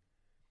me."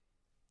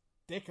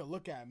 They could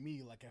look at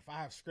me like if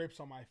I have scrapes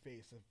on my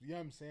face. If you know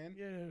what I'm saying,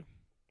 Yeah.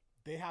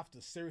 they have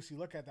to seriously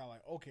look at that.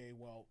 Like, okay,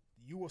 well,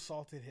 you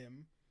assaulted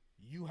him.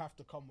 You have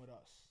to come with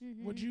us.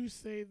 Mm-hmm. Would you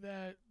say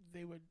that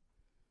they would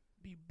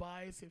be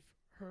biased if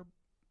her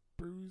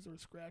bruise or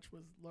scratch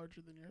was larger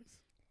than yours?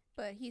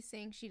 But he's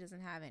saying she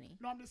doesn't have any.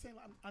 No, I'm just saying.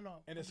 I know.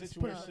 In a I'm just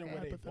putting it situation out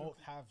where they hypothetical. both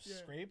have Yeah.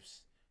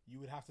 scrapes, you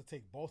would have to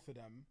take both of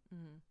them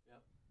Mm-hmm.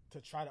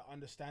 to try to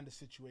understand the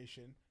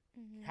situation.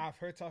 Mm-hmm. Have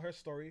her tell her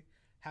story.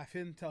 Have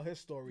him tell his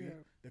story. Yeah.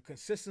 The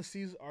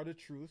consistencies are the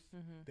truth.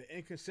 Mm-hmm. The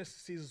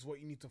inconsistencies is what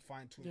you need to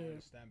fine tune and Yeah.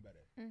 understand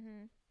better.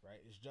 Mm-hmm. Right?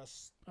 It's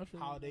just I feel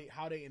how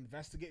you. they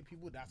investigate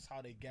people. That's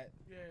how they get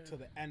Yeah. to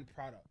the end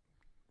product.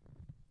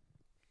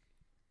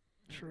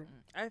 True.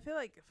 I feel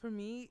like for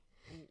me,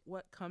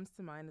 what comes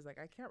to mind is like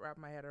I can't wrap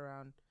my head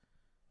around,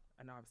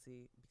 and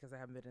obviously because I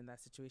haven't been in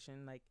that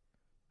situation, like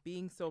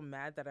being so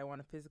mad that I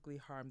want to physically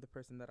harm the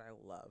person that I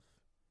love.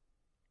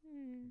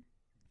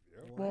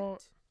 Well,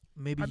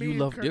 Maybe I you mean,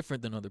 love Kurt-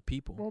 different than other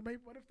people. Well, maybe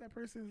what if that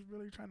person is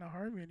really trying to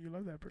harm you and you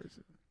love that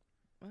person?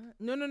 What?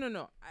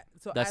 No.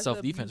 So That's as the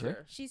self-defense, right?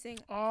 abuser, She's saying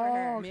for Oh,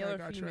 her. okay, male I or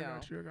got you. female.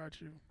 I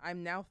got you.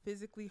 I'm now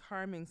physically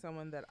harming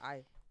someone that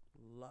I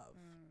love.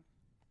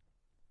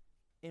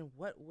 In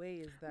what way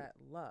is that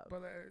love?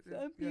 But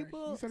Some yeah,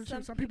 people, you said it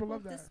too. Some people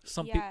love that.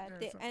 Some yeah, peop-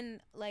 they, Yeah, some- and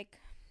like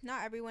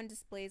not everyone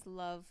displays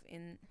love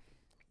in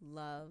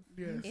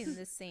Yes.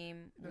 the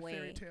same The way.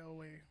 fairy tale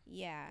way.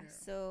 Yeah. Yeah.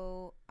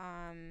 So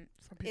Some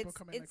people it's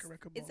come in like a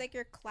wrecking it's ball. like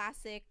your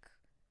classic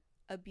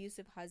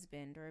abusive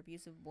husband or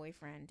abusive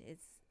boyfriend.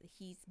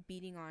 He's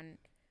beating on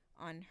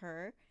on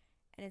her.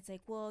 And it's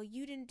like, well,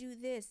 you didn't do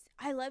this.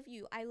 I love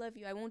you. I love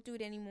you. I won't do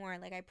it anymore.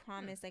 Like, I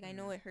promise. Like, I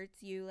know it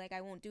hurts you. Like,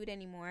 I won't do it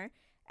anymore.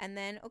 And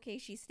then, okay,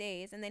 she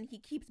stays. And then he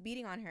keeps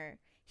beating on her.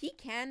 He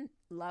can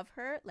love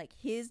her. Like,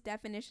 his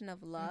definition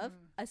of love,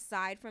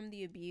 aside from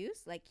the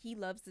abuse, like, he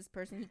loves this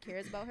person. He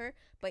cares about her.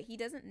 But he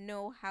doesn't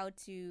know how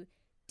to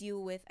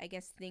deal with, I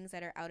guess, things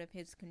that are out of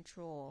his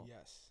control.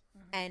 Yes.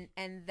 And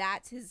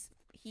that's his...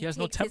 He has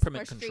no takes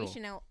temperament his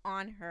frustration out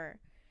on her.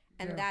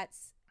 And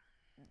that's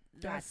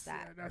that.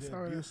 That's the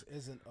how abuse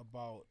isn't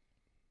about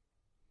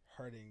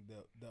hurting.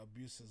 The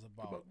abuse is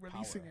about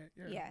releasing power.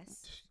 it. Yeah.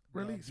 Yes.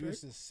 Release. The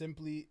abuse is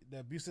simply, the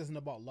abuse isn't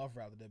about love.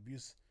 Rather, the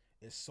abuse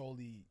is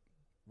solely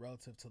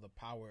relative to the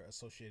power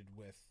associated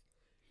with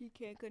He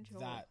can't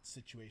control that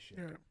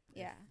situation.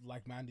 Yeah.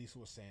 Like Mandy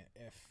was saying,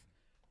 if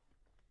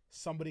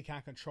somebody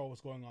can't control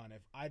what's going on,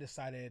 if I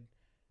decided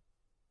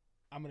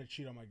I'm gonna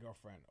cheat on my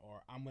girlfriend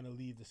or I'm gonna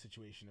leave the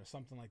situation or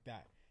something like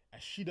that,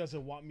 and she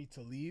doesn't want me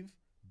to leave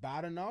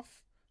bad enough,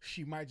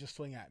 she might just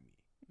swing at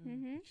me.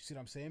 Mm-hmm. You see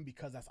what I'm saying?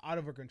 Because that's out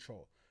of her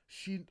control.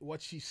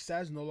 What she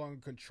says no longer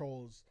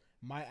controls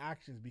my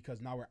actions because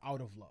now we're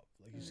out of love.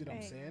 Like, you see what I'm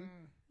Right. saying?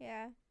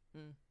 Yeah.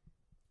 Mm.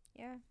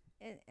 Yeah.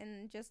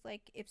 And just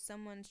like if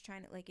someone's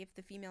trying to, like, if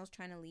the female's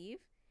trying to leave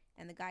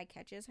and the guy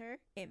catches her,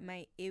 she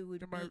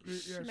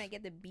yes. might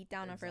get the beat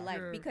down of her Exactly.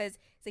 life Yeah. because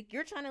it's like,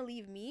 you're trying to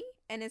leave me.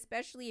 And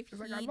especially if It's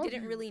like, I he love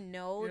didn't you. really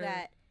know Yeah.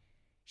 that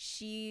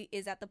she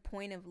is at the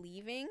point of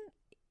leaving,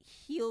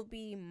 he'll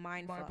be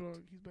mind Mind fucked.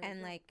 blown. He's like, And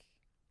yo, like,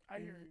 I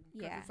hear you.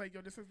 'Cause yeah. It's like,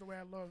 yo, this is the way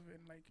I love,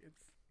 and like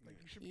it's like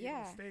you should be able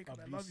Yeah. to stay because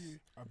I love you.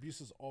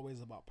 Abuse is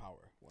always about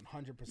power.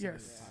 100% of the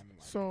Yes. time. In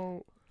my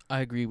So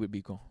I agree with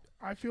Biko.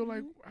 I feel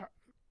Mm-hmm.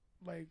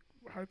 like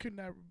how can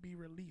that be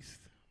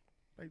released?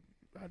 Like,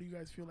 how do you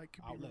guys feel like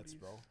it could be outlets, released?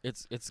 bro.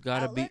 It's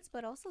gotta be. outlets,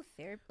 but also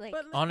therapy. Like,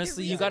 But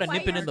Honestly, the you reason gotta why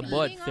nip it in you're the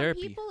bud. beating on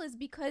Therapy. people is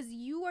because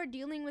you are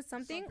dealing with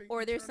something, Something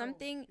or there's internal.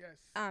 something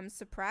Yes.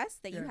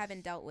 suppressed that you Yes.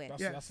 haven't dealt with,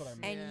 That's what I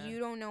mean. and Yeah. you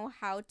don't know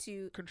how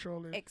to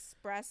Control it.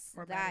 express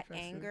Or that manifest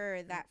it. anger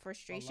or that A lot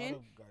frustration.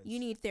 of guys- You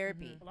need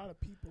therapy. A lot of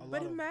people. A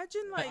But lot of-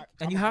 imagine, like,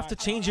 And you have to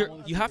change your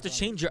I you have to don't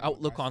change your understand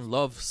outlook guys on do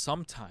love that.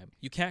 sometime.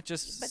 You can't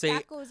just But say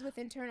that goes with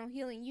internal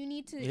healing. You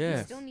need to. Yeah.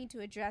 You still need to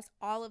address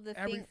all of the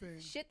Everything.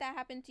 shit that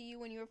happened to you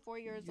when you were 4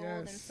 years old,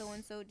 and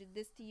Yes. so did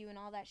this to you, and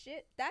all that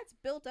shit. That's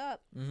built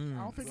up. I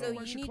don't think So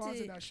anyone you should need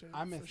closet to- that shit.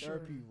 I'm in for sure.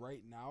 therapy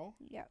right now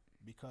Yep.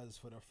 because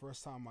for the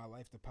first time in my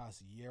life, the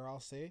past year, I'll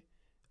say,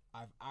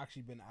 I've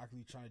actually been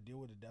trying to deal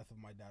with the death of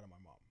my dad and my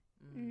mom.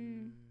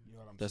 Mm. You know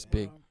what I'm That's saying?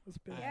 big. Wow, that's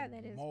big. Yeah, And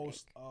that is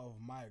most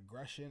of my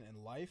aggression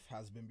in life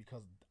has been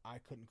because I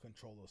couldn't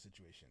control those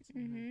situations.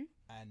 Mm-hmm.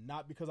 And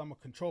not because I'm a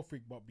control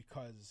freak, but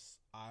because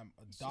I'm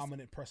a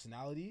dominant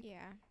personality.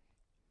 Yeah.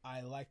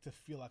 I like to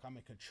feel like I'm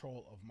in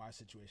control of my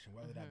situation,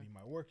 whether that be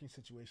my working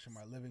situation,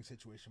 my living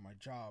situation, my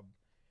job,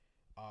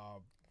 my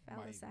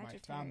family,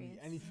 Sagittarius.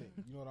 anything.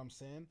 You know what I'm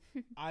saying?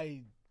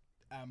 I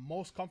am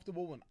most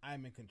comfortable when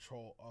I'm in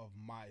control of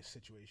my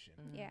situation.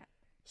 Yeah.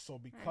 So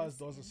because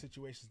those are understand.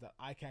 situations that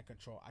I can't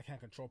control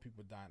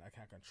people dying, I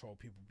can't control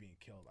people being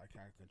killed, I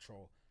can't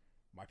control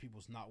my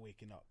people's not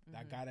waking up.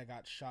 That guy that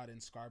got shot in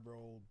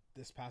Scarborough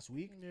this past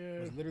week Yeah.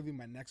 was literally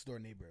my next door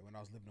neighbor when I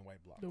was living in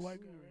White Blocks. The white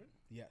guy, right?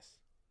 Yes.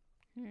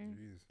 Mm.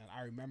 Jeez. And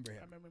I remember I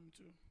him. remember him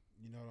too.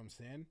 You know what I'm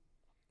saying?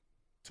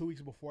 2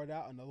 weeks before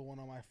that, another one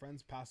of my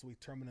friends passed away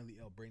terminally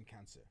ill, brain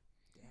cancer.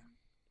 Damn.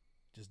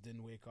 Just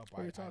didn't wake up.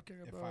 You're talking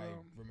if about, I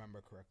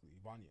remember correctly,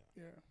 Vanya.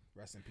 Yeah.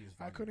 Rest in peace,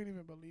 I Vanya. couldn't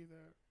even believe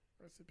that.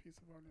 Rest in peace,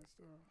 Savannah.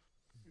 Still.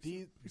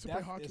 These, used to play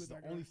death hockey is with the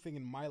that guy. only thing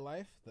in my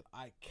life that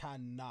I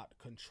cannot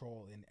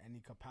control in any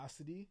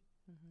capacity,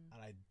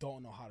 and I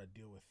don't know how to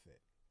deal with it.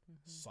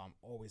 So I'm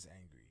always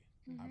angry.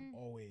 I'm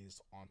always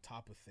on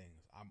top of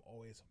things. I'm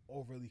always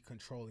overly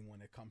controlling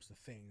when it comes to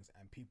things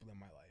and people in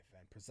my life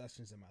and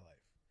possessions in my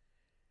life.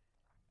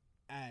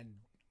 And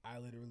I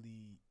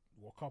literally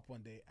woke up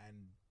one day and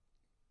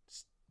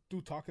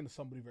through talking to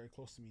somebody very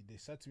close to me, they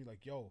said to me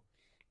like, yo,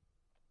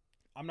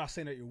 I'm not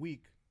saying that you're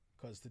weak,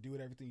 because to do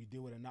with everything you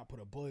deal with and not put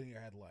a bullet in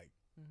your head, like,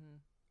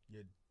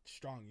 you're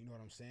strong, you know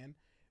what I'm saying?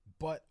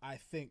 But I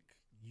think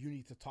you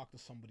need to talk to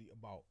somebody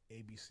about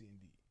A, B, C, and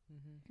D.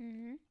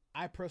 Mm-hmm.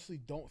 I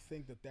personally don't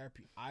think the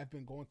therapy I've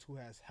been going to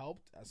has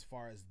helped as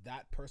far as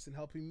that person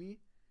helping me,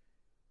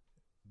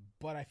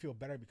 but I feel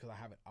better because I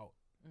have it out.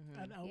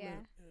 An outlet.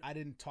 Yeah. I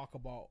didn't talk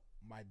about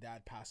my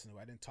dad passing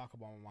away. I didn't talk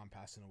about my mom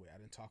passing away. I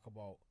didn't talk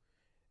about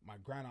my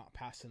grandaunt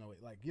passing away.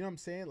 Like, you know what I'm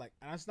saying? Like,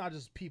 and it's not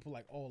just people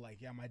like, oh,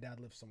 like, yeah, my dad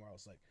lives somewhere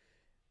else. Like,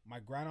 my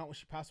grandaunt, when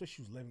she passed away,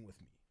 she was living with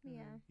me.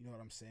 Yeah. You know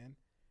what I'm saying?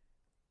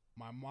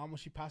 My mom, when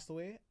she passed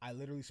away, I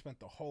literally spent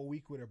the whole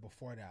week with her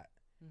before that.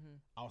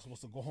 I was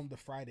supposed to go home the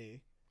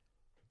Friday.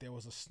 There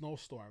was a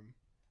snowstorm.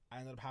 I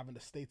ended up having to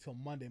stay till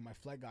Monday. My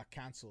flight got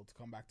canceled to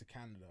come back to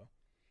Canada.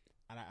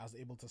 And I was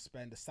able to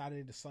spend the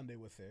Saturday to Sunday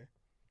with her.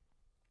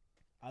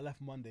 I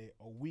left Monday.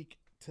 A week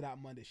to that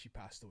Monday, she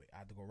passed away. I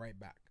had to go right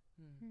back.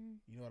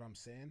 You know what I'm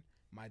saying?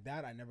 My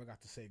dad, I never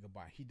got to say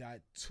goodbye. He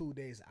died 2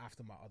 days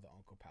after my other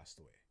uncle passed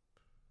away.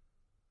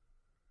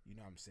 You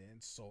know what I'm saying?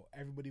 So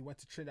everybody went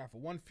to Trinidad for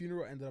one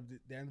funeral.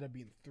 They ended up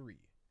being 3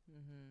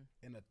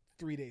 in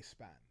a 3-day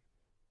span.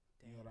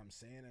 Damn. You know what I'm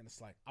saying? And it's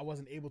like I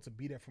wasn't able to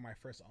be there for my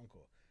first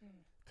uncle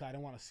because I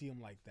didn't want to see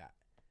him like that.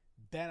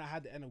 Then I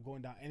had to end up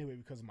going down anyway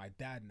because of my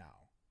dad now.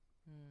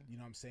 You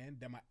know what I'm saying?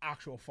 Then my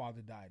actual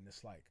father died, and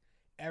it's like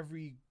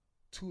every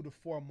 2 to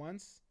 4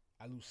 months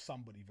I lose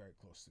somebody very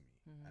close to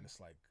me, and it's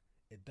like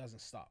it doesn't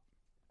stop.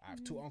 I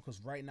have 2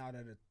 uncles right now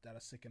that are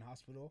sick in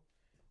hospital.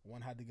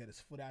 One had to get his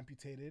foot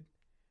amputated.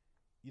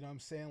 You know what I'm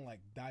saying? Like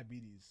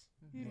diabetes.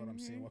 You know what I'm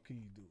saying? What can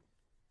you do?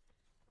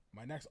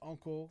 My next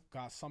uncle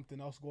got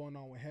something else going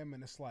on with him,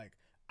 and it's like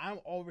I'm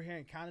over here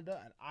in Canada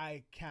and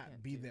I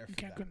can't be there for You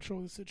can't them.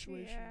 control the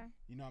situation. Yeah.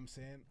 You know what I'm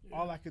saying? Yeah.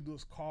 All I could do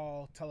is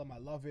call, tell him I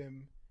love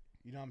him.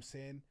 You know what I'm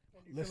saying?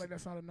 You feel like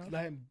that's not enough?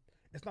 Let him.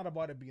 It's not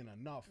about it being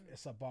enough.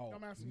 It's about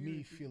I'm asking me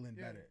you, feeling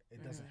yeah. better.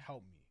 It doesn't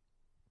help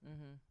me.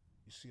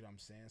 You see what I'm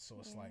saying? So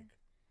it's like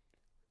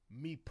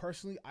me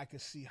personally, I can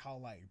see how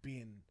like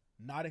being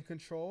not in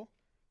control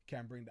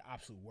can bring the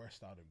absolute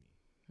worst out of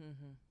me.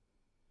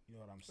 You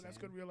know what I'm So saying? that's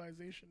good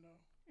realization,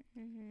 though.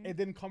 It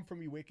didn't come from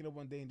me waking up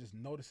one day and just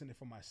noticing it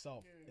for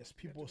myself. Yeah, It's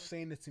people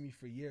saying it to me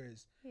for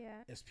years.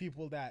 Yeah. It's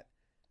people that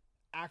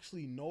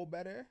actually know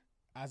better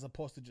as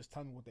opposed to just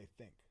tell me what they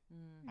think.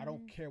 I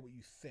don't care what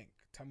you think.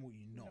 Tell me what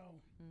you know.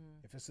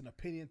 If it's an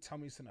opinion, tell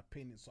me it's an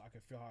opinion so I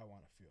can feel how I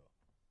want to feel.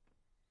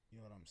 You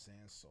know what I'm saying?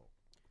 So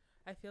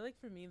I feel like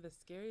for me, the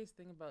scariest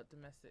thing about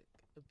domestic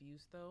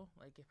abuse, though,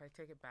 like if I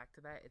take it back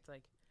to that, it's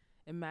like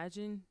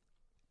imagine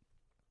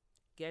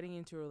getting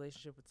into a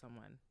relationship with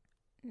someone.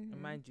 And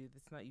mind you,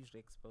 it's not usually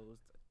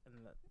exposed in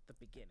the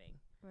beginning.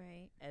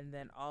 Right. And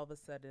then all of a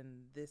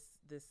sudden, this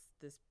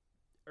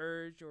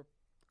urge or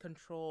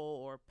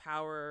control or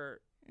power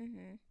The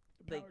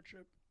like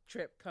power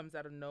trip comes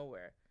out of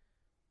nowhere.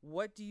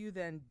 What do you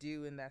then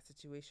do in that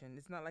situation?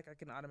 It's not like I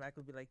can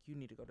automatically be like, you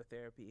need to go to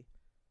therapy.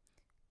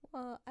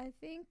 Well, I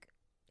think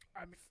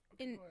I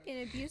mean,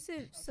 in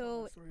abusive, I'll tell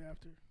so the story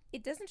after.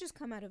 it doesn't just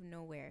come out of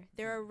nowhere.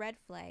 There are red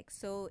flags.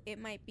 So it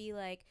might be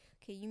like,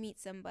 okay, you meet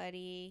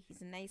somebody,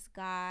 he's a nice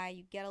guy,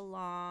 you get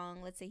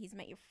along, let's say he's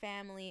met your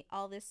family,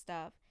 all this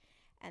stuff.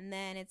 And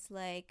then it's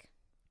like,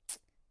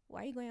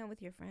 why are you going out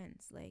with your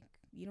friends? Like,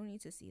 you don't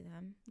need to see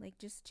them. Like,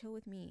 just chill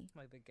with me.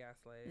 Like the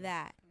gaslight.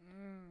 That.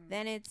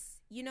 Then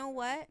it's, you know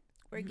what?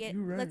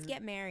 Let's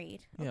get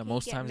married. Yeah, Okay,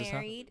 most get times it's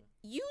married.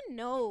 You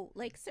know,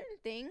 like certain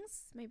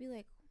things might be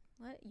like,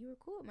 what? You were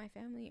cool with my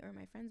family or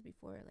my friends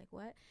before. Like,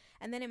 what?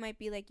 And then it might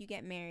be like you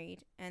get married.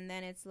 And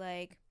then it's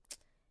like,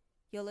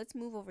 yo, let's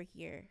move over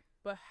here.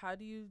 But how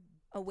do you...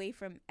 Away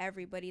from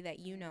everybody that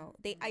you know.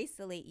 They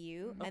isolate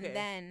you. Okay. And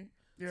then...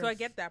 So I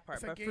get that part.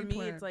 It's a But for game me,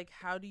 plan. it's like,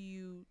 how do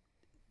you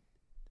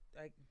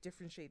like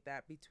differentiate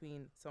that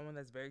between someone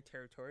that's very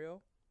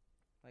territorial,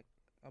 like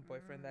a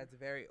boyfriend that's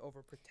very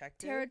overprotective,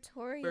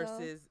 Territorial.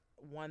 versus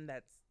one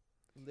that's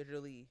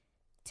literally...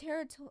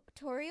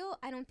 Territorial,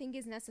 I don't think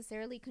is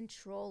necessarily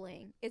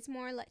controlling. It's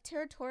more like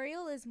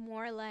territorial is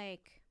more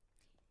like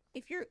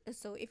if you're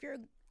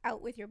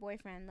out with your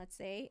boyfriend, let's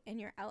say, and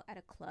you're out at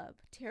a club.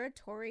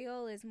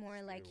 Territorial is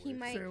more like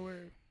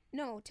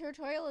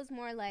territorial is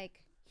more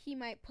like he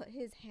might put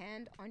his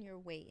hand on your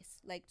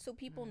waist, like so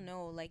people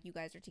know like you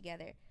guys are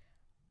together.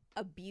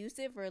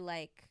 Abusive or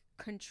like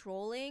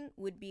controlling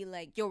would be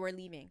like, yo, we're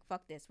leaving.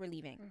 Fuck this, we're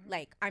leaving.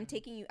 Like I'm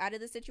taking you out of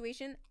the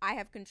situation. I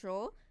have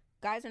control.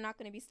 Guys are not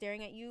going to be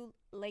staring at you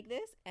like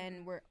this,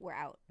 and we're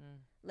out.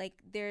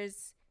 Like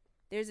there's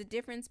a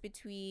difference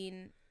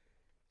between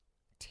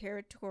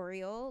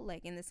territorial,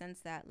 like in the sense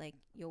that like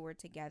yo, we're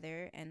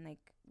together and like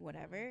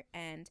whatever,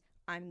 and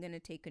I'm gonna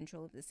take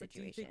control of the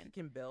situation. But do you think you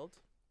can build?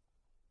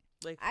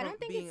 Like I from don't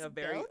think being it's a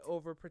very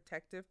built.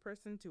 overprotective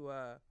person to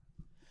a...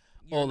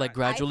 Or like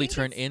gradually think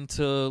turn it's-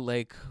 into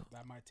like...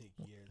 that might take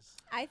years.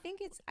 I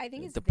think it's It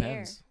there,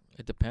 depends.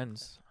 It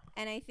depends.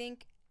 and I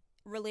think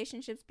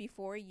relationships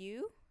before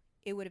you,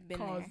 it would have been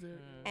Caused there. it.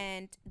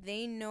 And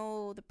they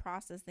know the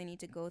process they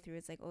need to go through.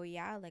 It's like, oh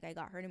yeah, like I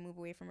got her to move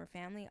away from her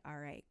family. All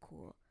right,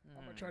 cool.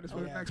 I'm gonna try this Oh,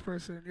 with yeah. the next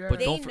person. Yeah. But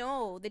They don't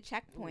know the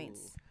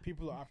checkpoints.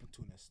 People are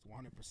opportunists,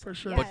 100%. For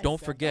sure. But don't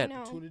Yes. forget, I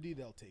know. Opportunity,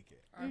 they'll take it.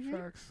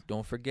 Facts.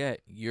 don't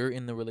forget, you're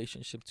in the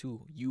relationship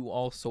too. You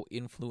also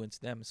influence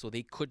them, so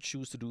they could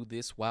choose to do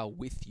this while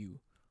with you,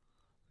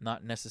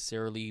 not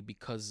necessarily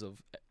because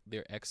of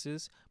their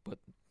exes, but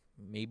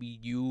maybe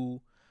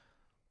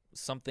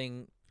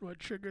something. What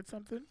triggered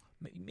something?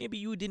 Maybe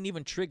you didn't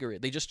even trigger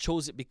it. They just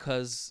chose it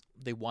because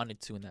they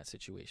wanted to in that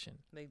situation.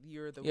 Like,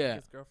 you're the Yeah.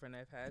 weakest girlfriend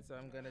I've had, so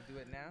I'm gonna do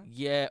it now.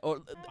 Yeah, or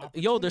there's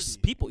Opportunity.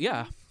 people.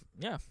 Yeah,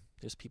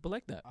 there's people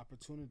like that.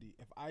 Opportunity.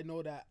 If I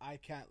know that I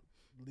can't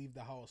leave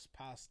the house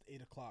past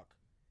 8 o'clock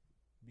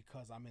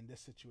because I'm in this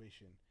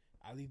situation,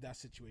 I leave that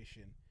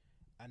situation,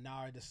 and now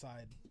I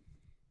decide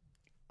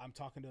I'm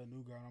talking to a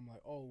new girl, and I'm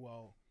like, oh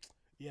well,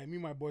 yeah, me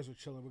and my boys were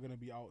chilling. We're gonna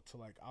be out till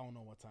like I don't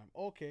know what time.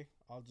 Okay,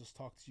 I'll just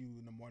talk to you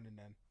in the morning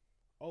then.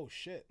 Oh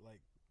shit,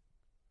 like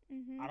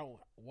I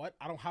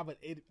don't have an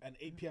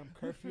 8 p.m.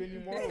 curfew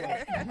anymore.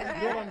 Like, you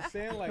know what I'm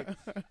saying? Like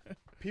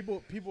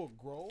people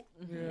grow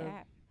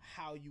Yeah.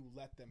 how you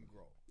let them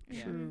grow.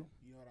 Yeah. True.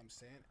 You know what I'm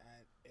saying?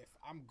 And if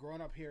I'm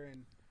growing up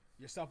hearing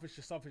you're selfish,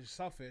 you're selfish, you're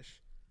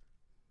selfish,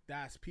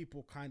 that's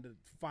people kind of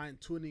fine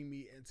tuning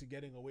me into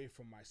getting away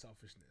from my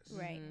selfishness.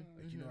 Right.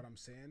 Like, you know what I'm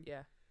saying?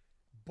 Yeah.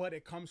 But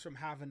it comes from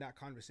having that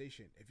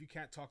conversation. If you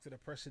can't talk to the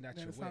person that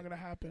Then you're it's not with,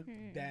 gonna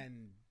happen.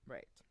 then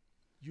Right.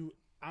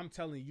 I'm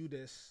telling you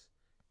this.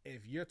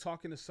 If you're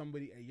talking to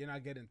somebody and you're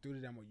not getting through to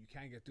them or you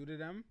can't get through to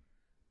them,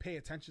 pay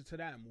attention to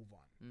that and move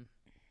on.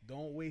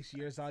 Don't waste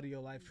years out of your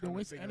life trying Don't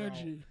waste to figure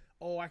energy. out,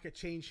 oh, I could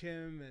change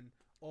him and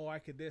oh, I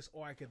could this,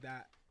 oh, I could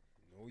that.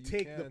 No, you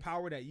Take the can't.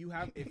 power that you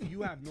have. If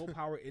you have no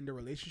power in the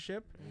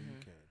relationship, No, you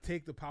can't.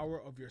 take the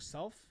power of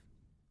yourself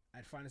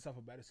and find yourself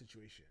a better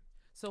situation.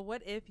 So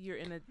what if you're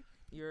in a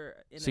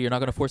So you're not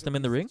gonna force them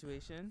in the ring?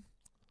 situation?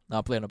 No,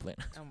 I'm playing.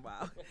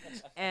 Wow.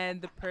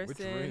 And the Which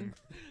person ring?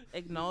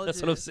 acknowledges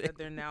That's what I'm saying. that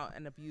they're now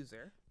an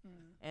abuser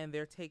and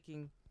they're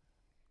taking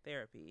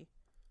therapy.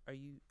 Are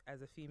you,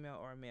 as a female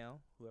or a male,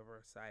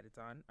 whoever side it's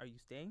on, are you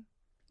staying?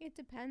 It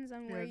depends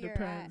on Yeah, where it you're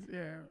depends. at.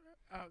 Yeah.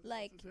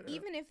 Like,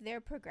 even if they're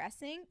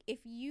progressing, if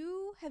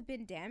you have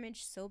been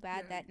damaged so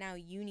bad Yeah. that now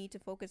you need to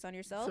focus on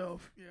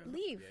yourself, yeah.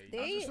 leave. Yeah, I was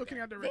They just looking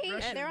at the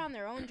regression. they're on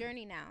their own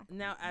journey now.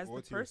 Now, as owe the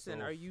it to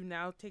person, are yourself. you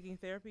now taking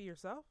therapy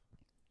yourself?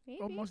 Maybe,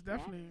 Oh, most yeah.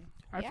 definitely.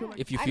 I Yeah. feel like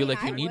If you I feel mean,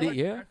 like you I need would,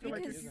 it, yeah. I feel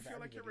like if Because- you feel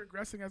like you're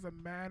regressing as a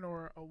man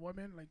or a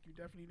woman, like you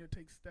definitely need to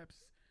take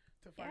steps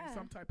to find Yeah.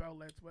 some type of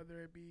outlets,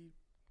 whether it be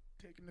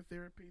taking the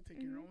therapy,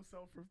 taking your Mhm. own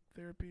self for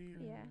therapy,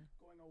 and Yeah.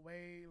 going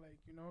away, like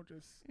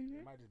just Mhm.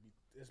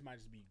 This might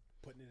just be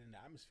putting it in the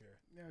atmosphere.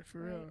 yeah, for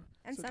Right. real.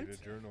 And So some, Get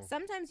a journal.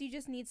 sometimes you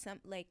just need some,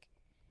 like,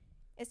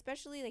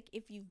 especially like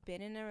if you've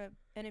been in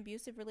an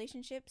abusive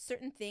relationship,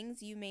 certain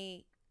things you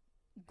may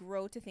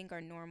grow to think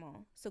are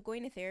normal. So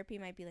going to therapy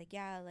might be like,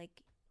 yeah,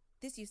 like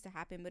this used to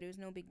happen, but it was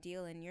no big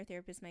deal. And your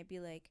therapist might be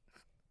like,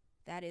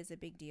 that is a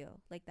big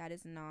deal. Like, that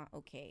is not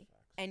okay.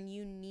 And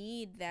you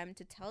need them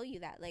to tell you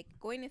that. Like,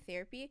 going to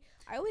therapy,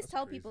 I always That's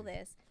tell people crazy.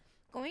 this.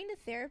 Going to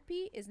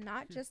therapy is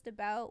not just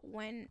about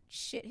when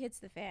shit hits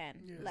the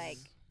fan. Yes. Like,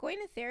 going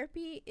to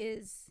therapy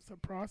is It's a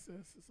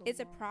process. it's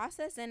a long-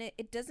 process, and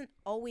it doesn't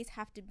always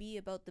have to be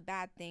about the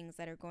bad things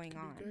that are going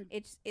Can be on.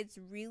 good. It's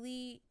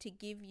really to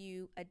give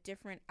you a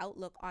different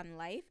outlook on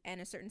life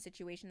and a certain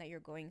situation that you're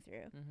going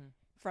through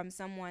from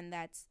someone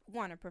that's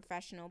a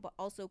professional, but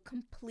also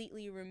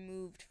completely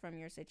removed from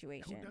your Who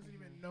situation. doesn't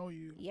even know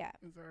you. Yeah.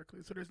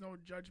 Exactly. So there's no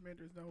judgment.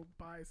 There's no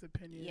biased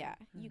opinion. Yeah,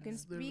 you can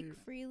It's speak literally-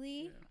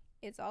 freely. Yeah.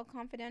 It's all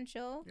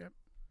confidential. Yep.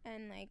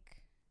 And like,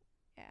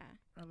 yeah.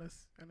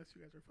 Unless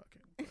you guys are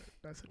fucking. But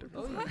that's a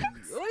different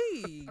Oy, story.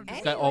 oy. I'm This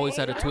just- guy always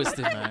had a Anyway.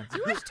 twisted, man.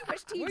 Too much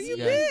TV. Where you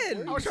Yeah.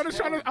 been? I was just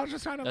trying to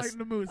That's- lighten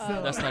the mood.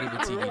 So. That's not even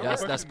TV.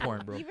 That's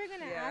porn, bro. You were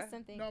gonna Yeah. ask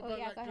something. No, Oh but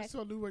yeah, like, go ahead. just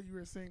to allude what you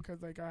were saying,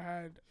 because like I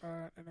had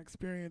an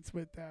experience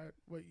with that,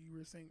 what you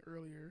were saying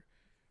earlier,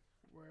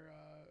 where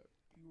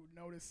you would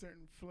notice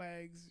certain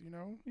flags, you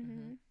know.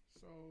 Mm-hmm.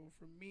 So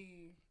for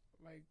me,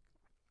 like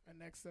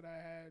an ex that I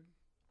had,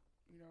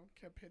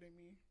 kept hitting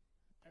me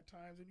at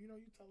times, and you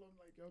tell them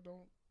like, yo,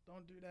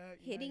 don't do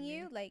that. You know Hitting what I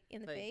you mean? like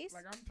in the Like- face.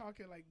 Like I'm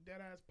talking like dead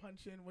ass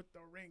punching with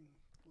the ring,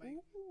 like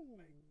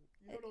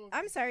you know those.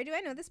 I'm sorry. Do I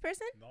know this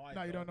person?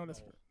 No, you don't know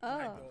this. Oh.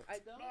 I don't.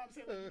 No, I'm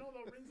saying like, you know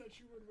the rings that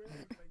you would wear,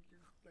 like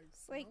you're like,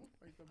 It's like-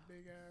 like the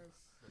big ass,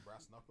 The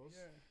brass knuckles.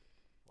 yeah,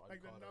 Why like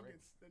you the call it a ring?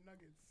 nuggets, the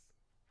nuggets.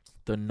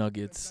 The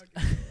Nuggets. The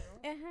nuggets,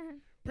 you know? Uh-huh.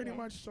 Pretty Yeah.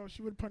 much. So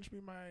she would punch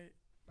me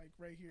like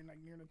right here, like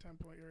near the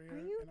temple area, Are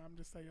you- and I'm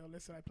just like, yo,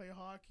 listen, I play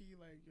hockey,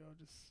 like, yo,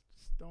 just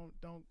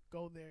don't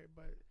go there.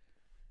 But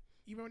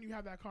even when you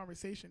have that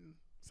conversation,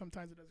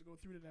 sometimes it doesn't go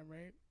through to them,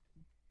 right?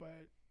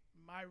 But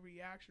my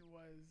reaction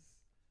was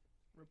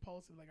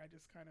repulsive. Like I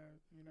just kind of,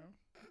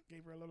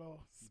 gave her a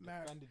little You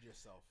smack. defended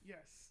yourself.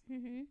 Yes.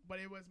 Mm-hmm. But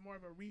it was more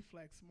of a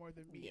reflex more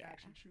than me Yeah.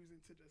 actually choosing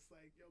to just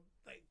like, yo,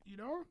 like, you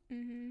know?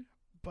 Mm-hmm.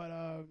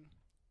 But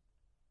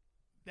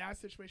that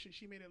situation,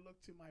 she made it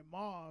look to my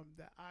mom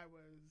that I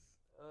was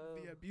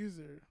the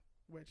abuser,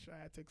 which I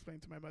had to explain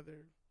to my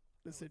mother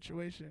the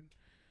situation.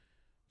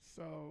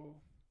 So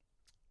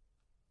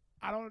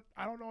I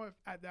don't know if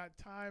at that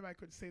time I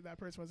could say that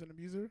person was an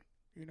abuser,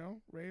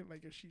 right?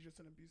 Like if she's just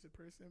an abusive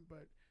person,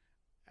 but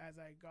as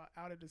I got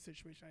out of the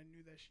situation, I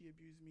knew that she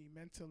abused me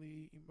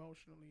mentally,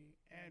 emotionally,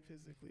 and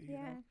physically. You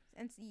Yeah. know?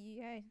 And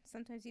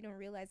sometimes you don't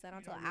realize that You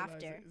until don't realize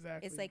after. it.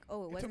 Exactly. It's like,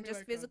 oh, it It took wasn't me just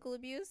like physical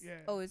abuse.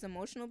 yeah. Oh, it was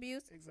emotional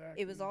abuse.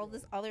 Exactly. It was all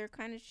this other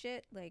kind of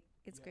shit. Like,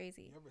 it's Yeah.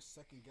 crazy. You ever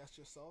second guess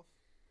yourself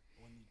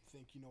when you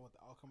think you know what the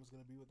outcome is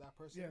going to be with that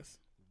person? Yes.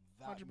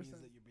 That means 100%.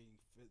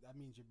 that that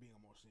means you're being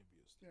emotionally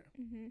abused.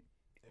 Mm-hmm.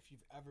 If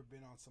you've ever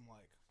been on some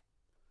like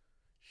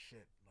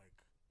shit, like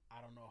I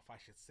don't know if I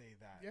should say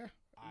that. Yeah.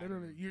 I'm-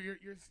 Literally, you're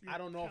I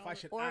don't know if I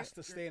should Or- ask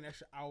to stay an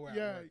extra hour. At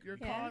Yeah, work you're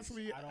because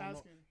constantly I don't know,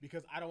 asking.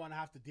 because I don't want to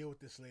have to deal with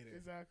this later.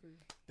 Exactly.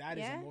 That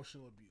is Yeah.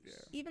 emotional abuse.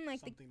 Yeah. Even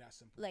like Something that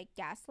simple. like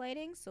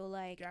gaslighting. So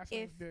like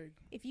Gaslighting's big.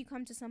 if you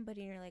come to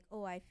somebody and you're like,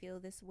 oh, I feel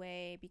this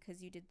way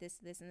because you did this,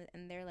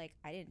 and they're like,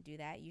 I didn't do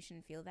that. You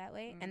shouldn't feel that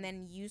way. Mm. And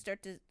then you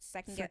start to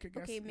second guess. Second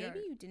guess, Okay, maybe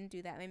yeah. you didn't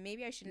do that. I mean,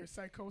 maybe I Your shouldn't.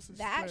 psychosis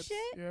That flips.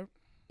 shit? Yep.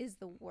 Is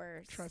the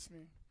worst. Trust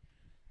me.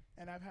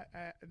 and I've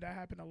had that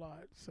happened a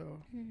lot.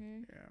 So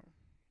Mhm. yeah,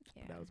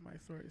 Yeah. that was my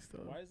story.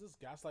 Still, Why has this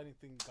gaslighting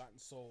thing gotten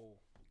so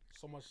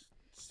much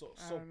so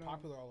I don't know.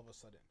 popular all of a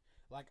sudden?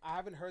 Like I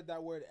haven't heard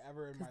that word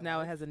ever in my Because now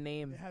life. it has a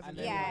name. it has a And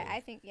name. then, Yeah, like, I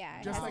think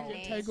it just has like a your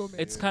name. Tego.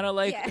 It's kind of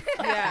like yeah.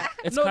 Yeah.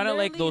 it's No, kind of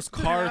like literally, those it's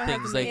now car has a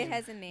things. Like it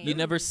has a name. you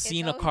never It's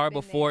seen a always car been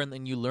before, there. and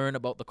then you learn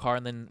about the car,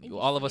 and then And you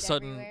all of see a it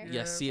sudden, everywhere. yeah,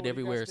 Yeah. see So it what do you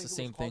everywhere. guys It's the think it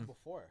same was called thing.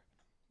 Before?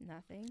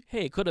 Nothing.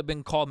 Hey, it could have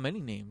been called many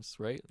names,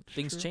 right?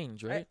 Things True.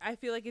 change, right? I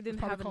feel like it didn't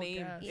probably have a called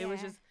name. gas. It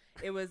was Yeah. just.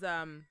 It was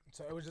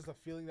So it was just a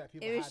feeling that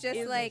people It was had. just but it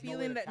was there a like- no way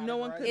feeling to that no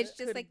one categorize could. It's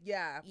just like-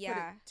 yeah, put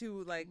yeah. it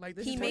to Like, this he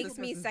is He what makes this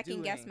me person's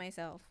second guess doing.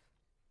 myself,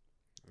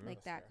 Yeah.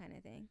 like that kind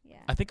of thing. Yeah.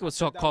 I think it was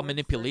I've heard that called word 30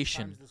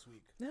 manipulation. times this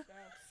week.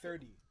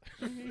 30.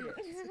 Mhm.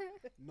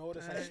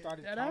 Notice I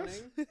started Deadass?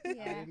 counting. I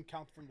Yeah. didn't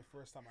count from the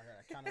first time I heard.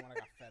 I counted when I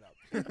got fed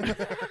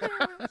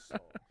up. So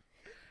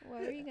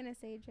What were you gonna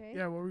say, Dre?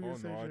 Yeah, what were you Oh gonna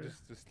say? no, I Jay?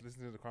 just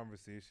listening to the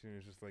conversation.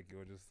 It's just like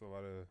just a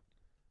lot of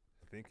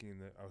thinking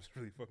that I was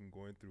really fucking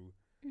going through.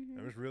 Mhm.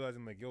 I'm just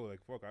realizing like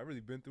like fuck, I've really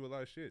been through a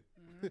lot of shit.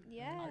 Mhm.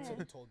 Yeah. I should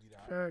have told you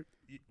that. Fact.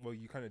 Well,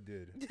 you kind of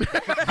did.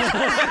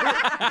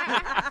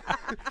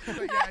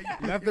 So, yeah,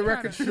 Let you the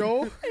record kinda-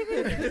 show.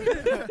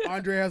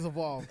 Andre has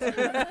evolved.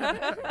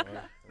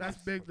 That's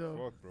big, though.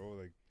 Fuck, bro.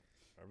 Like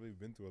I've really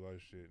been through a lot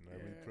of shit, and I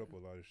really put up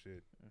with a lot of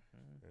shit. And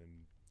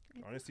I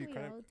think honestly, we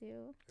kinda- all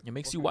do. It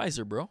makes you fucking-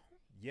 wiser, bro.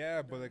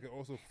 yeah, but like it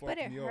also fucked But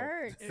it me up.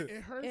 hurts.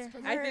 It hurts. It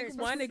 'cause I hurts. think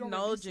especially one if you don't release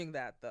acknowledging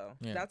that though.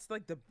 Yeah. That's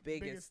like the it.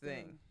 biggest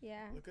thing.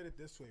 Yeah. Look at it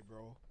this way,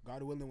 bro.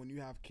 God willing, when you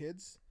have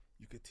kids,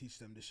 you could teach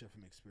them this shit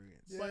from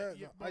experience. Yeah, But no, I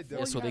before Yeah,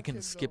 definitely- so you they have can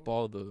kids, skip though,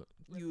 all the.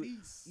 You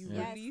release. you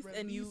Yeah. release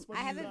and you. Release what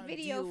I have you a gotta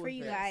video deal for with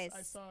you it. guys.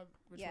 I saw which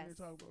one Yes. you're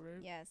talking about,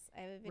 right? Yes, I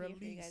have a video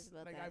for you guys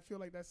about Like that. I feel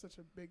like that's such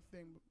a big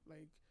thing.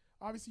 Like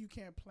obviously you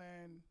can't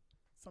plan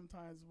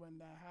sometimes when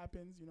that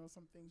happens. You know,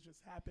 some things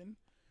just happen.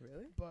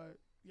 Really? But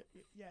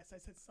yes, I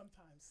said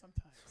sometimes,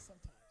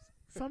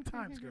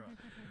 girl.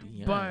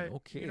 Yeah, But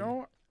okay. you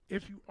know,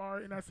 if you are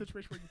in that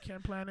situation where you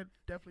can't plan it,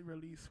 definitely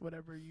release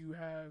whatever you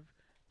have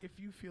if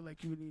you feel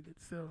like you need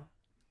it. Still,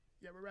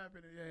 yeah, we're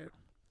wrapping it. Yeah.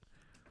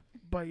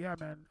 But yeah,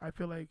 man, I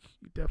feel like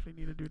you definitely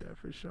need to do that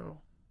for sure.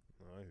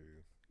 No, I hear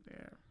you.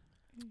 Yeah.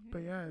 Mhm. But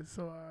yeah,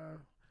 so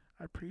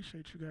I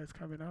appreciate you guys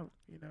coming out.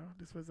 You know,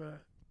 this was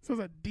a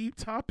deep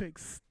topic.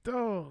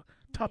 Still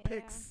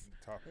topics.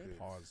 Topic.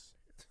 Pause.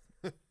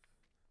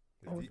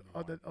 The Oh,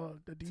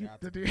 deep- the deep, Theater.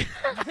 the deep.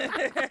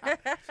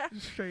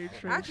 Straight.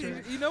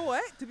 Actually, you know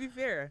what? To be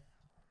fair,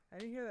 I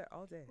didn't hear that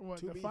all day. What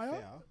To the be file?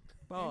 fair,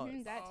 Pause.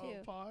 Mhm, that too.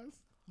 Pause.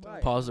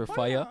 Right. Pause or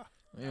fire.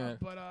 Yeah.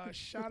 But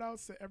shout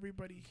outs to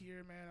everybody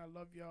here, man. I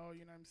love y'all.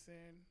 You know what I'm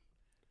saying?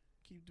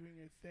 Keep doing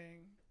your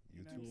thing. You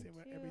You know what I'm too. saying?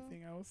 With Thank you.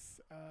 everything else.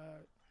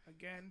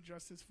 Again,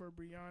 justice for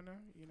Brianna.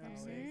 You know what I'm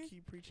Mhm. saying?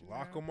 Keep preaching.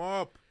 Lock that. them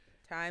up.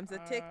 Time's a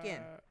ticking.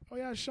 Oh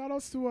yeah, shout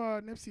outs to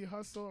Nipsey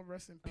Hussle.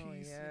 Rest in peace. Oh,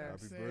 You know yeah. what I'm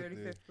Happy saying? birthday.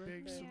 35th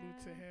Big birthday. salute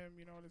to Yeah. him.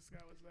 You know, this guy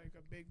was like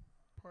a big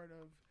part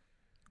of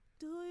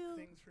Do you?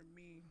 things for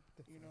me.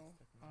 You know,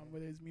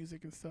 with his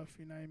music and stuff.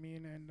 You know what I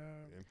mean? And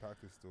The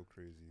impact is still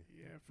crazy.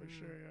 yeah, for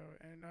sure, yo.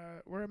 And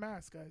wear a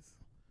mask, guys.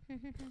 Stay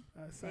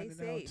Signing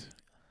safe. out.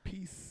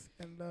 Peace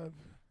and love.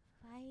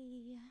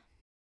 Bye.